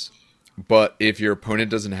nice, but if your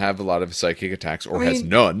opponent doesn't have a lot of psychic attacks or has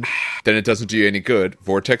none, then it doesn't do you any good.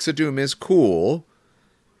 Vortex of Doom is cool.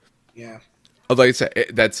 Yeah. Like I said,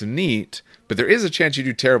 that's neat, but there is a chance you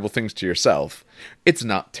do terrible things to yourself. It's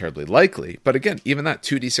not terribly likely, but again, even that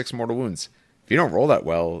 2d6 mortal wounds, if you don't roll that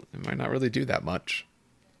well, it might not really do that much.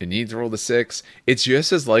 You need to roll the 6. It's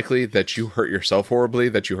just as likely that you hurt yourself horribly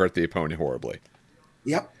that you hurt the opponent horribly.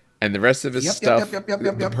 Yep. And the rest of his stuff,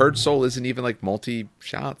 the yep. Purge Soul isn't even like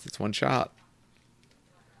multi-shots. It's 1 shot.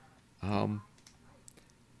 Yeah. And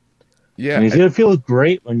it's going to feel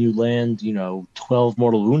great when you land, 12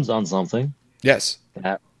 mortal wounds on something. Yes.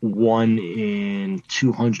 At 1 in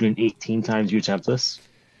 218 times you attempt this.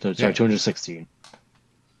 So, sorry, 216.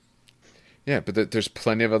 Yeah, but there's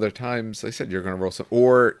plenty of other times. Like I said, you're going to roll some,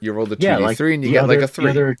 or you roll the 2d3 and you get like a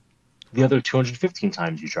 3. The other 215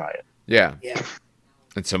 times you try it. Yeah. Yeah.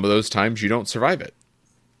 And some of those times you don't survive it.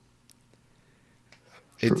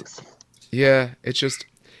 It's just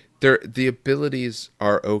the abilities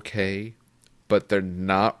are okay, but they're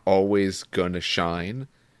not always gonna shine.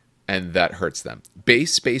 and that hurts them.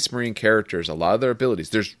 Base Space Marine characters, a lot of their abilities,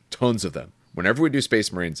 there's tons of them. Whenever we do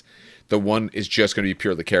Space Marines, the one is just going to be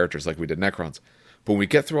purely characters like we did Necrons. But when we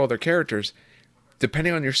get through all their characters,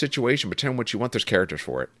 depending on your situation, depending on what you want, there's characters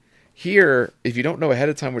for it. Here, if you don't know ahead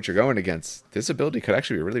of time what you're going against, this ability could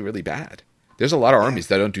actually be really, really bad. There's a lot of armies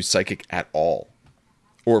that don't do Psychic at all.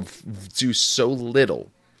 Or do so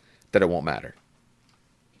little that it won't matter.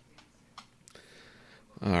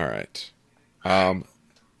 All right.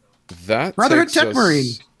 That Brotherhood takes Tech us,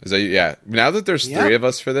 Marine. Is that, yeah. Now that there's three of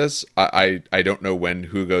us for this, I don't know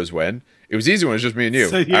who goes when. It was easy when it was just me and you.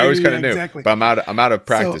 So, yeah, I always kind of knew, exactly. but I'm out of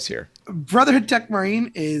practice here. Brotherhood Tech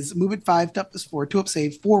Marine is movement 5, toughness 4, 2 up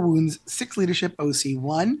save, 4 wounds, 6 leadership, OC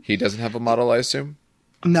 1. He doesn't have a model, I assume.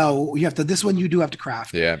 No, you have to. This one you do have to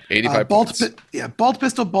craft. Yeah, 85 points. Bolt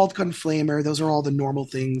pistol, bolt gun, flamer. Those are all the normal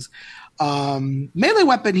things. Melee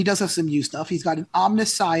weapon. He does have some new stuff. He's got an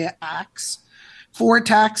Omnissiah axe, 4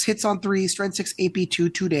 attacks, hits on 3, strength 6, AP 2,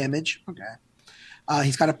 2 damage. Okay.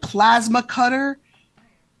 He's got a plasma cutter.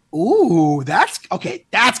 Ooh, that's okay.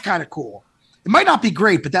 That's kind of cool. It might not be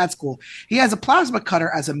great, but that's cool. He has a plasma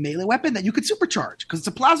cutter as a melee weapon that you could supercharge because it's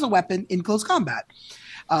a plasma weapon in close combat.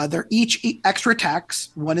 They're each extra attacks.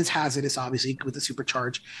 One is hazardous, obviously, with the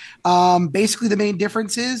supercharge. Basically, the main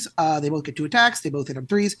difference is they both get 2 attacks. They both hit on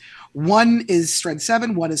 3s. One is strength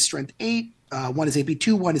 7. One is strength 8. One is AP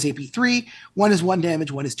 2. One is AP 3. One is 1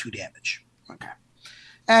 damage. One is 2 damage. Okay.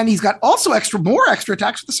 And he's got also more extra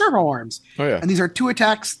attacks with the servo arms. Oh, yeah. And these are 2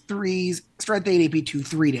 attacks, 3s, strength 8, AP 2,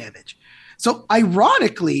 3 damage. So,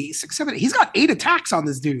 ironically, 6, 7, 8, he's got 8 attacks on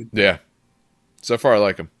this dude. Yeah. So far, I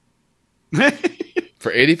like him.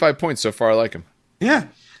 For 85 points, so far I like him. Yeah.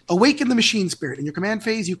 Awaken the Machine Spirit. In your command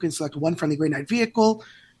phase, you can select one friendly Grey Knight vehicle.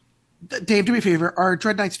 Dave, do me a favor. Our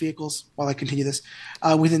Dread Knights vehicles, while I continue this,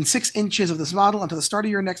 within 6 inches of this model until the start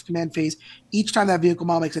of your next command phase. Each time that vehicle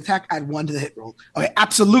model makes an attack, add 1 to the hit roll. Okay,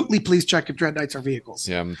 absolutely please check if Dread Knights are vehicles.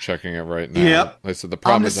 Yeah, I'm checking it right now. Yep. Like I said, the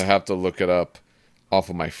problem is I have to look it up off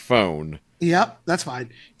of my phone. Yep, that's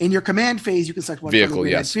fine. In your command phase, you can select one vehicle, friendly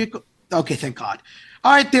Grey yes. Knight vehicle. Okay, thank God.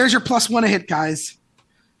 All right, there's your +1 a hit, guys.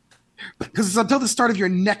 Because it's until the start of your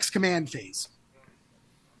next command phase.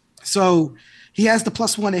 So he has the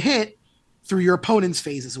 +1 a hit through your opponent's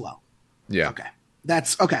phase as well. Yeah. Okay.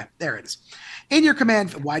 That's okay. There it is. In your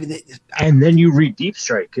command, why did they? And then you re-deep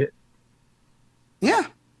strike it. Yeah.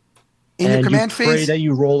 In and your command you pray phase, that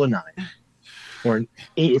you roll a 9 or an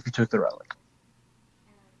 8 if you took the relic.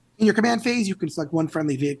 In your command phase, you can select one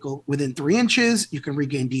friendly vehicle within 3 inches. You can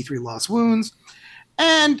regain D3 lost wounds.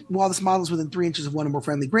 And while this model is within 3 inches of one or more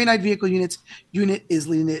friendly Grey Knight vehicle unit is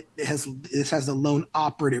leading it. This has the lone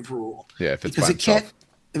operative rule. Yeah, if it's because by himself.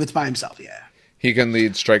 If it's by himself, yeah. He can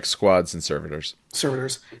lead strike squads and servitors.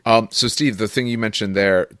 Servitors. So Steve, the thing you mentioned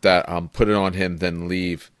there that put it on him, then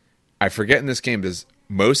leave. I forget in this game,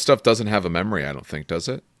 most stuff doesn't have a memory, I don't think, does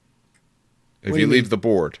it? If you leave the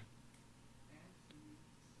board.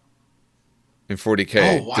 In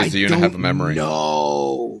 40K, does the unit have a memory?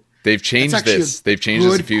 No. They've changed this. They've changed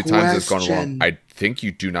this a few times. It's gone question. wrong. I think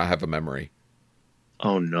you do not have a memory.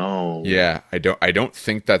 Oh no. Yeah, I don't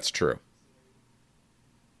think that's true.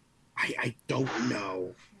 I don't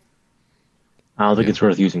know. I don't think it's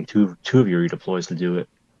worth using two of your redeploys to do it.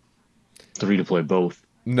 To redeploy both.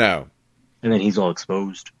 No. And then he's all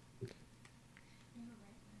exposed.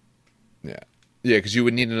 Yeah. Yeah, because you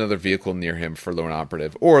would need another vehicle near him for lone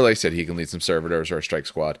operative. Or, like I said, he can lead some servitors or a strike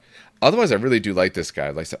squad. Otherwise, I really do like this guy.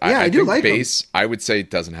 Like I said, I do think like base, I would say,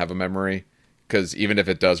 doesn't have a memory. Because even if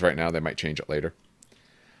it does right now, they might change it later.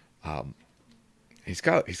 He's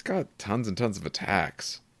got tons and tons of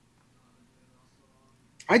attacks.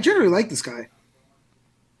 I generally like this guy.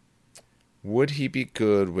 Would he be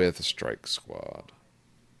good with a strike squad?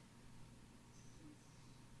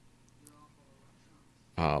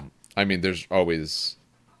 I mean, there's always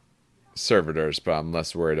servitors, but I'm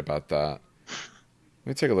less worried about that. Let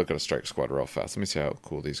me take a look at a strike squad real fast. Let me see how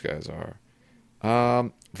cool these guys are.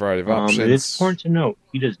 Variety of options. It is important to note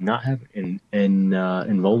he does not have an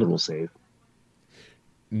invulnerable save.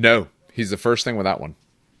 No, he's the first thing with that one.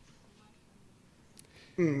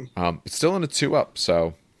 It's still in a 2-up,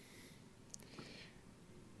 so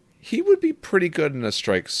he would be pretty good in a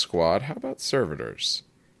strike squad. How about servitors?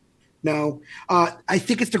 No. I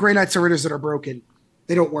think it's the Grey Knight servitors that are broken.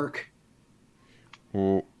 They don't work.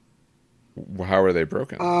 Well, how are they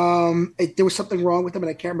broken? There was something wrong with them, and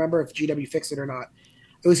I can't remember if GW fixed it or not.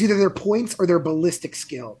 It was either their points or their ballistic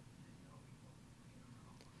skill.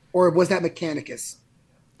 Or was that Mechanicus?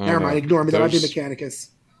 Never mind, ignore me. That might be Mechanicus.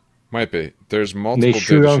 Might be. There's multiple They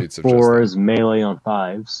shoot data on sheets of 4s, melee on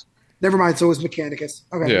 5s. Never mind, so it was Mechanicus.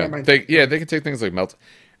 Okay, yeah, never mind. they can take things like melt.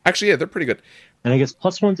 Actually, yeah, they're pretty good. And I guess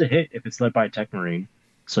 +1 to hit if it's led by a Tech Marine.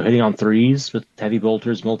 So hitting on threes with heavy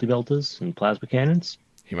bolters, multi-belters, and plasma cannons.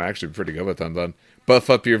 He might actually be pretty good with them then. Buff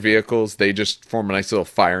up your vehicles. They just form a nice little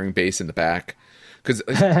firing base in the back. Because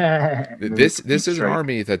this is an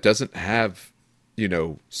army that doesn't have,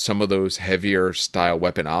 some of those heavier style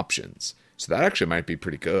weapon options. So that actually might be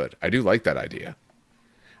pretty good. I do like that idea.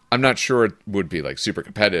 I'm not sure it would be like super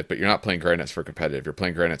competitive, but you're not playing Grey Knights for competitive. You're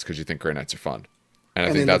playing Grey Knights because you think Grey Knights are fun. And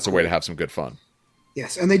I think that's a way to have some good fun.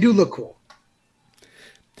 Yes, and they do look cool.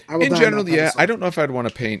 In general, yeah. I don't know if I'd want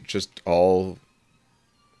to paint just all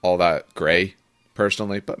that gray,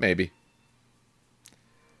 personally, but maybe.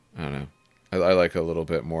 I don't know. I like a little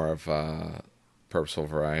bit more of purposeful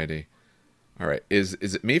variety. All right. Is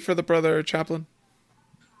it me for the brother chaplain?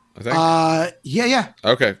 I think. Yeah.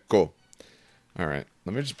 Okay, cool. All right.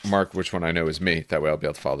 Let me just mark which one I know is me. That way I'll be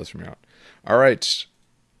able to follow this from here out. All right.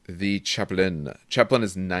 The chaplain. Chaplain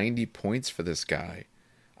is 90 points for this guy.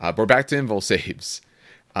 We're back to invul saves.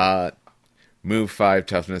 Move 5,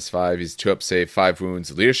 toughness 5. He's 2-up save, 5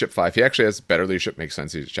 wounds, leadership 5. He actually has better leadership. Makes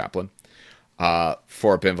sense. He's a chaplain.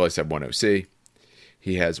 4-up invul. He's at 1 OC.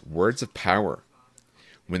 He has words of power.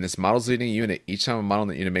 When this model's leading a unit, each time a model in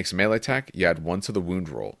the unit makes a melee attack, you add 1 to the wound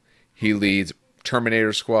roll. He leads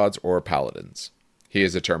Terminator squads or paladins. He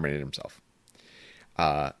is a Terminator himself.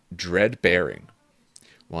 Dread bearing.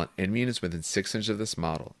 While an enemy unit is within 6 inches of this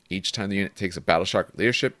model, each time the unit takes a battle shock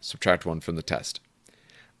leadership, subtract 1 from the test.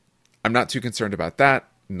 I'm not too concerned about that.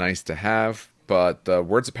 Nice to have, but the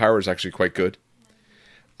words of power is actually quite good.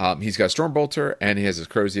 He's got Stormbolter, and he has his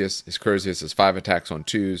Crozius. His Crozius has 5 attacks on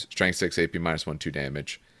 2s, strength 6, AP -1, 2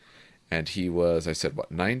 damage. And he was,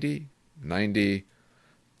 90? 90.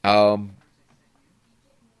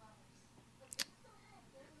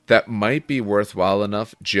 That might be worthwhile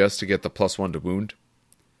enough just to get the +1 to wound.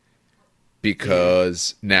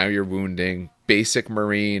 Because now you're wounding basic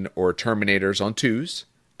Marine or Terminators on 2s,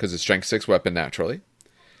 because it's strength 6 weapon naturally.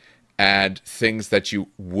 And things that you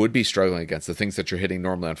would be struggling against, the things that you're hitting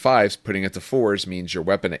normally on 5s, putting it to 4s means your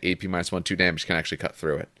weapon at AP -1, 2 damage can actually cut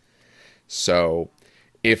through it. So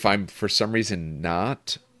if I'm for some reason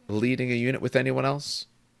not leading a unit with anyone else,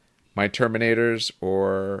 my Terminators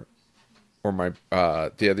or my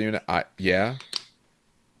the other unit, it's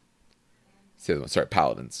the other one. Sorry,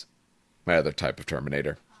 Paladins, my other type of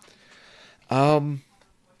Terminator. But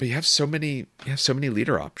you have so many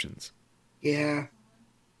leader options. Yeah.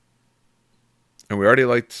 And we already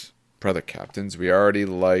liked brother captains. We already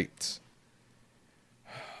liked.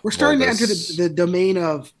 We're starting to enter the domain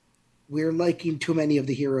of we're liking too many of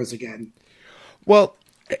the heroes again. Well,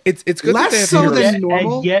 it's good Less that they have so heroes. than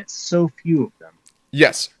normal. And yet so few of them.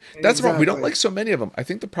 Yes, that's wrong. We don't Exactly. like so many of them. I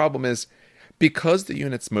think the problem is because the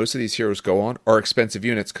units most of these heroes go on are expensive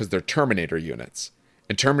units because they're Terminator units.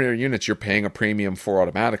 And Terminator units you're paying a premium for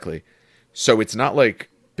automatically. So it's not like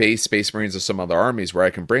base Space Marines or some other armies where I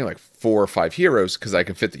can bring like 4 or 5 heroes because I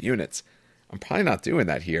can fit the units. I'm probably not doing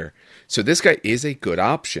that here. So this guy is a good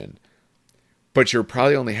option. But you're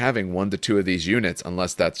probably only having 1 to 2 of these units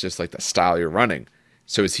unless that's just like the style you're running.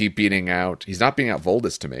 So is he beating out... He's not beating out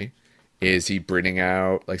Voldus to me. Is he beating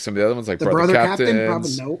out like some of the other ones like The Brother Captain,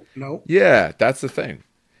 Captains? probably no. Yeah, that's the thing.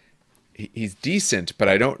 He's decent, but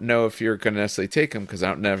I don't know if you're going to necessarily take him because I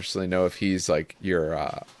don't necessarily know if he's like your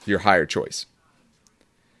higher choice.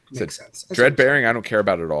 Makes sense. Dread Bearing, I don't care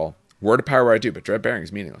about at all. Word of Power, I do, but Dread Bearing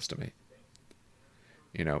is meaningless to me.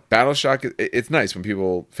 Battle Shock, it's nice when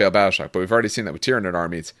people fail Battle Shock, but we've already seen that with Tyranid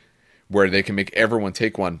armies where they can make everyone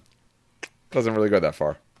take one. Doesn't really go that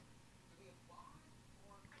far.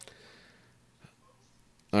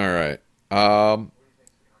 All right.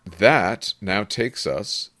 That now takes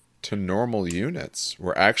us to normal units.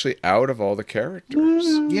 We're actually out of all the characters.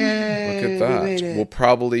 Yay! Look at that. We'll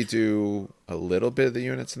probably do a little bit of the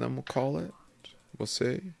units and then we'll call it. We'll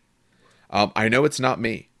see. I know it's not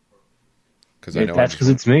me. That's because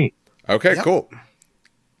it's me. Okay, Yep. cool.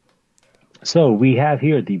 So we have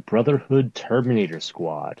here the Brotherhood Terminator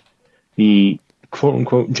Squad, the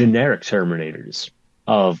quote-unquote generic Terminators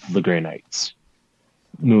of the Grey Knights.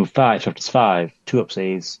 Move 5, toughness 5, 2-up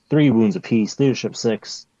saves, 3 wounds apiece, leadership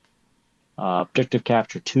 6, objective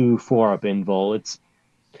capture 2, 4-up invul. It's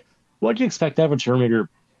what do you expect out of a Terminator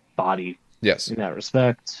body? Yes. In that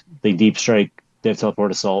respect, they deep strike, they have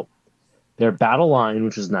teleport assault. Their battle line,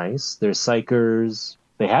 which is nice. They're psychers.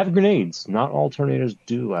 They have grenades. Not all Terminators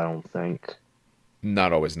do, I don't think.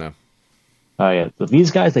 Not always, no. Yeah, but these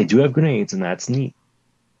guys, they do have grenades, and that's neat.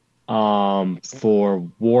 For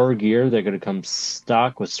war gear, they're going to come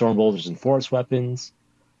stock with Stormbolters and Force weapons.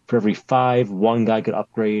 For every 5, one guy could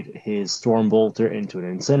upgrade his Stormbolter into an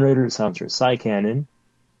Incinerator, Silencer, Psy Cannon.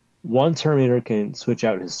 One Terminator can switch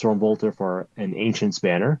out his Stormbolter for an Ancient's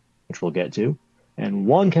Banner, which we'll get to, and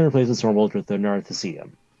one can replace the Stormbolter with the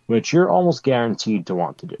Narthecium, which you're almost guaranteed to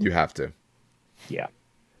want to do. You have to. Yeah.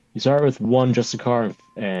 You start with one Justicar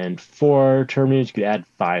and 4 Terminators. You could add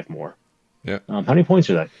 5 more. Yeah. How many points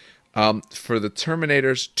are that? For the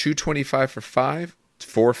Terminators, 225 for 5,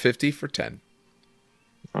 450 for 10.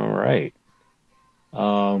 All right.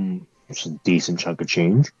 It's a decent chunk of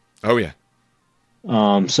change. Oh, yeah.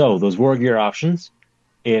 So those war gear options,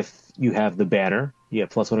 if you have the banner, you have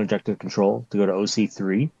 +1 objective control to go to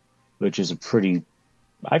OC3, which is I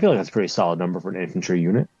feel like that's a pretty solid number for an infantry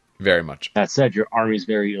unit. Very much. That said, your army's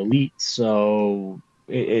very elite, so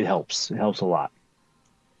it helps. It helps a lot.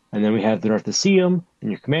 And then we have the Narthecium.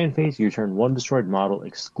 In your command phase, you return 1 destroyed model,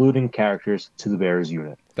 excluding characters, to the bearer's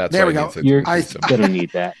unit. That's there why we go. You're System. going to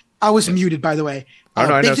need that. I was muted, by the way. Oh,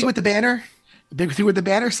 no, I know. Big thing with the banner. Big thing with the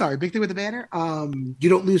banner. Sorry, big thing with the banner. You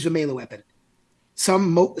don't lose the melee weapon.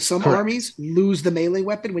 Some armies lose the melee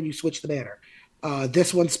weapon when you switch the banner.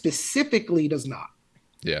 This one specifically does not.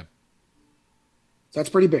 Yeah. So that's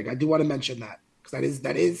pretty big. I do want to mention that because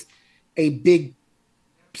that is a big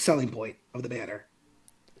selling point of the banner.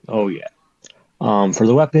 Oh yeah. For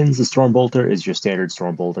the weapons, the Stormbolter is your standard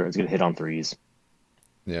Stormbolter. It's going to hit on 3s.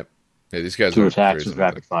 Yep. Yeah, these guys 2 are attacks with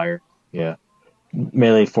rapid fire. Yeah.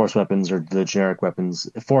 Melee force weapons are the generic weapons.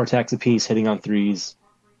 4 attacks apiece, hitting on 3s.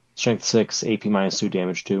 Strength 6, AP -2,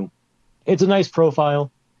 damage 2. It's a nice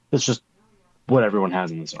profile. It's just what everyone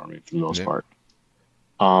has in this army for the most part.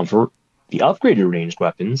 For the upgraded ranged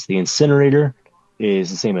weapons, the Incinerator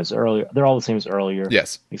is the same as earlier. They're all the same as earlier.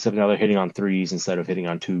 Yes. Except now they're hitting on 3s instead of hitting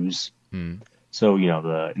on 2s. So,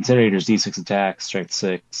 the Incinerator's D6 attacks, strength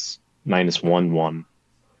 6, -1/1.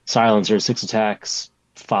 Silencer, 6 attacks,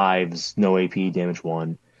 5s, no AP, damage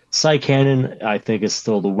 1. Psy Cannon, I think, is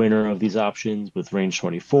still the winner of these options with range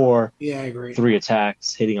 24. Yeah, I agree. 3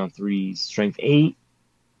 attacks, hitting on 3s, strength 8,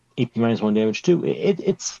 AP -1, damage 2.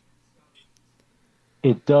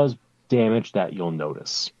 It does damage that you'll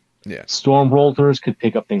notice. Yeah. Stormbolters could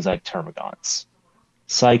pick up things like Termagants.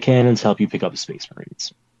 Psy Cannons help you pick up Space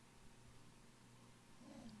Marines.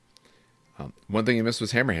 One thing you missed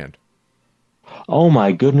was Hammerhand. Oh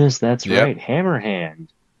my goodness, that's Yep. right. Hammerhand.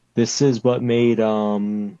 This is what made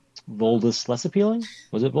Voldus less appealing?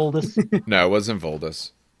 Was it Voldus? No, it wasn't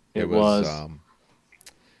Voldus. It was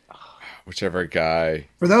whichever guy.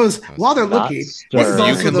 For those, while they're Not looking, this sure. is You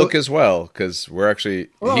also can the- look as well, because we're actually...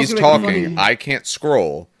 Well, I was he's gonna make a talking. funny- I can't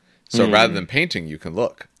scroll. So rather than painting, you can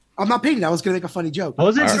look. I'm not painting. I was going to make a funny joke.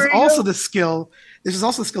 Was it? This is There you also go. the skill. This is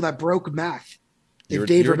also the skill that broke math. You're- If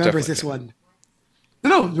Dave you're remembers definitely this painting. one.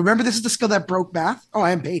 No, remember this is the skill that broke math? Oh, I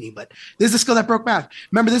am painting, but this is the skill that broke math.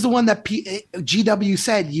 Remember, this is the one that GW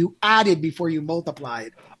said you added before you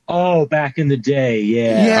multiplied. Oh, back in the day,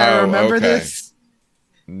 yeah. Yeah, Oh, remember okay. this?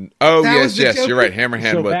 Oh, That was yes, the yes. joke. You're right.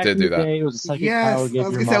 Hammerhand So back did in do the that. day, it was a psychic Yes, power. I Give was your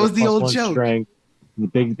gonna say, model that was the old +1 joke. strength. The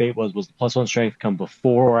big debate was the +1 strength come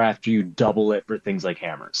before or after you double it for things like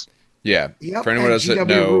hammers? Yeah. Yep, For anyone who and doesn't GW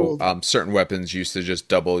know, ruled. certain weapons used to just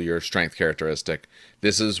double your strength characteristic.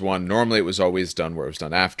 This is one, normally it was always done where it was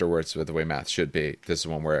done afterwards with the way math should be. This is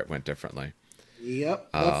one where it went differently. Yep,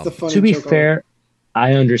 that's the funny To be joke. fair,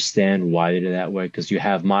 I understand why they did it that way, because you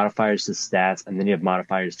have modifiers to stats and then you have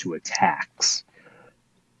modifiers to attacks.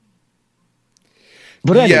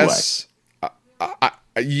 But anyway, Yes.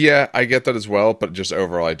 Yeah, I get that as well, but just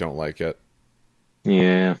overall, I don't like it.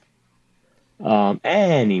 yeah.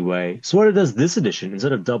 Anyway, so what it does this edition,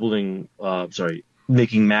 instead of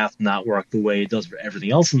making math not work the way it does for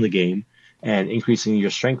everything else in the game, and increasing your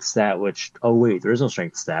strength stat, which, oh wait, there is no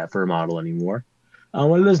strength stat for a model anymore.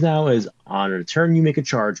 What it does now is, on a turn you make a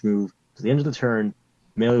charge move, to the end of the turn,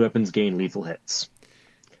 melee weapons gain lethal hits.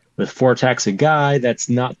 With 4 attacks a guy, that's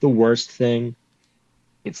not the worst thing.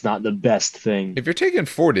 It's not the best thing. If you're taking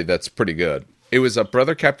 40, that's pretty good. It was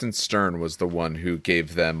Brother Captain Stern was the one who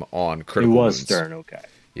gave them on It critical was wounds. Stern, okay.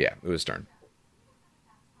 Yeah, it was Stern.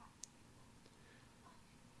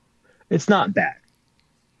 It's not bad.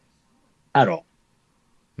 At all.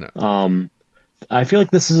 No. I feel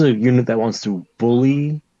like this is a unit that wants to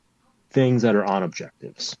bully things that are on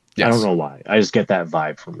objectives. Yes. I don't know why. I just get that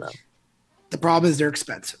vibe from them. The problem is they're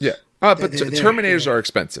expensive. Yeah. But They're- Terminators are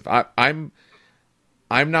expensive. I'm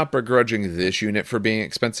not begrudging this unit for being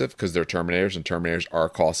expensive because they're Terminators and Terminators are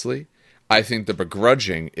costly. I think the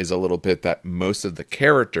begrudging is a little bit that most of the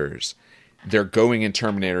characters, they're going in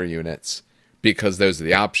Terminator units because those are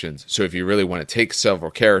the options. So if you really want to take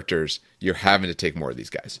several characters, you're having to take more of these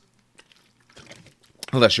guys.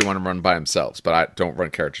 Unless you want them run by themselves. But I don't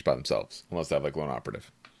run characters by themselves unless they have like lone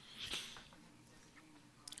operative.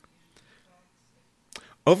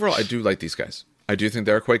 Overall, I do like these guys. I do think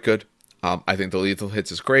they're quite good. I think the lethal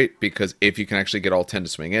hits is great because if you can actually get all 10 to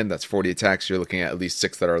swing in, that's 40 attacks. You're looking at least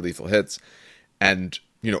 6 that are lethal hits. And,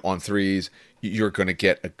 on 3s, you're going to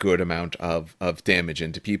get a good amount of damage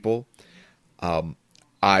into people.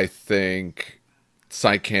 I think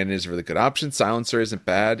side cannon is a really good option. Silencer isn't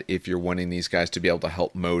bad if you're wanting these guys to be able to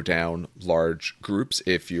help mow down large groups.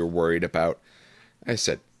 If you're worried about, I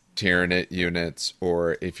said, Tyranid units,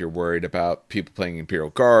 or if you're worried about people playing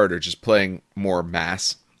Imperial Guard or just playing more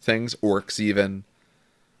mass things, orcs even,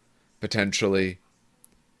 potentially.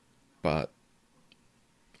 But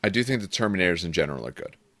I do think the Terminators in general are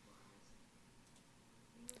good.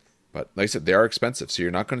 But like I said, they are expensive, so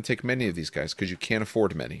you're not going to take many of these guys because you can't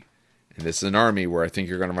afford many. And this is an army where I think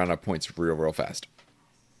you're going to run out of points real fast.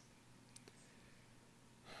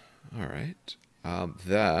 All right.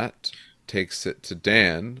 That takes it to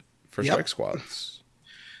Dan for strike squads.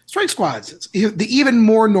 Strike squads. It's the even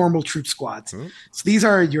more normal troop squads. Hmm. So these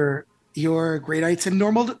are your Grey Knights in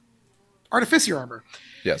normal Artificer armor.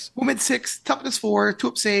 Yes. Movement 6, toughness 4, 2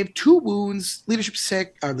 up save, 2 wounds, leadership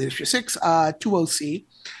 6, 2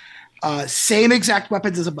 OC. Same exact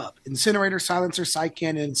weapons as above. Incinerator, Silencer, Side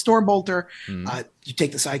Cannon, Storm Bolter. You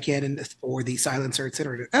take the Side Cannon or the Silencer,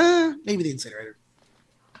 Incinerator. Maybe the Incinerator.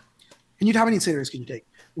 And how many Incinerators can you take?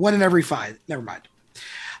 1 in every 5. Never mind.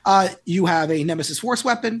 You have a Nemesis Force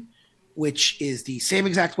weapon, which is the same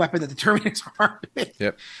exact weapon that the Terminators are with.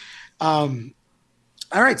 Yep.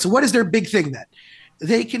 All right, so what is their big thing then?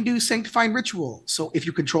 They can do Sanctifying Ritual. So if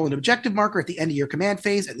you control an objective marker at the end of your command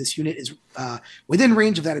phase, and this unit is within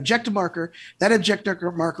range of that objective marker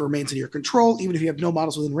marker remains in your control, even if you have no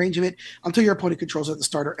models within range of it, until your opponent controls it at the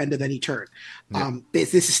start or end of any turn. Yeah.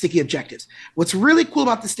 This is sticky objectives. What's really cool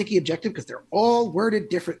about the sticky objective, because they're all worded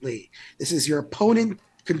differently, this is your opponent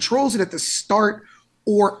controls it at the start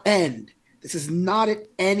or end. This is not at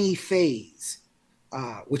any phase,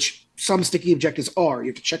 which some sticky objectives are. You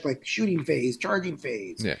have to check like shooting phase, charging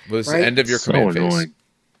phase. Yeah, well, it's right? the end of your command phase. Annoying.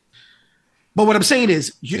 But what I'm saying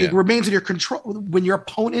is, it remains in your control. When your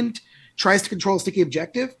opponent tries to control a sticky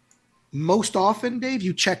objective, most often, Dave,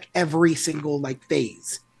 you check every single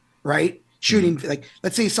phase, right? Shooting,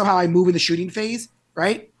 let's say somehow I move in the shooting phase,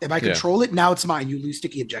 right? If I control it, now it's mine. You lose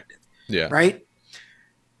sticky objective, right?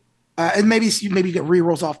 And maybe you get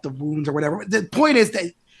rerolls off the wounds or whatever. The point is that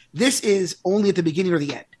this is only at the beginning or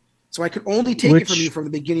the end. So I could only take it from you from the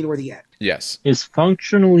beginning or the end. Yes. Is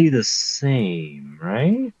functionally the same,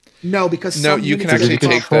 right? No, because you can actually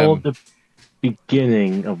take them the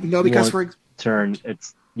beginning of one turn.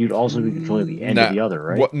 You'd also be controlling the end of the other,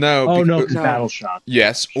 right? No, because battle shot.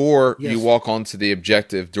 Yes, or you walk onto the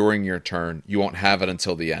objective during your turn. You won't have it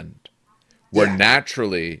until the end. Where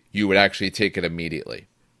naturally you would actually take it immediately.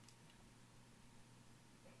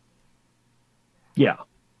 Yeah.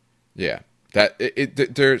 Yeah.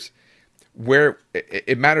 There's where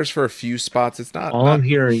it matters for a few spots. It's not. All I'm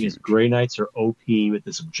hearing is Grey Knights are OP with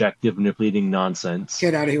this objective manipulating nonsense.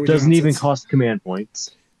 Get out of here with Doesn't nonsense. even cost command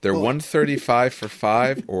points. They're 135 for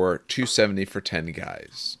 5 or 270 for 10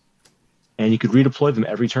 guys. And you could redeploy them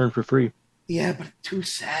every turn for free. Yeah, but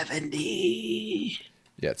 270.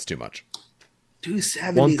 Yeah, it's too much.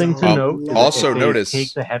 270. One thing to note. Also if they notice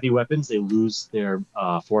take the heavy weapons, they lose their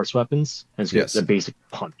force weapons, and so it's a basic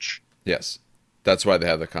punch. Yes. That's why they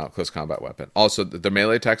have the close combat weapon. Also, the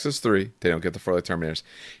melee attacks is 3. They don't get the 4 Terminators.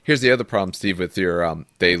 Here's the other problem, Steve, with your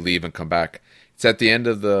they leave and come back. It's at the end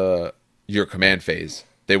of your command phase.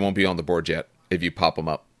 They won't be on the board yet if you pop them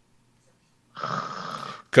up.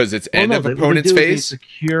 Because it's end of opponent's phase. They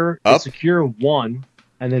secure one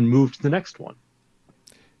and then move to the next one.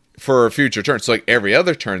 For a future turn. So every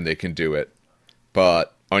other turn they can do it.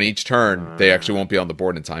 But on each turn, they actually won't be on the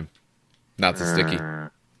board in time. Not so sticky.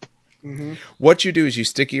 Mm-hmm. What you do is you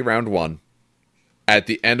sticky round 1. At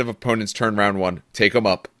the end of opponent's turn round 1, take them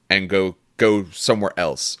up and go somewhere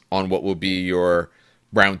else on what will be your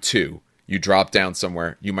round 2. You drop down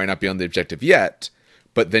somewhere. You might not be on the objective yet,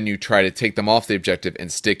 but then you try to take them off the objective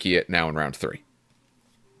and sticky it now in round 3.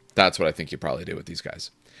 That's what I think you probably do with these guys.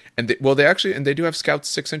 And they do have scouts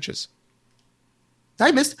 6 inches.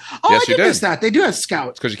 I missed. Oh, yes, I did miss that. They do have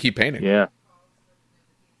scouts. It's because you keep painting. Yeah.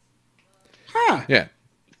 Huh. Yeah.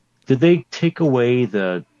 Did they take away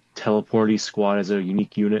the teleporty squad as a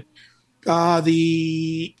unique unit?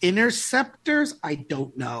 The interceptors, I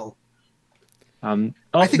don't know.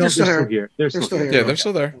 I think they're still here. They're still here. Yeah, they're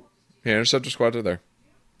still there. Yeah, interceptor squads are there.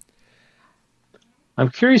 I'm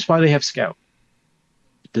curious why they have scout.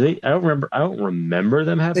 Do they? I don't remember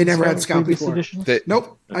them having. They never had scout before.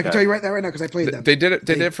 Nope. Okay. I can tell you right now because I played them. They did it.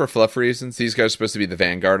 They did it for fluff reasons. These guys are supposed to be the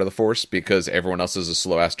vanguard of the force because everyone else is a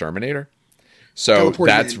slow ass Terminator. So Teleporting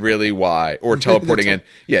that's in. really why, or teleporting in.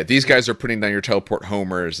 Yeah, these guys are putting down your teleport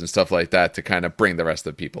homers and stuff like that to kind of bring the rest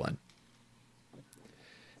of the people in.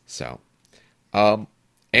 So,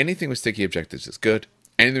 anything with sticky objectives is good.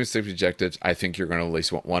 Anything with sticky objectives, I think you're going to at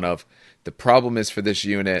least want one of. The problem is for this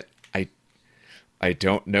unit, I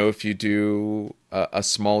don't know if you do a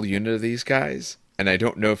small unit of these guys, and I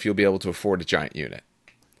don't know if you'll be able to afford a giant unit.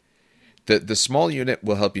 The small unit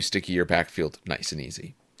will help you sticky your backfield nice and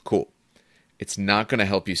easy. Cool. It's not going to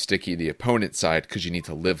help you sticky the opponent's side because you need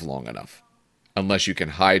to live long enough. Unless you can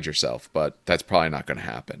hide yourself, but that's probably not going to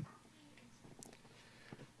happen.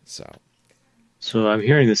 So I'm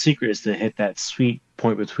hearing the secret is to hit that sweet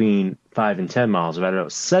point between 5 and 10 miles.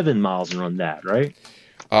 About 7 miles and run that, right?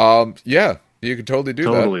 Yeah, you can totally do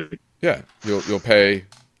that. Yeah, you'll pay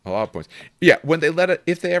a lot of points. Yeah,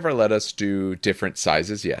 if they ever let us do different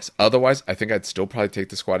sizes, yes. Otherwise, I think I'd still probably take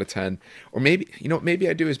the squad of 10, or maybe maybe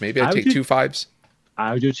I take 2 5s.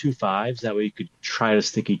 I would do 2 5s. That way, you could try to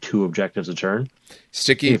sticky 2 objectives a turn.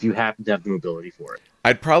 Sticky if you happen to have the mobility for it.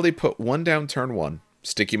 I'd probably put 1 down turn 1,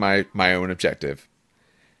 sticky my own objective.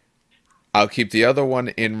 I'll keep the other one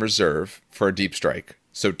in reserve for a deep strike.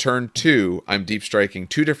 So turn 2, I'm deep striking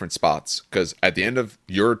 2 different spots because at the end of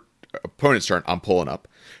your opponent's turn, I'm pulling up.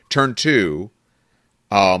 Turn 2,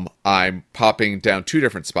 I'm popping down 2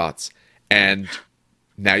 different spots, and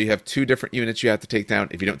now you have 2 different units you have to take down.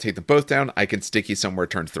 If you don't take them both down, I can sticky somewhere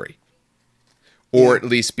turn 3, or at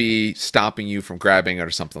least be stopping you from grabbing it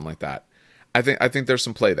or something like that. I think there's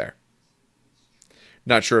some play there.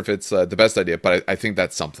 Not sure if it's the best idea, but I think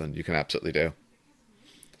that's something you can absolutely do.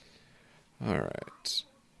 All right.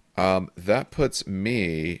 That puts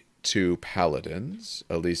me to paladins,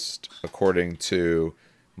 at least according to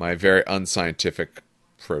my very unscientific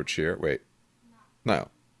approach here. Wait. No.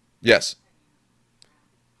 Yes.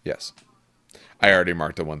 I already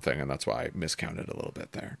marked the one thing, and that's why I miscounted a little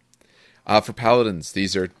bit there. For paladins,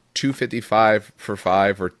 these are 255 for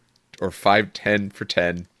 5 or 510 for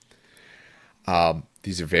 10.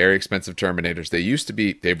 These are very expensive Terminators.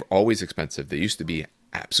 They were always expensive. They used to be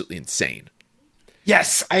absolutely insane.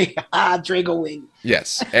 Yes, Drago Wing.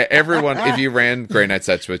 Yes, everyone. If you ran Grey Knights,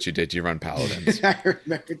 that's what you did. You run Paladins. I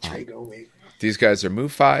remember Drago Wing. These guys are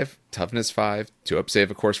move 5, toughness 5, 2 up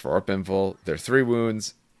save, of course, for Orp Invul. They're 3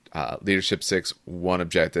 wounds, leadership 6, 1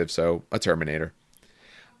 objective, so a Terminator.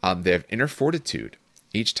 They have inner fortitude.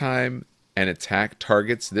 Each time an attack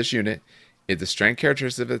targets this unit, if the strength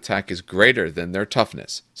characteristic of the attack is greater than their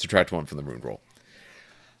toughness, subtract 1 from the wound roll.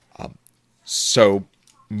 So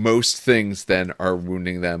most things then are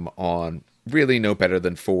wounding them on really no better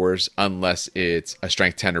than 4s, unless it's a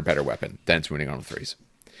strength 10 or better weapon. Then it's wounding on 3s.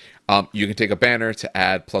 You can take a banner to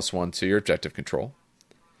add +1 to your objective control.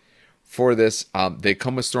 For this, they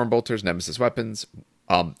come with Stormbolters, Nemesis weapons.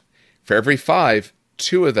 For every 5,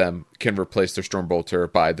 2 of them can replace their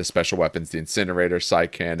Stormbolter by the special weapons, the Incinerator,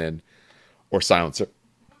 Side Cannon, or Silencer.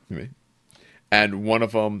 And one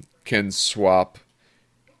of them can swap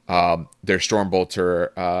their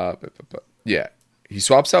Stormbolter. He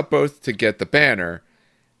swaps out both to get the banner,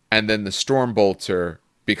 and then the Stormbolter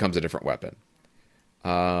becomes a different weapon.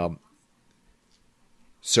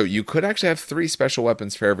 So you could actually have 3 special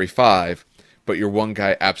weapons for every 5, but your one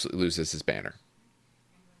guy absolutely loses his banner.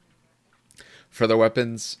 For the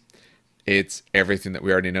weapons, it's everything that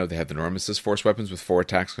we already know. They have the Normasis Force weapons with 4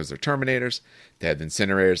 attacks because they're Terminators. They have the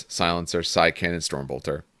Incinerators, Silencer, Side Cannon,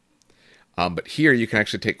 Stormbolter. But here you can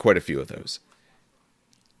actually take quite a few of those.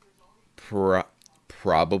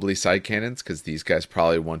 Probably Side Cannons, because these guys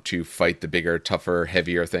probably want to fight the bigger, tougher,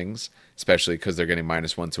 heavier things, especially because they're getting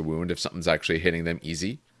 -1 to wound if something's actually hitting them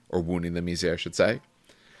easy, or wounding them easy, I should say.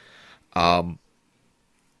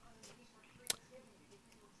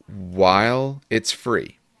 While it's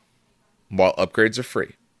free, while upgrades are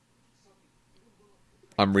free,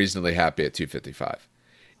 I'm reasonably happy at 255.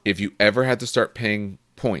 If you ever had to start paying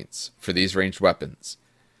points for these ranged weapons,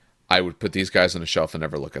 I would put these guys on a shelf and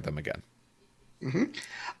never look at them again.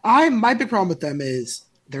 Mm-hmm. My big problem with them is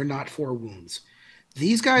they're not 4 wounds.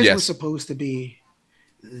 These guys were supposed to be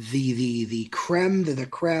the creme de la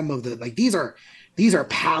creme of the, like, these are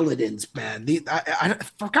paladins, man. I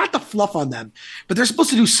forgot the fluff on them, but they're supposed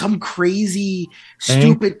to do some crazy,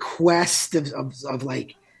 stupid quest of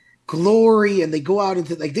like glory, and they go out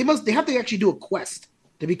into, like, they have to actually do a quest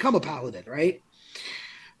to become a paladin, right?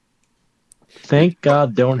 Thank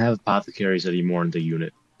God they don't have apothecaries anymore in the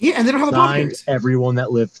unit. Yeah, and they don't have apothecaries. Everyone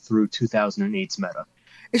that lived through 2008's meta.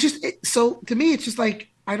 It's just so to me, it's just like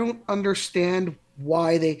I don't understand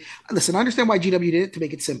why they listen. I understand why GW did it to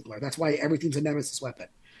make it simpler. That's why everything's a Nemesis weapon.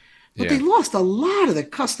 But Yeah. they lost a lot of the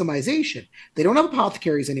customization. They don't have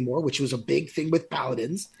apothecaries anymore, which was a big thing with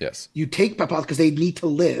paladins. Yes. You take apothecaries because they need to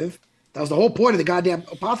live. That was the whole point of the goddamn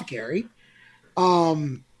apothecary.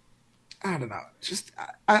 I don't know. Just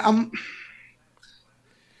I'm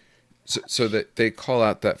So that they call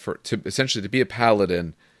out that to essentially to be a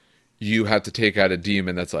paladin, you have to take out a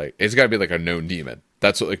demon that's like it's got to be like a known demon.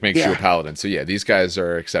 That's what like makes you a paladin. So yeah, these guys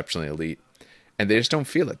are exceptionally elite, and they just don't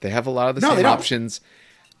feel it. They have a lot of the same options,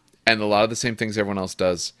 and a lot of the same things everyone else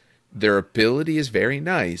does. Their ability is very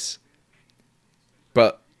nice,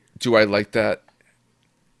 but do I like that?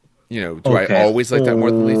 You know, do I always like that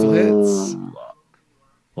more than lethal hits?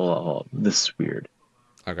 Hold on. This is weird.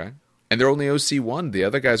 Okay. And they're only OC1. The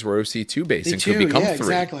other guys were OC2 base and could too, become 3.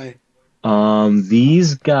 Exactly.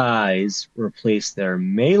 These guys replace their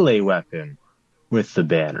melee weapon with the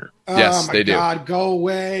banner. Yes, they do. Oh my God, go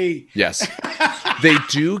away. Yes. They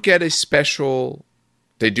do get a special...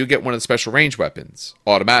 They do get one of the special range weapons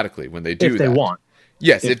automatically when they do that. If they want.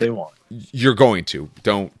 Yes, if they want. You're going to.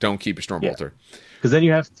 Don't keep your Stormbolter. Because then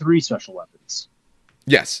you have 3 special weapons.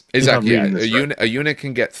 Yes, exactly. Yeah. A unit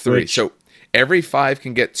can get 3. So every 5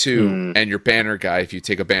 can get 2, and your banner guy, if you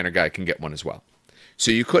take a banner guy, can get 1 as well.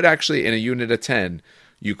 So you could actually, in a unit of 10,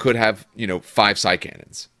 you could have 5 side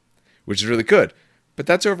cannons, which is really good. But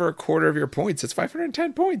that's over a quarter of your points. That's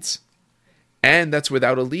 510 points. And that's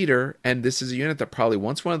without a leader. And this is a unit that probably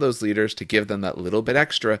wants one of those leaders to give them that little bit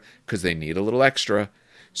extra because they need a little extra.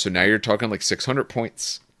 So now you're talking like 600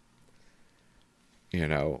 points. I mean,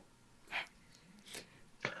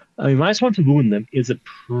 -1 to wound them is a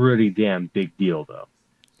pretty damn big deal, though.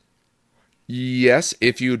 Yes,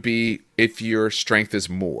 if your strength is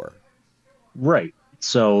more. Right.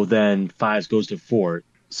 So then 5s goes to 4.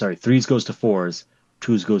 Sorry, 3s goes to 4s,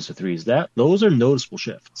 2s goes to 3s. Those are noticeable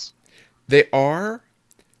shifts. They are,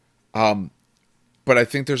 but I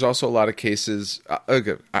think there's also a lot of cases.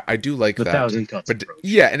 Okay, I do like the that. 1,000 cuts but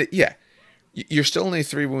approach. You're still only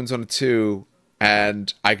 3 wounds on a 2,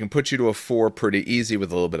 and I can put you to a 4 pretty easy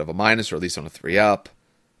with a little bit of a minus, or at least on a 3 up.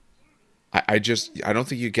 I don't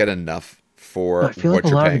think you get enough for I feel what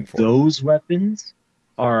like you're a lot paying of for. those weapons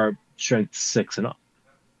are strength 6 and up.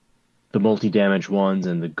 The multi-damage ones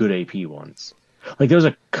and the good AP ones. Like there's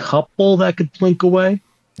a couple that could blink away.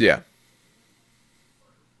 Yeah.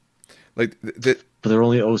 Like but they're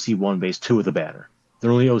only OC1 base 2 with a banner.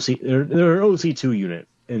 They're only they're an OC2 unit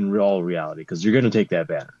in all reality because you're going to take that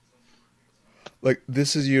banner. Like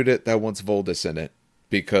this is a unit that wants Voldus in it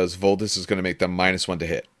because Voldus is going to make them -1 to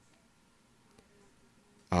hit.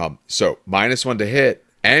 So -1 to hit,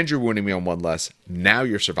 and you're wounding me on 1 less. Now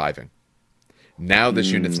you're surviving. Now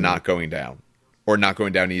this unit's not going down, or not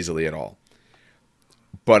going down easily at all.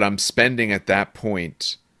 But I'm spending at that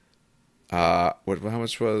point. How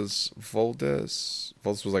much was Voldus?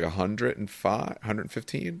 Voldus was like 105,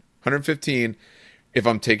 115, 115. If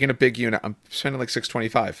I'm taking a big unit, I'm spending like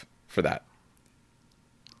 625 for that.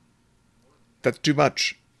 That's too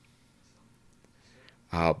much.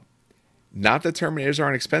 Not that Terminators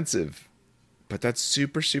aren't expensive, but that's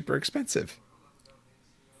super, super expensive.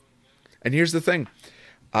 And here's the thing.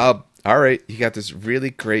 All right, you got this really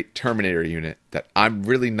great Terminator unit that I'm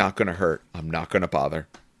really not going to hurt. I'm not going to bother.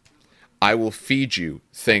 I will feed you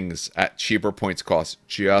things at cheaper points cost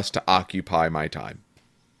just to occupy my time.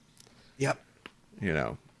 Yep.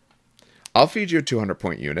 I'll feed you a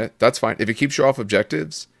 200-point unit. That's fine. If it keeps you off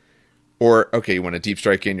objectives, or, okay, you want to deep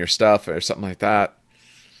strike in your stuff or something like that,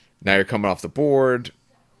 now you're coming off the board.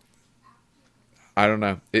 I don't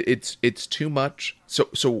know. It's too much.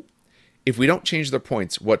 So if we don't change their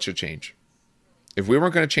points, what should change? If we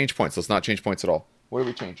weren't going to change points, let's not change points at all. What do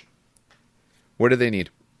we change? What do they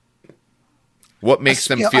need? What makes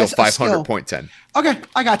them feel 500 point 10? Okay,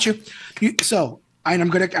 I got you. I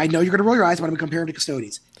know you're gonna roll your eyes, but I'm gonna compare them to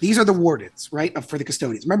custodians. These are the wardens, right? For the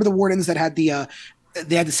custodians. Remember the wardens that had they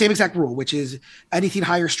had the same exact rule, which is anything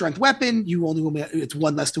higher strength weapon, it's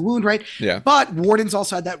 1 less to wound, right? Yeah. But wardens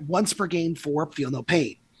also had that once per game for feel no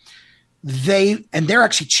pain. They're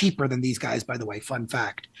actually cheaper than these guys, by the way. Fun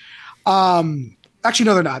fact. Actually,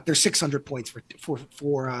 no, they're not. They're 600 points for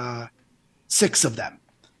 6 of them.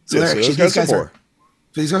 So these guys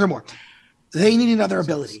are more. They need another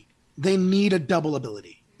ability. They need a double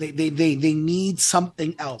ability. They need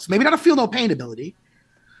something else. Maybe not a feel no pain ability,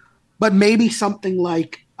 but maybe something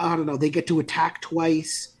like, I don't know, they get to attack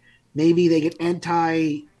twice. Maybe they get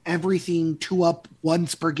anti everything 2 up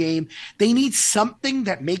once per game. They need something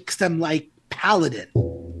that makes them like Paladin.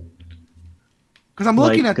 Because I'm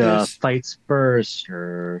looking at this. Fights first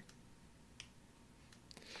or...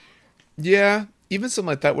 Yeah. even something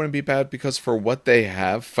like that wouldn't be bad because for what they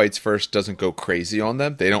have, Fights First doesn't go crazy on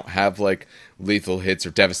them. They don't have like lethal hits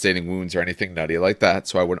or devastating wounds or anything nutty like that,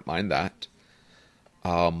 so I wouldn't mind that.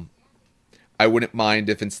 I wouldn't mind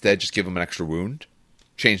if instead just give them an extra wound.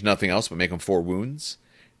 Change nothing else, but make them 4 wounds.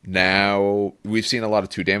 Now, we've seen a lot of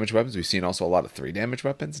 2 damage weapons. We've seen also a lot of 3 damage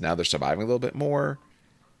weapons. Now they're surviving a little bit more.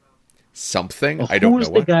 Something. Well, I don't know who was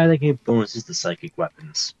the guy that gave bonuses to psychic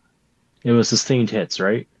weapons? It was sustained hits,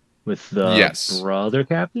 right? With the brother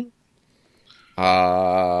captain?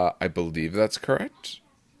 I believe that's correct.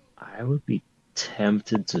 I would be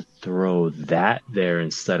tempted to throw that there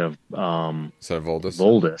instead of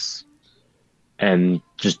Voldus. And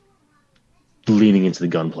just leaning into the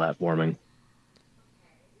gun platforming.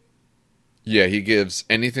 Yeah, he gives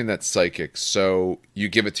anything that's psychic. So you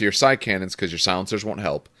give it to your side cannons because your silencers won't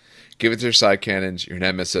help. Give it to your side cannons, your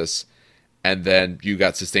nemesis, and then you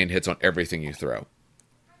got sustained hits on everything you throw.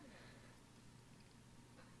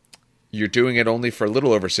 You're doing it only for a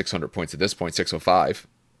little over 600 points at this point, 605.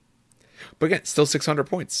 But again, still 600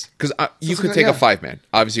 points. Because you could take a 5-man.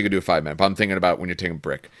 Obviously, you could do a 5-man. But I'm thinking about when you're taking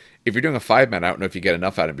brick. If you're doing a 5-man, I don't know if you get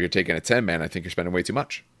enough out of it. But you're taking a 10-man, I think you're spending way too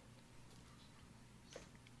much.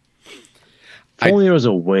 If only there was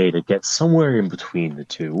a way to get somewhere in between the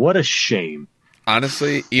two. What a shame.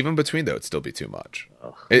 Honestly, even between, though, it'd still be too much.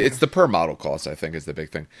 It's the per model cost, I think, is the big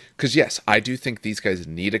thing. Because, yes, I do think these guys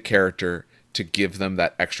need a character to give them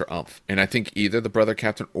that extra oomph. And I think either the Brother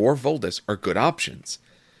Captain or Voldus are good options.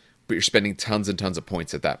 But you're spending tons and tons of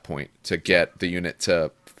points at that point to get the unit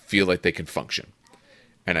to feel like they can function.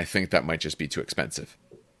 And I think that might just be too expensive.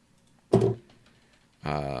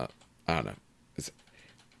 I don't know.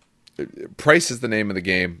 Price is the name of the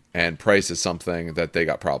game, and price is something that they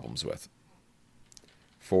got problems with.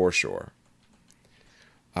 For sure.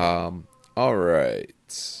 All right.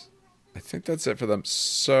 I think that's it for them.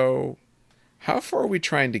 So, how far are we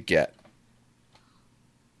trying to get?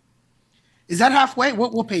 Is that halfway?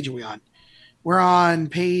 What page are we on? We're on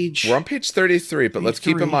page 33, but let's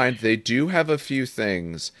keep in mind they do have a few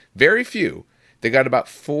things. Very few. They got about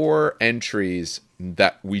 4 entries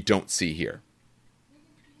that we don't see here.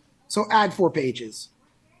 So add 4 pages.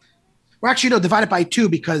 Well, actually, no, divide it by 2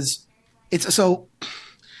 because it's so.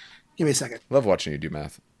 Give me a second. Love watching you do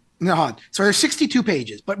math. No, hold on. So there's 62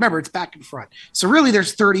 pages, but remember, it's back and front. So really,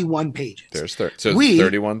 there's 31 pages. There's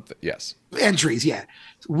 31. Yes. Entries, yeah.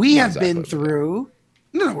 We have been through.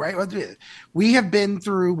 No, right? We have been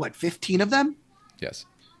through, what, 15 of them? Yes.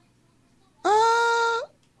 I'd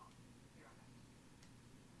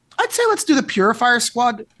say let's do the Purifier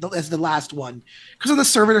Squad as the last one. Because then the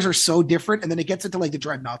servitors are so different, and then it gets into like the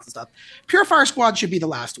Dreadnoughts and stuff. Purifier Squad should be the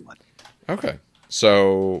last one. Okay.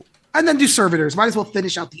 So... And then do servitors. Might as well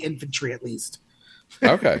finish out the infantry at least.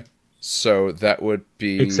 Okay. So that would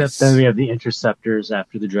be... Except then we have the Interceptors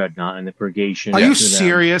after the Dreadnought and the Purgation. Are you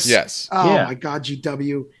serious? Yes. Oh my God,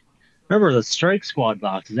 GW. Remember, the Strike Squad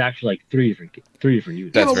box is actually like three different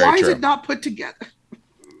units. That's very why true. is it not put together?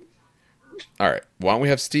 All right. Why don't we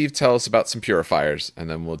have Steve tell us about some purifiers, and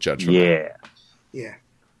then we'll judge from there. Yeah.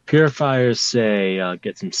 Purifiers say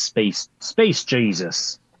get some space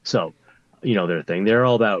Jesus. So, you know their thing. They're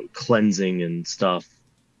all about cleansing and stuff.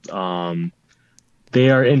 They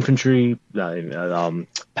are infantry,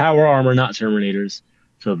 power armor, not Terminators.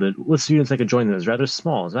 So the list of units that can join them is rather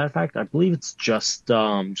small. As a matter of fact, I believe it's just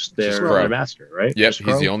their master, right? Yep,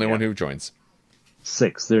 he's the only one who joins.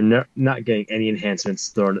 6. They're not getting any enhancements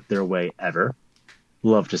thrown at their way ever.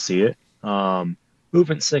 Love to see it.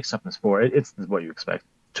 Movement 6, toughness 4. It's what you expect.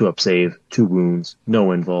 2 up save, 2 wounds, no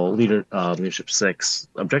invul. Leadership 6.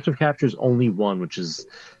 Objective capture is only 1, which is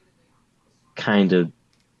kind of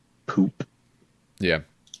poop. Yeah.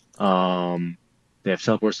 They have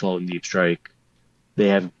teleport, assault, and deep strike. They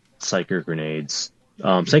have psychic grenades.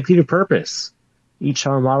 Psychic Leader purpose. Each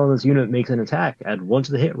time a model in this unit makes an attack, add 1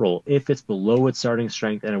 to the hit roll if it's below its starting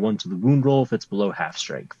strength, and add 1 to the wound roll if it's below half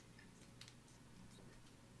strength.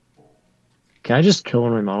 Can I just kill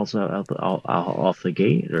one of my models off the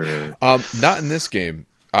gate? Or not in this game.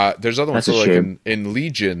 There's other ones. So like in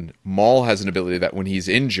Legion, Maul has an ability that when he's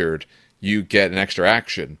injured, you get an extra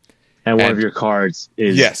action. And one of your cards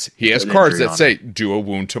is... Yes, he has cards that say, do a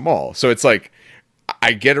wound to Maul. So it's like,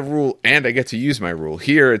 I get a rule and I get to use my rule.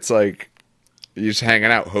 Here, it's like, you're just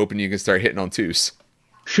hanging out, hoping you can start hitting on 2s.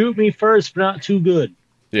 Shoot me first, but not too good.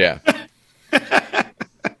 Yeah.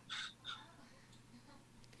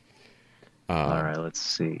 All right, let's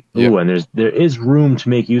see. Ooh, and there is room to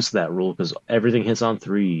make use of that rule because everything hits on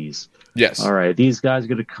 3s. Yes. All right, these guys are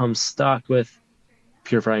going to come stocked with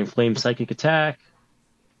Purifying Flame Psychic Attack,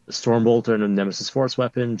 the Stormbolter and a Nemesis Force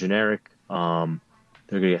Weapon, generic. They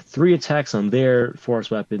They're going to get 3 attacks on their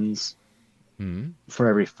force weapons. For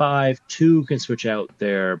every 5, 2 can switch out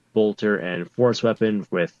their bolter and force weapon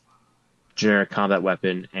with generic combat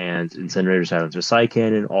weapon and incinerator silencer side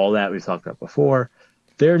cannon. All that we've talked about before.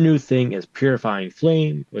 Their new thing is Purifying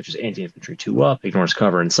Flame, which is anti-infantry 2 up, ignores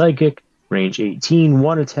cover and psychic, range 18,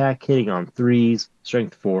 1 attack, hitting on 3s,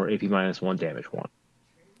 strength 4, AP -1, damage 1.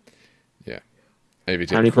 Yeah. If you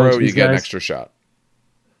take Crow, you get an extra shot.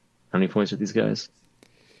 How many points are these guys?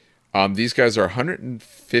 These guys are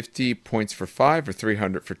 150 points for 5 or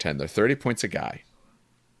 300 for 10. They're 30 points a guy.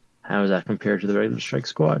 How is that compared to the regular strike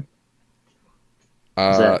squad?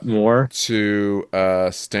 Is that more? To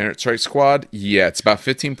standard strike squad? Yeah, it's about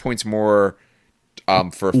 15 points more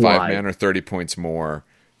for a 5-man or 30 points more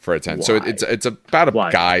for a 10. Why? So it's about a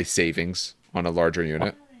guy savings on a larger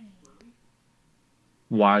unit.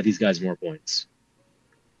 Why are these guys more points?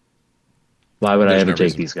 Why would I ever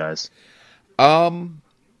take these guys?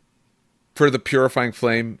 For the Purifying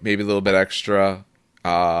Flame, maybe a little bit extra.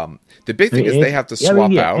 The big thing is they have to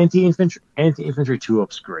swap out. Anti-infantry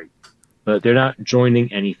 2-up's great, but they're not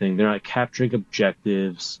joining anything. They're not capturing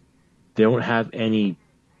objectives. They don't have any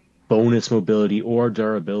bonus mobility or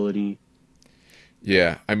durability.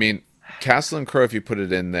 Yeah, I mean, Castle and Crow, if you put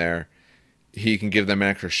it in there, he can give them an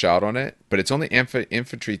extra shot on it, but it's only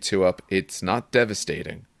infantry 2-up. It's not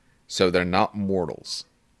devastating, so they're not mortals.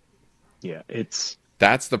 Yeah,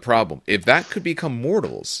 That's the problem. If that could become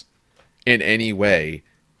mortals in any way,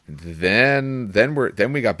 then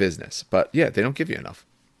we got business. But yeah, they don't give you enough.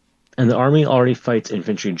 And the army already fights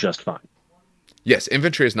infantry just fine. Yes,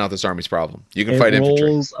 infantry is not this army's problem. You can fight infantry. It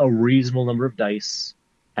rolls a reasonable number of dice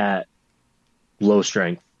at low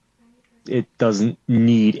strength. It doesn't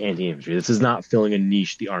need anti-infantry. This is not filling a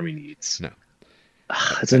niche the army needs. No.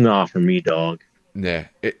 It's enough for me, dog. Yeah.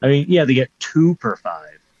 I mean, yeah, they get 2 per 5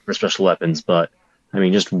 for special weapons, but I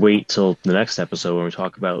mean, just wait till the next episode when we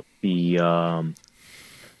talk about the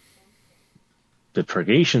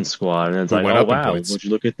Purgation Squad, and it's like, oh wow, would you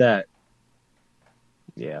look at that?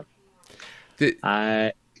 Yeah.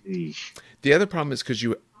 The other problem is because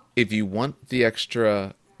if you want the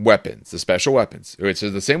extra weapons, the special weapons, which are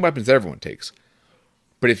the same weapons everyone takes,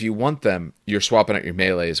 but if you want them, you're swapping out your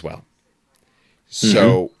melee as well.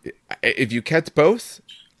 So if you kept both,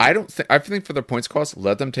 I think for their points cost,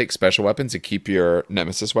 let them take special weapons and keep your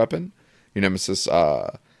Nemesis weapon, your Nemesis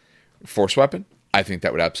force weapon. I think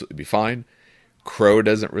that would absolutely be fine. Crow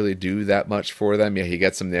doesn't really do that much for them. Yeah, he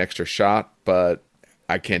gets them the extra shot, but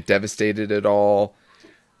I can't devastate it at all.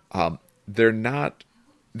 They're not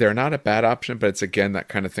a bad option, but it's again that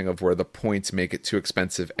kind of thing of where the points make it too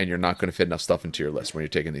expensive and you're not going to fit enough stuff into your list when you're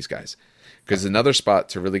taking these guys. Because another spot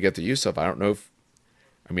to really get the use of, I don't know if,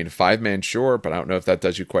 I mean, a 5-man, sure, but I don't know if that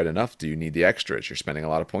does you quite enough. Do you need the extras? You're spending a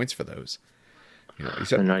lot of points for those.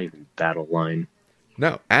 They're not even battle line.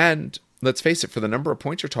 No, and let's face it, for the number of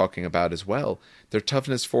points you're talking about as well, they're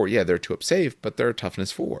toughness 4. Yeah, they're 2-up save, but they're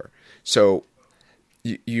toughness 4. So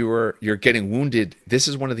you're getting wounded. This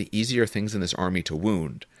is one of the easier things in this army to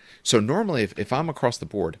wound. So normally, if I'm across the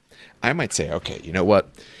board, I might say, okay, you know what?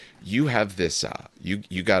 You have this,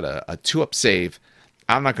 you got a 2-up save.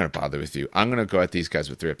 I'm not going to bother with you. I'm going to go at these guys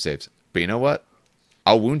with 3-up saves. But you know what?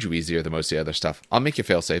 I'll wound you easier than most of the other stuff. I'll make you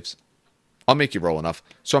fail saves. I'll make you roll enough.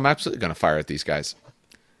 So I'm absolutely going to fire at these guys.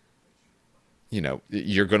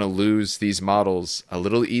 You're going to lose these models a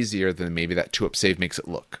little easier than maybe that 2-up save makes it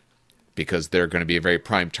look. Because they're going to be a very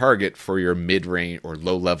prime target for your mid-range or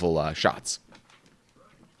low-level shots.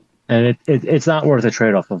 And it's not worth a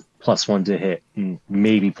trade-off of +1 to hit and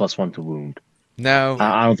maybe +1 to wound. No.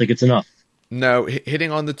 I don't think it's enough. No,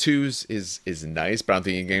 hitting on the 2s is nice, but I don't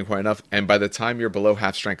think you gain quite enough. And by the time you're below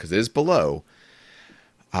half strength, because it is below,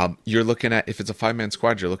 you're looking at, if it's a 5-man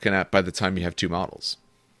squad, you're looking at by the time you have 2 models.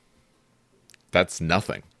 That's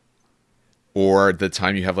nothing. Or the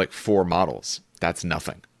time you have like 4 models. That's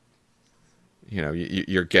nothing.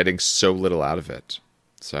 You're getting so little out of it.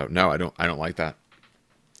 So no, I don't like that.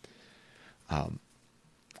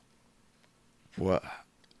 What?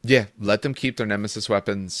 Yeah, let them keep their Nemesis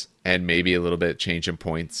weapons and maybe a little bit change in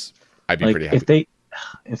points. I'd be pretty happy.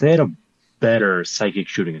 If they had a better psychic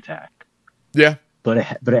shooting attack. Yeah. But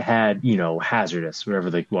it had, hazardous, whatever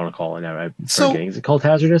they want to call it now. I'm forgetting. Is it called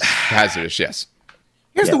hazardous? Hazardous, yes.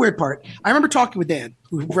 Here's the weird part. I remember talking with Dan,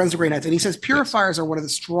 who runs the Grey Knights, and he says purifiers are one of the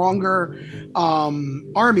stronger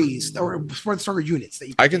armies, or one of the stronger units that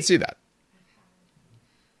you can see that.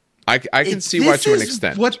 I can see why to an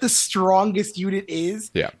extent. What the strongest unit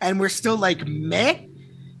is, yeah, and we're still like meh.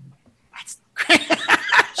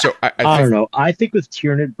 So I don't know. I think with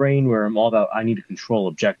Tyranid Brain, where I'm all about, I need to control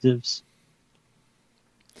objectives.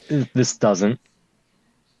 This doesn't.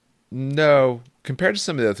 No, compared to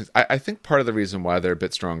some of the other things, I think part of the reason why they're a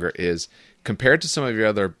bit stronger is compared to some of your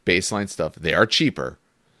other baseline stuff, they are cheaper.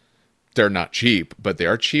 They're not cheap, but they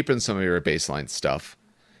are cheaper than some of your baseline stuff.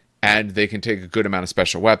 And they can take a good amount of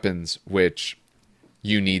special weapons, which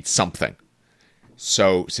you need something.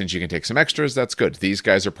 So since you can take some extras, that's good. These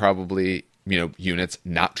guys are probably, units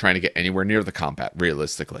not trying to get anywhere near the combat,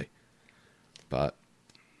 realistically. But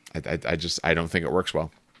I don't think it works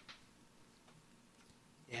well.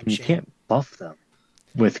 Damn You shame. can't buff them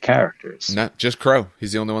with characters. No, just Crow.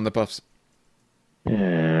 He's the only one that buffs.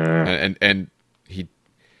 Yeah. And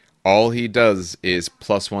all he does is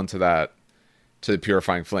 +1 to the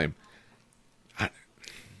purifying flame.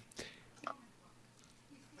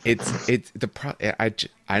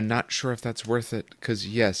 I'm not sure if that's worth it, because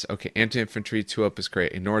yes, okay, anti-infantry 2-up is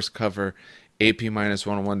great. A Norse cover, AP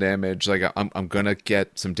 -1/1 damage. Like I'm gonna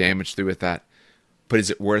get some damage through with that, but is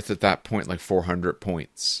it worth at that point like 400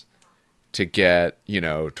 points to get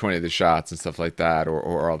 20 of the shots and stuff like that,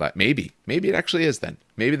 or all that? Maybe it actually is. Then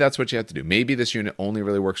maybe that's what you have to do. Maybe this unit only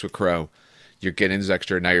really works with Crow. You're getting this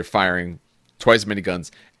extra. Now you're firing twice as many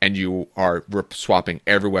guns, and you are swapping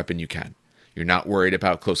every weapon you can. You're not worried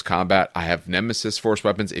about close combat. I have Nemesis force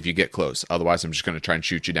weapons if you get close. Otherwise, I'm just going to try and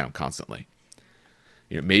shoot you down constantly.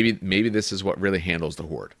 Maybe this is what really handles the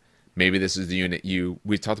Horde. Maybe this is the unit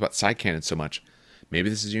we've talked about side cannons so much. Maybe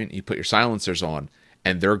this is the unit you put your silencers on,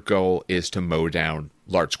 and their goal is to mow down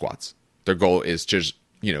large squads. Their goal is to just,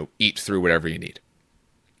 eat through whatever you need.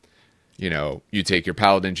 You take your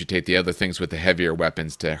paladins, you take the other things with the heavier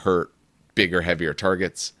weapons to hurt bigger, heavier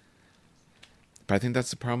targets. But I think that's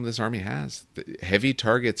the problem this army has. The heavy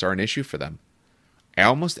targets are an issue for them.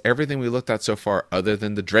 Almost everything we looked at so far, other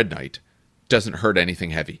than the Dread Knight, doesn't hurt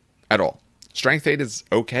anything heavy at all. Strength 8 is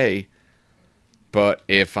okay, but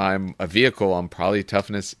if I'm a vehicle, I'm probably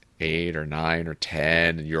toughness 8 or 9 or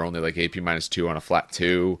 10, and you're only like AP -2 on a flat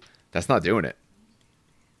 2. That's not doing it.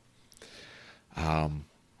 All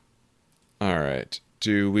right.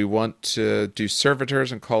 Do we want to do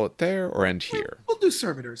servitors and call it there, or end here? We'll do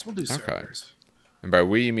servitors. Servitors. And by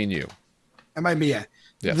we, you mean you. Am I me? Yeah.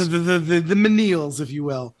 Yes. The menials, if you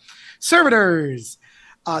will. Servitors.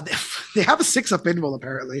 They have a 6-up inroll,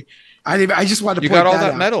 apparently. I just wanted to point You got all that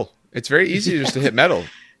that out. metal. It's very easy just to hit metal.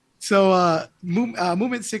 So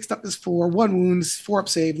movement 6-up is 4, 1 wounds, 4-up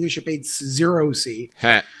save, leadership 8, 0 C.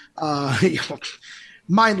 Heh.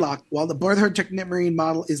 Mind Lock. While the Brotherhood Technomarine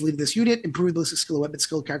model is leading this unit, improve ballistic skill of weapon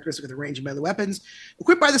skill characteristic of the range of melee weapons,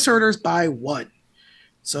 equipped by the servitors by 1.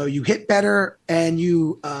 So you hit better and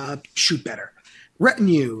you shoot better.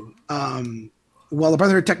 Retinue. While the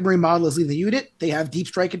Brotherhood Technomarine model is leading the unit, they have Deep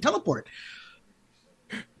Strike and Teleport.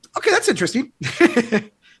 Okay, that's interesting.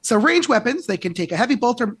 So range weapons, they can take a heavy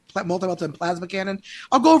bolter, multi-bolter, and plasma cannon.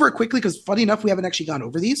 I'll go over it quickly because, funny enough, we haven't actually gone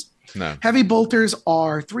over these. No. Heavy bolters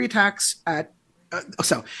are 3 attacks at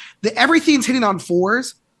everything's hitting on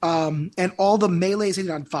 4s, and all the melee's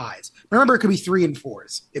hitting on 5s. Remember, it could be 3 and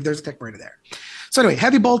 4s if there's a tech mariner there. So anyway,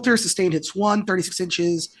 heavy bolter, sustained hits 1, 36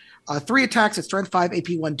 inches, 3 attacks at strength 5,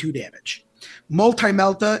 AP 1, 2 damage.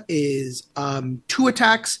 Multi-melta is 2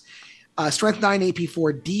 attacks, strength 9, AP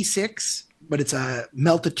 4, D6, but it's a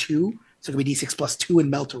melta 2, so it could be D6 plus 2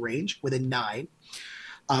 in melta range within 9.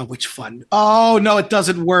 Which fun. Oh, no, it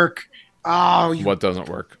doesn't work. Oh, What doesn't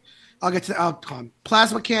work? I'll get to the outcome.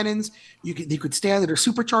 Plasma cannons, you could stand it or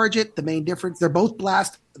supercharge it. The main difference, they're both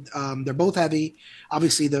blast. They're both heavy.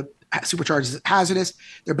 Obviously, the supercharge is hazardous.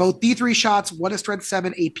 They're both D3 shots. One is strength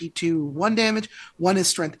 7, AP 2, 1 damage. One is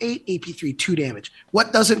strength 8, AP 3, 2 damage.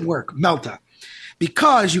 What doesn't work? Melta.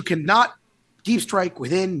 Because you cannot deep strike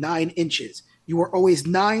within 9 inches. You are always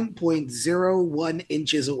 9.01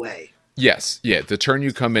 inches away. Yes. Yeah. The turn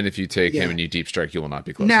you come in, if you take him and you deep strike, you will not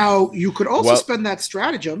be close. Now, you could also spend that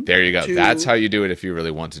stratagem. There you go. That's how you do it if you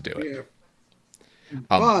really want to do it.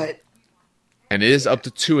 Yeah. And it is up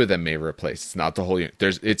to 2 of them may replace. It's not the whole unit.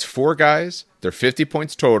 It's 4 guys. They're 50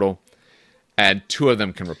 points total, and 2 of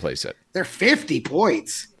them can replace it. They're 50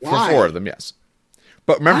 points. Why? For 4 of them, yes.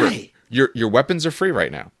 But remember, Why? your weapons are free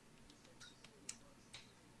right now.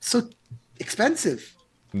 So expensive.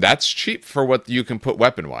 That's cheap for what you can put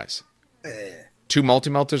weapon-wise. 2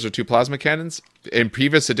 multi-melters or 2 plasma cannons. In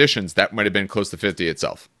previous editions, that might have been close to 50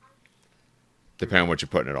 itself. Depending on what you're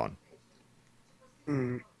putting it on.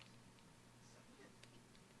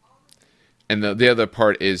 And the other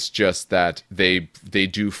part is just that they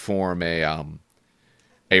do form a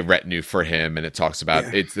retinue for him, and it talks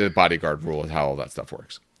about it's the bodyguard rule and how all that stuff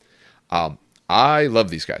works. I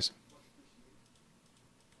love these guys.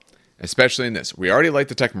 Especially in this. We already liked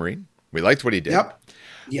the Tech Marine. We liked what he did. Yep.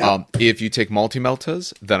 Yep. If you take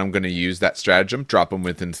multi-meltas, then I'm going to use that stratagem, drop them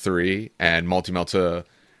within 3, and multi-melta,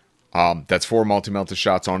 that's 4 multi-melta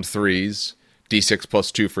shots on 3s, d6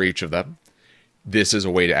 plus 2 for each of them. This is a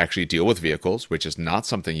way to actually deal with vehicles, which is not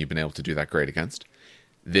something you've been able to do that great against.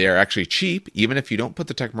 They're actually cheap, even if you don't put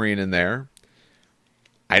the Tech Marine in there.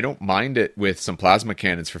 I don't mind it with some plasma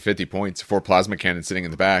cannons for 50 points, 4 plasma cannons sitting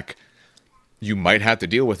in the back. You might have to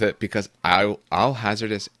deal with it because I'll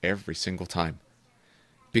hazardous every single time.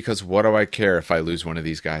 Because what do I care if I lose one of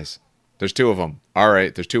these guys? There's 2 of them. All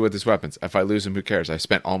right, there's 2 with these weapons. If I lose them, who cares? I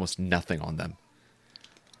spent almost nothing on them.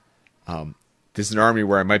 This is an army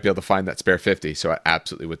where I might be able to find that spare 50, so I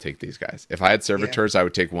absolutely would take these guys. If I had servitors, I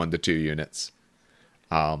would take 1 to 2 units.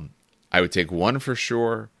 I would take 1 for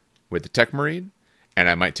sure with the Tech Marine, and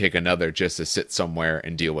I might take another just to sit somewhere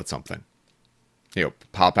and deal with something. You know,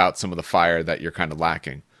 pop out some of the fire that you're kind of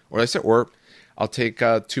lacking. Or I'll take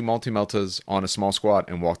 2 multi-meltas on a small squad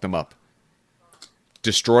and walk them up.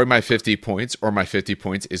 Destroy my 50 points, or my 50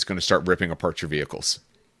 points is going to start ripping apart your vehicles.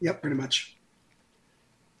 Yep, pretty much.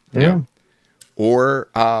 Yeah. Or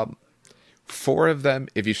 4 of them,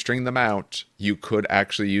 if you string them out, you could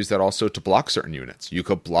actually use that also to block certain units. You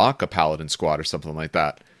could block a paladin squad or something like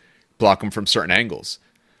that. Block them from certain angles.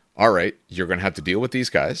 All right, you're going to have to deal with these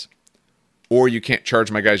guys. Or you can't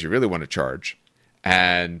charge my guys you really want to charge.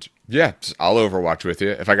 And yeah, I'll overwatch with you.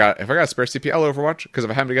 If I got a spare CP, I'll overwatch. Because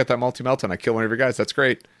if I happen to get that multi-melt and I kill one of your guys, that's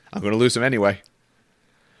great. I'm going to lose them anyway.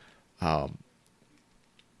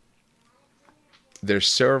 Their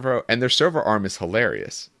servo arm is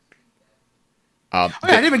hilarious. I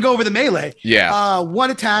didn't even go over the melee. Yeah.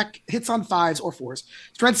 1 attack, hits on 5s or 4s.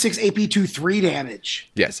 Strength 6, AP 2, 3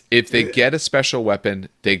 damage. Yes. If they get a special weapon,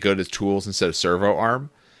 they go to tools instead of servo arm.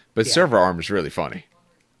 But servo arm is really funny.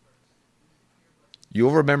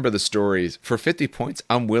 You'll remember the stories. For 50 points,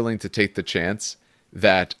 I'm willing to take the chance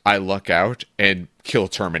that I luck out and kill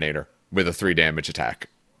Terminator with a 3 damage attack.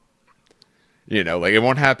 You know, like it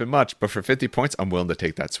won't happen much, but for 50 points, I'm willing to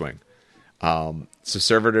take that swing. So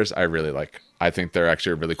servitors, I really like. I think they're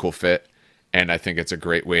actually a really cool fit, and I think it's a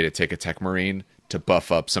great way to take a Tech Marine to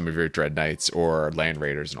buff up some of your Dread Knights or Land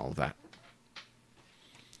Raiders and all of that.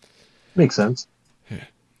 Makes sense. Yeah.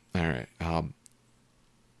 All right.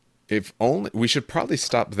 If only we should probably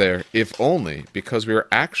stop there. If only because we were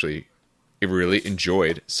actually really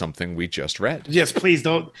enjoyed something we just read. Yes, please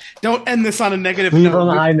don't end this on a negative Leave note.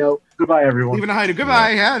 on a high note. Goodbye, everyone. Leave on a high note.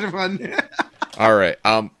 Goodbye. Have fun. All right.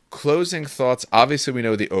 Closing thoughts. Obviously, we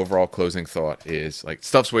know the overall closing thought is like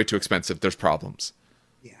stuff's way too expensive. There's problems.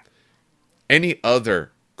 Yeah. Any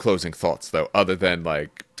other closing thoughts though, other than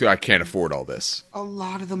like, dude, I can't afford all this. A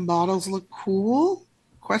lot of the models look cool.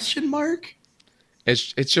 Question mark.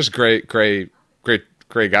 It's just gray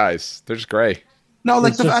guys. They're just gray. No, I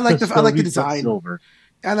like the design. Silver.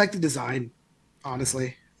 I like the design.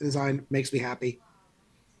 Honestly, the design makes me happy.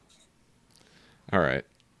 All right.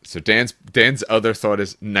 So Dan's other thought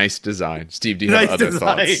is nice design. Steve, do you have other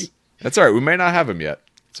thoughts? That's all right. We may not have them yet.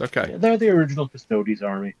 It's okay. Yeah, they're the original Custodes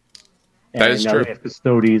army. And that is now true. They have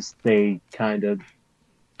Custodes, they kind of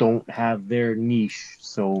don't have their niche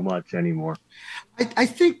so much anymore. I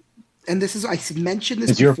think, and this is, I mentioned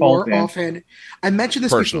this It's your fault, before Dan. offhand. I mentioned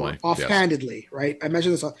this Personally, before offhandedly, right? I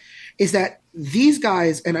mentioned this, is that these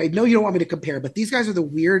guys, and I know you don't want me to compare, but these guys are the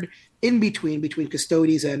weird in between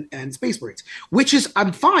Custodes and Space Marines, which is,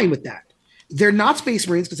 I'm fine with that. They're not Space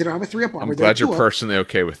Marines because they don't have a 3-up armor. I'm glad you're personally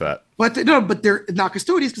okay with that. But they're not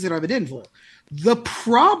Custodes because they don't have an invul. The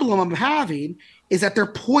problem I'm having is that their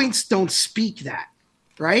points don't speak that,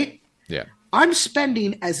 right? Yeah. I'm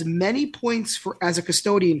spending as many points as a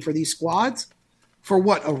custodian for these squads for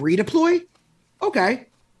what, a redeploy? Okay.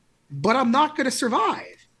 But I'm not going to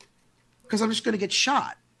survive because I'm just going to get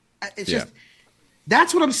shot. It's just,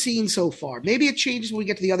 that's what I'm seeing so far. Maybe it changes when we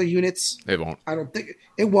get to the other units. It won't. I don't think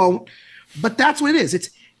it won't, but that's what it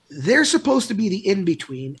is. They're supposed to be the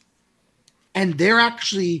in-between, and they're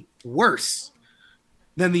actually worse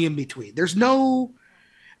than the in-between. There's no,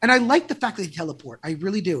 and I like the fact that they teleport. I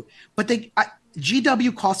really do. But GW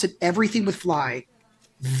costed everything with fly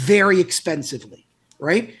very expensively,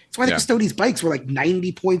 right? That's why the Custodes bikes were like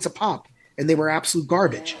 90 points a pop, and they were absolute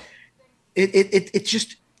garbage. It's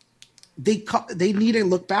just, they need to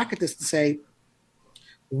look back at this and say,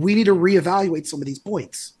 we need to reevaluate some of these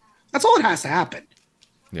points. That's all that has to happen.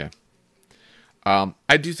 Yeah.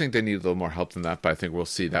 I do think they need a little more help than that, but I think we'll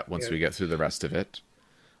see that once we get through the rest of it.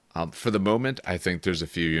 For the moment, I think there's a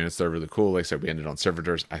few units that are really cool. Like I said, we ended on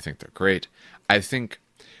servitors. I think they're great. I think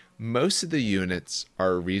most of the units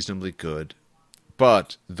are reasonably good,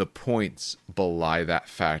 but the points belie that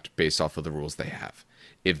fact based off of the rules they have.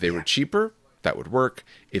 If they were cheaper, that would work.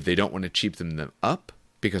 If they don't want to cheapen them up,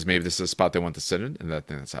 because maybe this is a spot they want to sit in, and I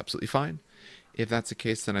think that's absolutely fine. If that's the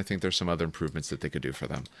case, then I think there's some other improvements that they could do for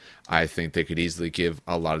them. I think they could easily give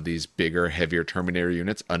a lot of these bigger, heavier Terminator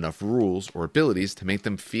units enough rules or abilities to make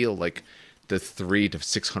them feel like the 300 to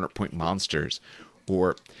 600 point monsters.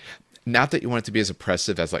 Or, not that you want it to be as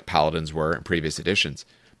oppressive as like Paladins were in previous editions,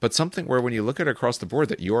 but something where when you look at it across the board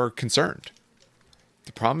that you're concerned.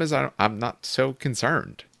 The problem is I'm not so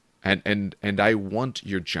concerned. And I want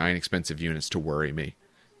your giant expensive units to worry me.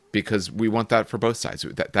 Because we want that for both sides.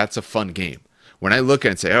 That's a fun game. When I look at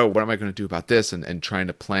it and say, oh, what am I going to do about this? And trying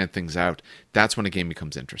to plan things out, that's when a game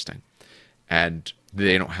becomes interesting. And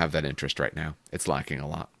they don't have that interest right now. It's lacking a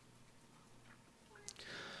lot.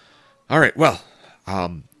 All right, well,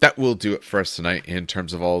 that will do it for us tonight in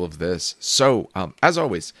terms of all of this. So, as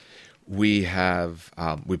always, we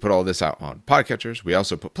put all this out on podcatchers. We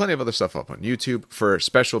also put plenty of other stuff up on YouTube. For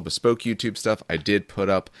special bespoke YouTube stuff, I did put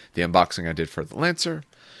up the unboxing I did for the Lancer.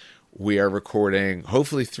 We are recording,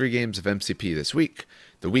 hopefully, 3 games of MCP this week.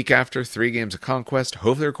 The week after, 3 games of Conquest.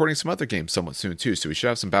 Hopefully recording some other games somewhat soon, too. So we should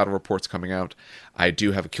have some battle reports coming out. I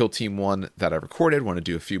do have a Kill Team 1 that I recorded. Want to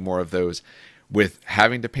do a few more of those. With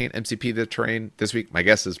having to paint MCP the terrain this week, my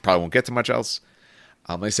guess is probably won't get to much else.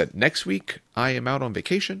 Like I said, next week, I am out on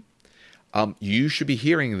vacation. You should be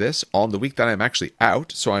hearing this on the week that I'm actually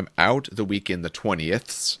out. So I'm out the week in the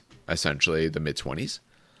 20th, essentially the mid-20s.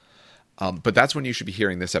 But that's when you should be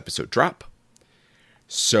hearing this episode drop.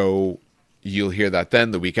 So you'll hear that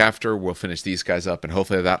then. The week after, we'll finish these guys up. And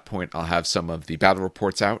hopefully at that point, I'll have some of the battle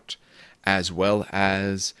reports out. As well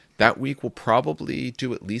as that week, we'll probably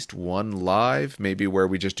do at least one live. Maybe where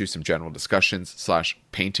we just do some general discussions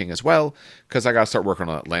 / painting as well. Because I got to start working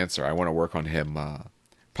on that Lancer. I want to work on him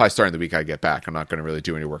probably starting the week I get back. I'm not going to really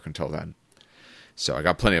do any work until then. So I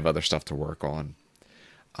got plenty of other stuff to work on.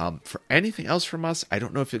 For anything else from us, I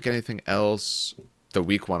don't know if you'll get anything else the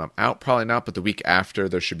week when I'm out. Probably not, but the week after,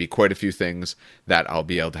 there should be quite a few things that I'll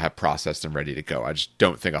be able to have processed and ready to go. I just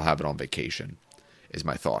don't think I'll have it on vacation, is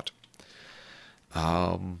my thought.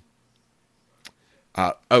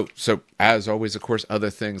 So as always, of course, other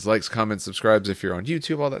things, likes, comments, subscribes, if you're on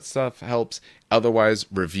YouTube, all that stuff helps. Otherwise,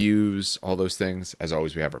 reviews, all those things. As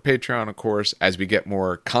always, we have our Patreon, of course. As we get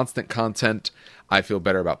more constant content, I feel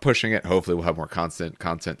better about pushing it. Hopefully we'll have more constant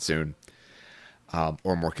content soon.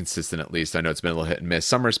 Or more consistent, at least. I know it's been a little hit and miss.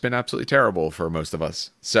 Summer's been absolutely terrible for most of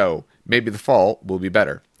us. So maybe the fall will be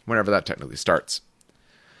better, whenever that technically starts.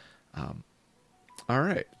 All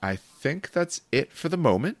right. I think that's it for the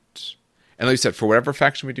moment. And like I said, for whatever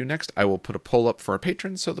faction we do next, I will put a poll up for our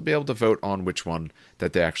patrons so they'll be able to vote on which one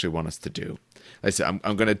that they actually want us to do. Like I said,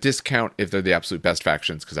 I'm going to discount if they're the absolute best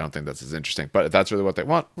factions because I don't think that's as interesting. But if that's really what they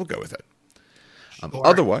want, we'll go with it.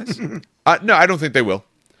 Otherwise, no, I don't think they will.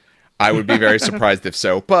 I would be very surprised if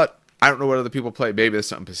so. But I don't know what other people play. Maybe there's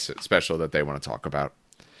something special that they want to talk about.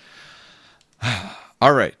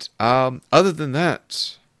 All right. Other than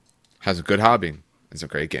that, have a good hobbying and some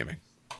great gaming.